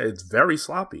 yeah, it's very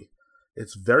sloppy.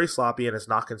 It's very sloppy, and it's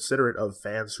not considerate of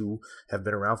fans who have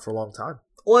been around for a long time.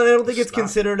 Well, and I don't think it's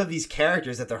considerate of these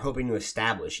characters that they're hoping to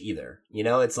establish either. You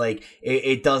know, it's like,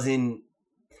 it doesn't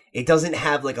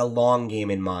have like a long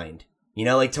game in mind. You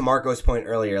know, like to Marco's point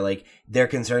earlier, like they're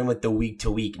concerned with the week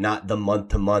to week, not the month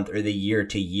to month or the year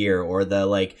to year, or the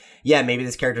like, yeah, maybe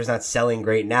this character's not selling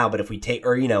great now, but if we take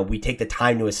the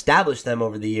time to establish them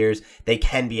over the years, they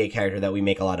can be a character that we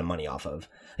make a lot of money off of.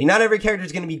 Like, not every character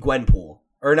is going to be Gwenpool,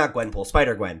 or not Gwenpool,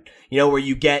 Spider-Gwen, you know, where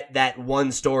you get that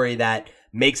one story that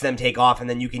makes them take off and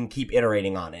then you can keep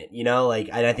iterating on it, you know, like,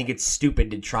 and I think it's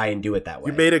stupid to try and do it that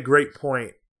way. You made a great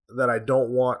point that I don't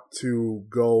want to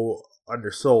go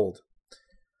undersold.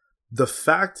 The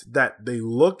fact that they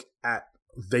look at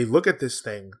this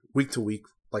thing week to week,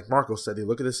 like Marco said, they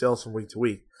look at the sales from week to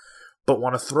week, but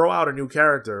want to throw out a new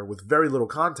character with very little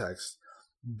context,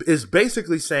 is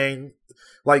basically saying,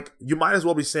 like, you might as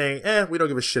well be saying, we don't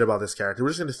give a shit about this character. We're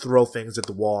just going to throw things at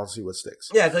the wall and see what sticks.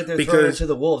 Yeah, it's like they're throwing it to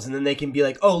the wolves, and then they can be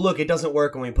like, oh, look, it doesn't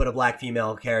work when we put a black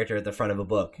female character at the front of a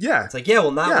book. Yeah. It's like, yeah,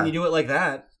 well, not when you do it like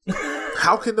that.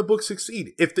 How can the book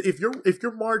succeed if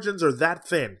your margins are that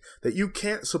thin that you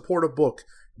can't support a book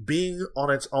being on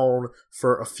its own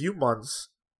for a few months,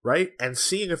 right, and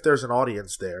seeing if there's an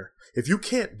audience there? If you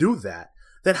can't do that,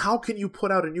 then how can you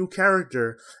put out a new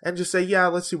character and just say, yeah,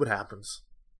 let's see what happens?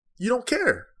 You don't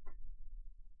care.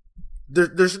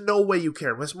 There's no way you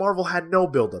care. Miss Marvel had no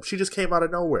build-up. She just came out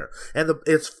of nowhere, and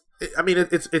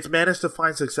it's managed to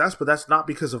find success, but that's not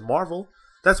because of Marvel.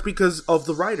 That's because of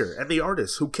the writer and the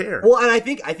artist who care. Well, and I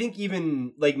think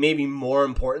even like maybe more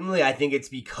importantly, I think it's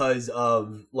because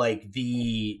of like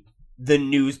the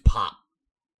news pop.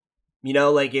 You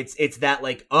know, like it's that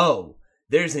like, oh,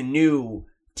 there's a new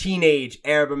teenage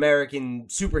Arab American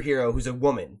superhero who's a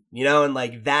woman, you know, and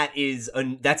like that's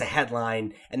a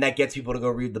headline and that gets people to go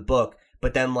read the book.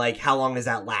 But then like, how long does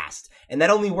that last? And that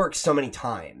only works so many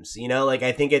times, you know, like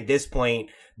I think at this point,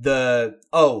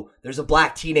 there's a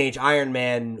black teenage Iron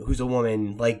Man who's a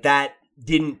woman, like that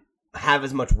didn't have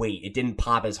as much weight. It didn't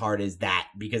pop as hard as that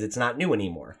because it's not new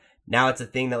anymore. Now it's a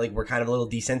thing that like we're kind of a little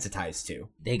desensitized to.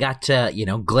 They got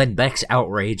Glenn Beck's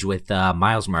outrage with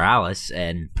Miles Morales,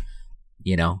 and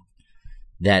you know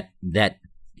that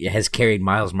has carried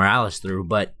Miles Morales through,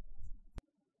 but.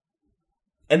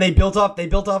 And they built off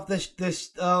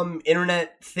this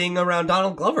internet thing around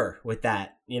Donald Glover with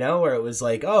that, you know, where it was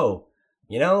like, oh,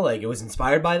 you know, like it was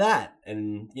inspired by that,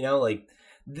 and you know, like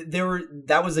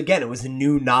it was a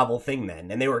new novel thing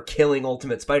then, and they were killing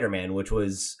Ultimate Spider-Man, which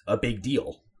was a big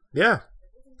deal. Yeah,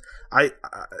 I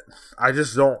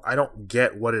just don't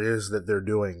get what it is that they're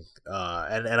doing,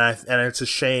 and it's a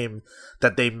shame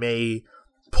that they may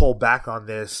pull back on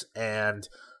this and,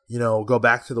 you know, go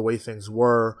back to the way things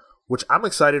were, which I'm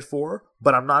excited for,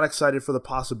 but I'm not excited for the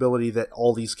possibility that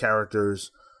all these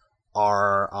characters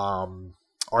are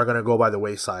going to go by the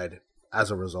wayside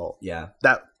as a result. Yeah.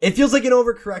 That it feels like an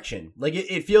overcorrection. Like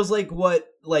it feels like what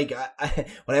like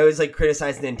what I always like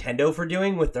criticize Nintendo for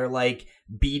doing with their like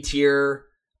B tier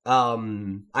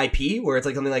IP, where it's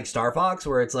like something like Star Fox,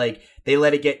 where it's like they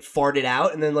let it get farted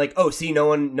out and then like, oh, see, no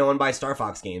one buys Star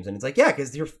Fox games. And it's like, yeah,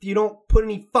 because you don't put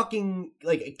any fucking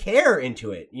like care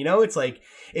into it. You know, it's like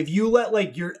if you let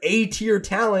like your A tier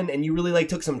talent and you really like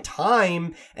took some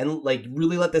time and like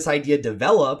really let this idea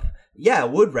develop, yeah,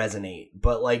 it would resonate.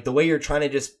 But like the way you're trying to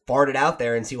just fart it out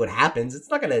there and see what happens,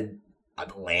 it's not gonna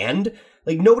land.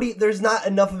 Like there's not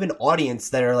enough of an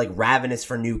audience that are like ravenous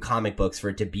for new comic books for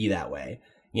it to be that way.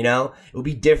 You know, it would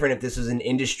be different if this was an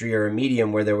industry or a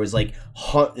medium where there was like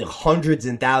hundreds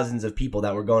and thousands of people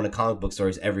that were going to comic book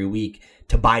stores every week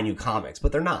to buy new comics,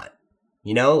 but they're not,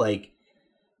 you know, like,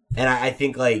 and I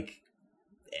think like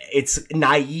it's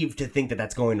naive to think that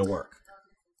that's going to work.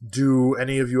 Do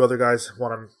any of you other guys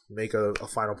want to make a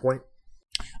final point?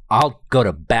 I'll go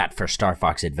to bat for Star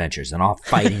Fox Adventures, and I'll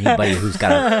fight anybody who's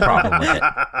got a problem with it.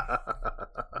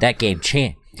 That game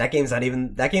changed. That game's not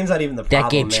even the problem. That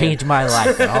game man. changed my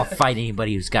life, and I'll fight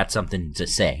anybody who's got something to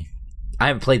say. I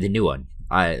haven't played the new one.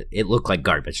 It looked like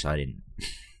garbage, so I didn't.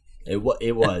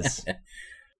 It was.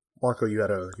 Marco, you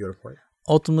had a point.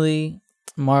 Ultimately,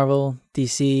 Marvel,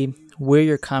 DC, we're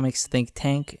your comics think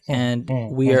tank, and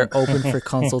we are open for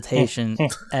consultation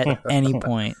at any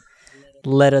point.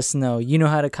 Let us know. You know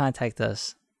how to contact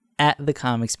us at the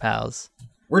Comics Pals.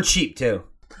 We're cheap too.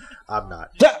 I'm not.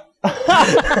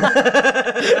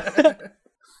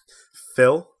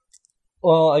 Phil?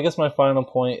 Well, I guess my final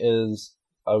point is,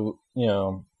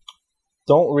 don't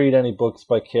read any books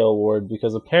by Cale Ward,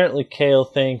 because apparently Cale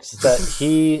thinks that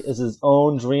he is his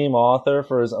own dream author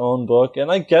for his own book,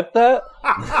 and I get that.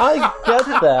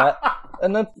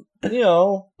 And that's,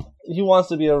 he wants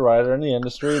to be a writer in the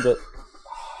industry, but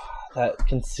that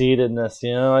conceitedness,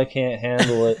 I can't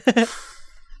handle it.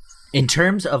 In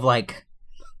terms of like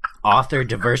author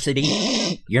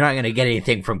diversity, you're not going to get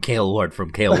anything from Cale Ward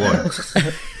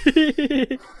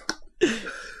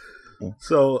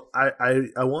So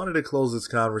I wanted to close this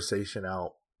conversation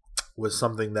out with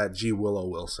something that G. Willow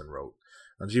Wilson wrote.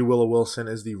 Now, G. Willow Wilson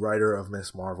is the writer of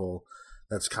Miss Marvel.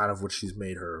 That's kind of what she's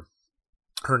made her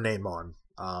name on.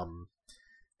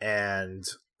 And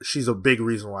she's a big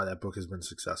reason why that book has been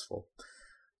successful.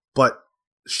 But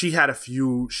she had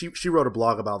she wrote a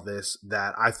blog about this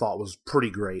that I thought was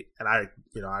pretty great. And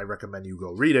I recommend you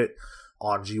go read it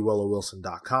on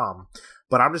gwillowwilson.com.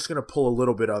 But I'm just going to pull a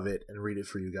little bit of it and read it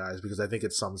for you guys because I think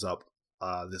it sums up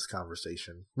this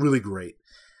conversation. Really great.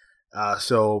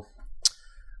 So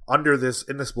under this,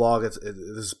 in this blog,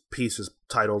 this piece is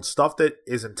titled Stuff That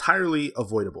Is Entirely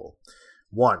Avoidable.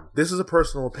 1. This is a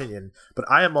personal opinion, but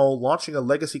IMO launching a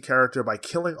legacy character by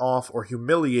killing off or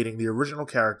humiliating the original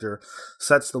character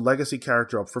sets the legacy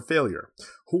character up for failure.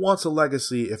 Who wants a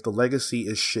legacy if the legacy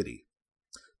is shitty?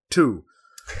 2.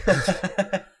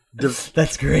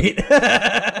 That's great.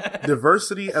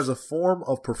 Diversity as a form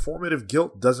of performative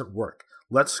guilt doesn't work.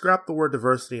 Let's scrap the word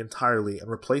diversity entirely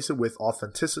and replace it with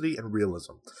authenticity and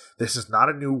realism. This is not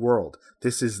a new world.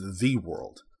 This is the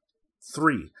world.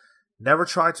 3. Never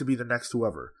try to be the next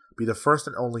whoever. Be the first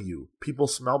and only you. People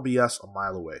smell BS a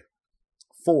mile away.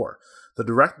 4. The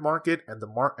direct market and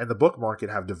the book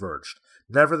market have diverged.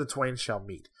 Never the twain shall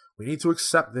meet. We need to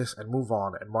accept this and move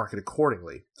on and market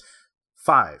accordingly.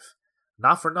 5.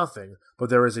 Not for nothing,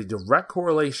 but there is a direct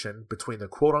correlation between the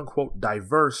quote-unquote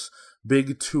diverse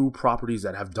big 2 properties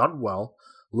that have done well,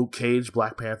 Luke Cage,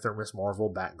 Black Panther, Miss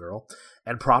Marvel, Batgirl,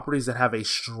 and properties that have a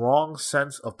strong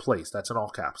sense of place. That's in all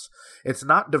caps. It's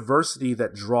not diversity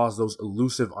that draws those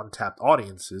elusive, untapped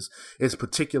audiences. It's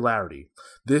particularity.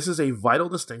 This is a vital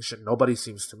distinction nobody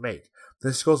seems to make.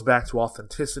 This goes back to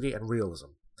authenticity and realism.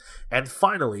 And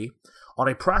finally, on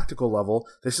a practical level,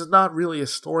 this is not really a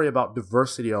story about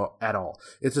diversity at all.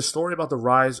 It's a story about the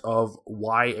rise of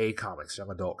YA comics, young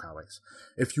adult comics.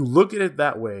 If you look at it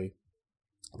that way,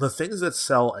 the things that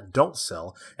sell and don't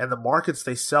sell, and the markets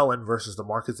they sell in versus the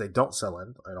markets they don't sell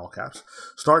in all caps,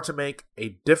 start to make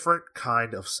a different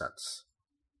kind of sense.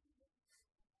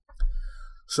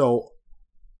 So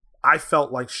I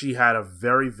felt like she had a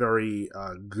very, very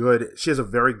she has a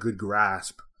very good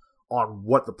grasp on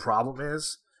what the problem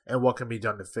is and what can be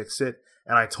done to fix it.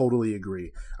 And I totally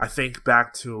agree. I think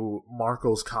back to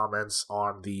Marco's comments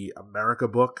on the America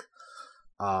book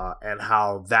and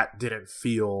how that didn't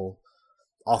feel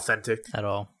authentic at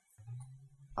all.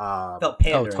 Felt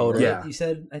pandering. Oh, totally. Right? Yeah. You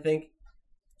said, I think.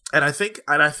 And I think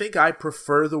I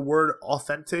prefer the word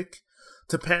authentic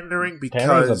to pandering because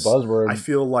Pandering's a buzzword. I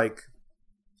feel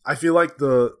like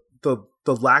the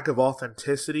lack of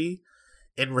authenticity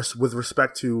with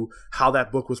respect to how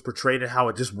that book was portrayed and how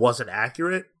it just wasn't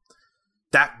accurate,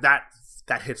 that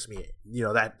hits me.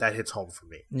 That hits home for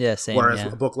me. Yeah, same. Whereas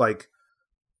a book like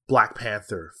Black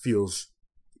Panther feels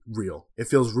real. It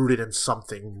feels rooted in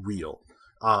something real.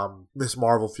 Miss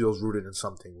Marvel feels rooted in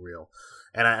something real.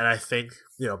 And I think,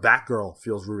 Batgirl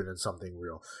feels rooted in something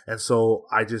real. And so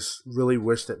I just really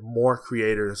wish that more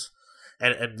creators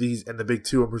and the big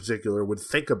two in particular would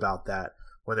think about that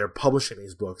when they're publishing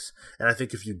these books. And I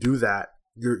think if you do that,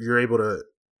 you're able to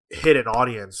hit an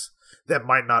audience that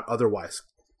might not otherwise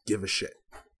give a shit.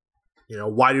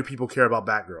 Why do people care about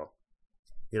Batgirl?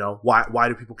 Why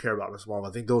do people care about Miss Marvel?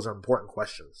 I think those are important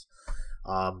questions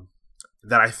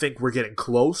that I think we're getting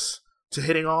close to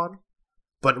hitting on,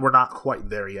 but we're not quite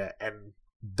there yet. And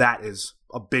that is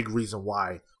a big reason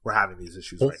why we're having these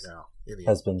issues right now.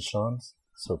 Has been Sean's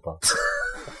soapbox.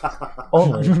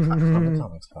 Only on the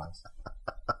Comics Pals.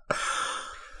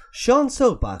 Sean's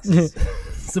Soapbox is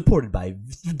supported by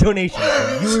donations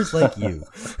from viewers like you.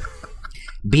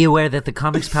 Be aware that the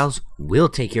Comics Pals will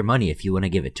take your money if you want to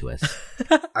give it to us.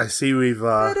 I see we've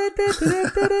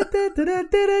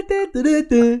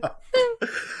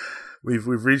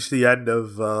reached the end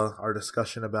of our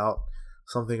discussion about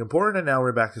something important, and now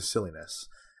we're back to silliness.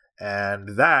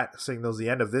 And that signals the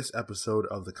end of this episode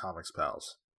of the Comics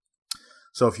Pals.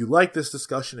 So if you like this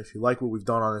discussion, if you like what we've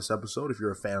done on this episode, if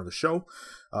you're a fan of the show,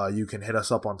 you can hit us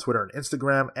up on Twitter and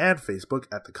Instagram and Facebook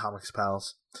at the Comics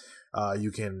Pals.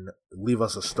 You can leave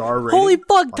us a star rating. Holy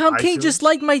fuck, Tom King just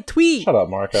liked my tweet. Shut up,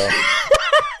 Marco.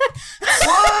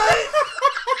 What?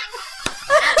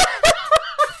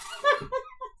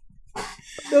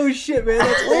 No shit, man.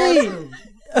 That's awesome.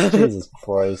 Jesus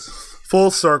Christ.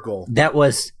 Full circle. That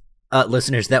was,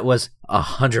 listeners, that was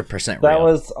 100% real. That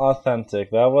was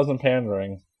authentic. That wasn't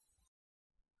pandering.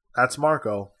 That's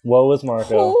Marco. What was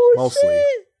Marco? Oh, mostly. Shit.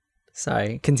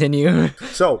 Sorry, continue.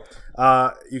 So,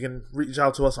 you can reach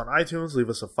out to us on iTunes, leave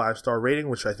us a 5-star rating,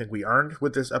 which I think we earned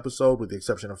with this episode, with the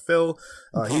exception of Phil.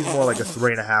 He's more like a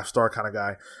 3.5-star kind of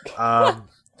guy.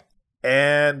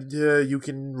 And you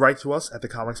can write to us at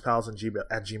thecomicspals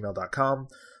at gmail.com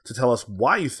to tell us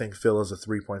why you think Phil is a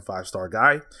 3.5-star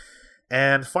guy.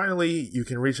 And finally, you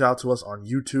can reach out to us on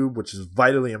YouTube, which is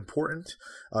vitally important.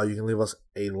 You can leave us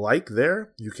a like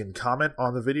there. You can comment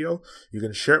on the video. You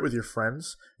can share it with your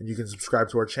friends, and you can subscribe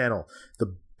to our channel.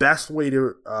 The best way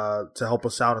to help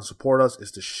us out and support us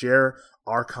is to share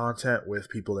our content with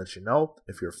people that you know.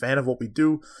 If you're a fan of what we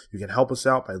do, you can help us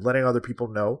out by letting other people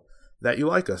know that you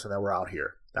like us and that we're out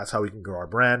here. That's how we can grow our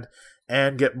brand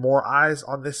and get more eyes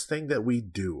on this thing that we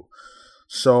do.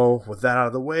 So with that out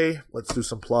of the way, let's do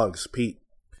some plugs. Pete.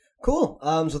 Cool.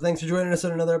 So thanks for joining us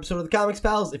on another episode of the Comics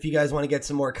Pals. If you guys want to get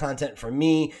some more content from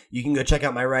me, you can go check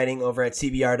out my writing over at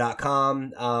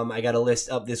cbr.com. I got a list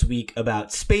up this week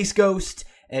about Space Ghost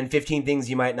and 15 things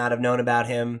you might not have known about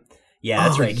him. Yeah,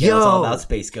 that's right. It's all about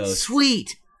Space Ghost.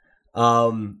 Sweet.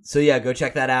 So yeah, go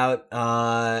check that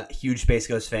out. Huge Space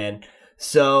Ghost fan.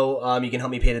 So you can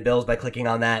help me pay the bills by clicking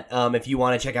on that. If you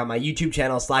want to check out my YouTube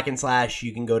channel, Slack and Slash,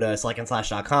 you can go to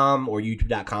slackandslash.com or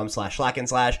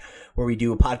youtube.com/slackandslash, where we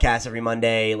do a podcast every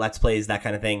Monday, Let's Plays, that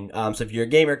kind of thing. So if you're a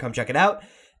gamer, come check it out.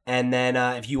 And then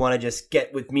if you want to just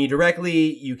get with me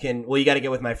directly, you can, well, you got to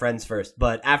get with my friends first.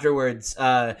 But afterwards,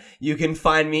 you can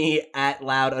find me at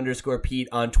loud_Pete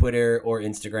on Twitter or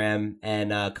Instagram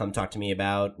and come talk to me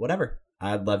about whatever.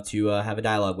 I'd love to have a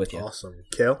dialogue with you. Awesome.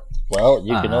 Kale? Well,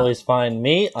 you can always find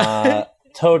me,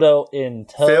 Toto in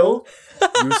Tow. Phil?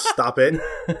 You stop it.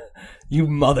 You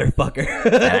motherfucker.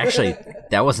 Actually,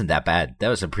 that wasn't that bad. That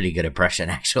was a pretty good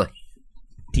impression, actually.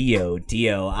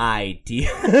 D-O-D-O-I-D.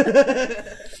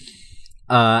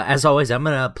 As always, I'm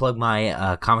going to plug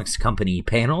my comics company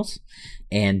panels,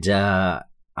 and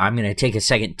I'm going to take a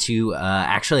second to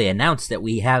actually announce that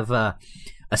we have a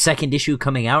second issue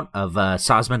coming out of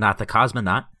Cosmonaut the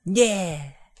Cosmonaut.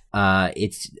 Yeah.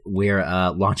 We're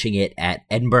launching it at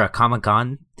Edinburgh Comic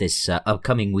Con this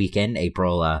upcoming weekend,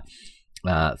 April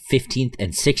 15th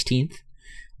and 16th.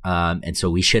 And so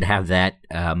we should have that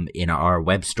in our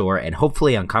web store and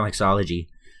hopefully on Comixology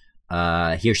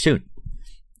here soon.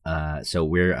 So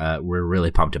we're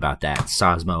really pumped about that.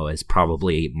 Sosmo is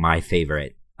probably my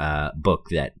favorite book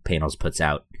that Panels puts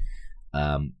out.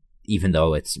 Even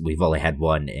though we've only had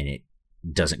one and it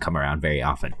doesn't come around very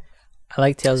often. I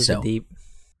like Tales of the Deep.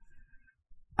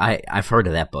 I've heard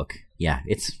of that book. Yeah,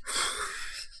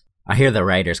 I hear the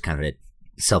writer's kind of a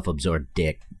self-absorbed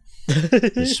dick.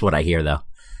 This is what I hear, though.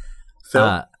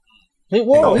 Hey,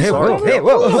 whoa!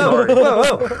 Whoa!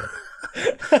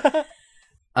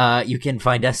 You can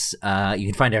find us. You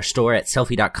can find our store at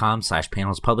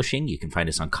selfie.com/Panels Publishing. You can find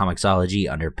us on Comixology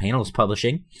under Panels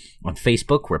Publishing. On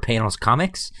Facebook, we're Panels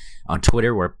Comics. On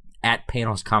Twitter, we're at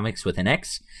Panels Comics with an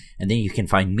X. And then you can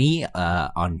find me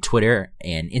on Twitter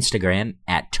and Instagram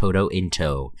at Toto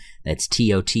Into. That's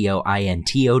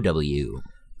TOTOINTOW.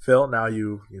 Phil, now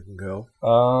you can go.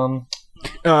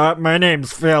 My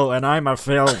name's Phil, and I'm a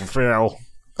Phil.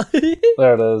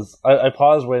 There it is. I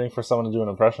paused waiting for someone to do an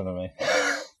impression of me.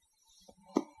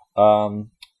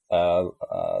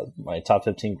 My top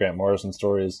 15 Grant Morrison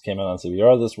stories came out on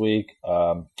CBR this week.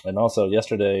 And also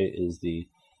yesterday is the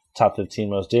top 15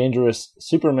 most dangerous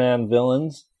Superman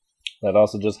villains. That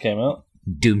also just came out.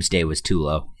 Doomsday was too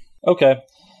low. Okay.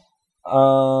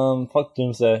 Fuck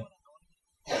Doomsday.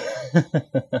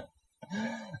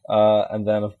 And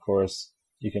then, of course,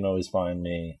 you can always find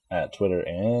me at Twitter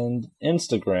and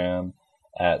Instagram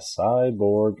at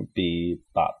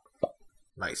CyborgBebop.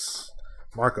 Nice.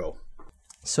 Marco.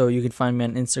 So you can find me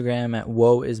on Instagram at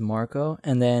woeismarco,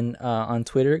 and then on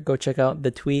Twitter, go check out the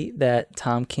tweet that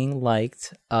Tom King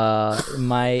liked.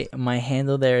 My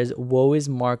handle there is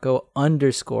woeismarco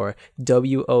 _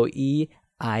 WOEISMARCO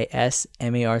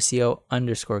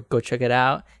 _ Go check it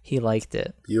out. He liked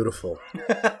it. Beautiful.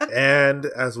 And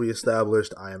as we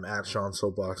established, I am at Sean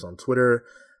Soapbox on Twitter.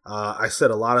 I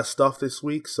said a lot of stuff this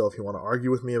week, so if you want to argue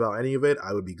with me about any of it,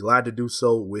 I would be glad to do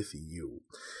so with you.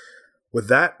 With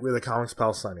that, we're the Comics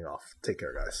Pals signing off. Take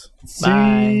care, guys.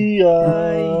 See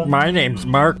ya. My name's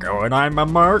Marco, and I'm a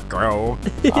Marco.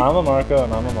 I'm a Marco,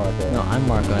 and I'm a Marco. No, I'm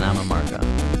Marco, and I'm a Marco.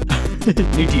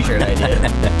 New t-shirt idea.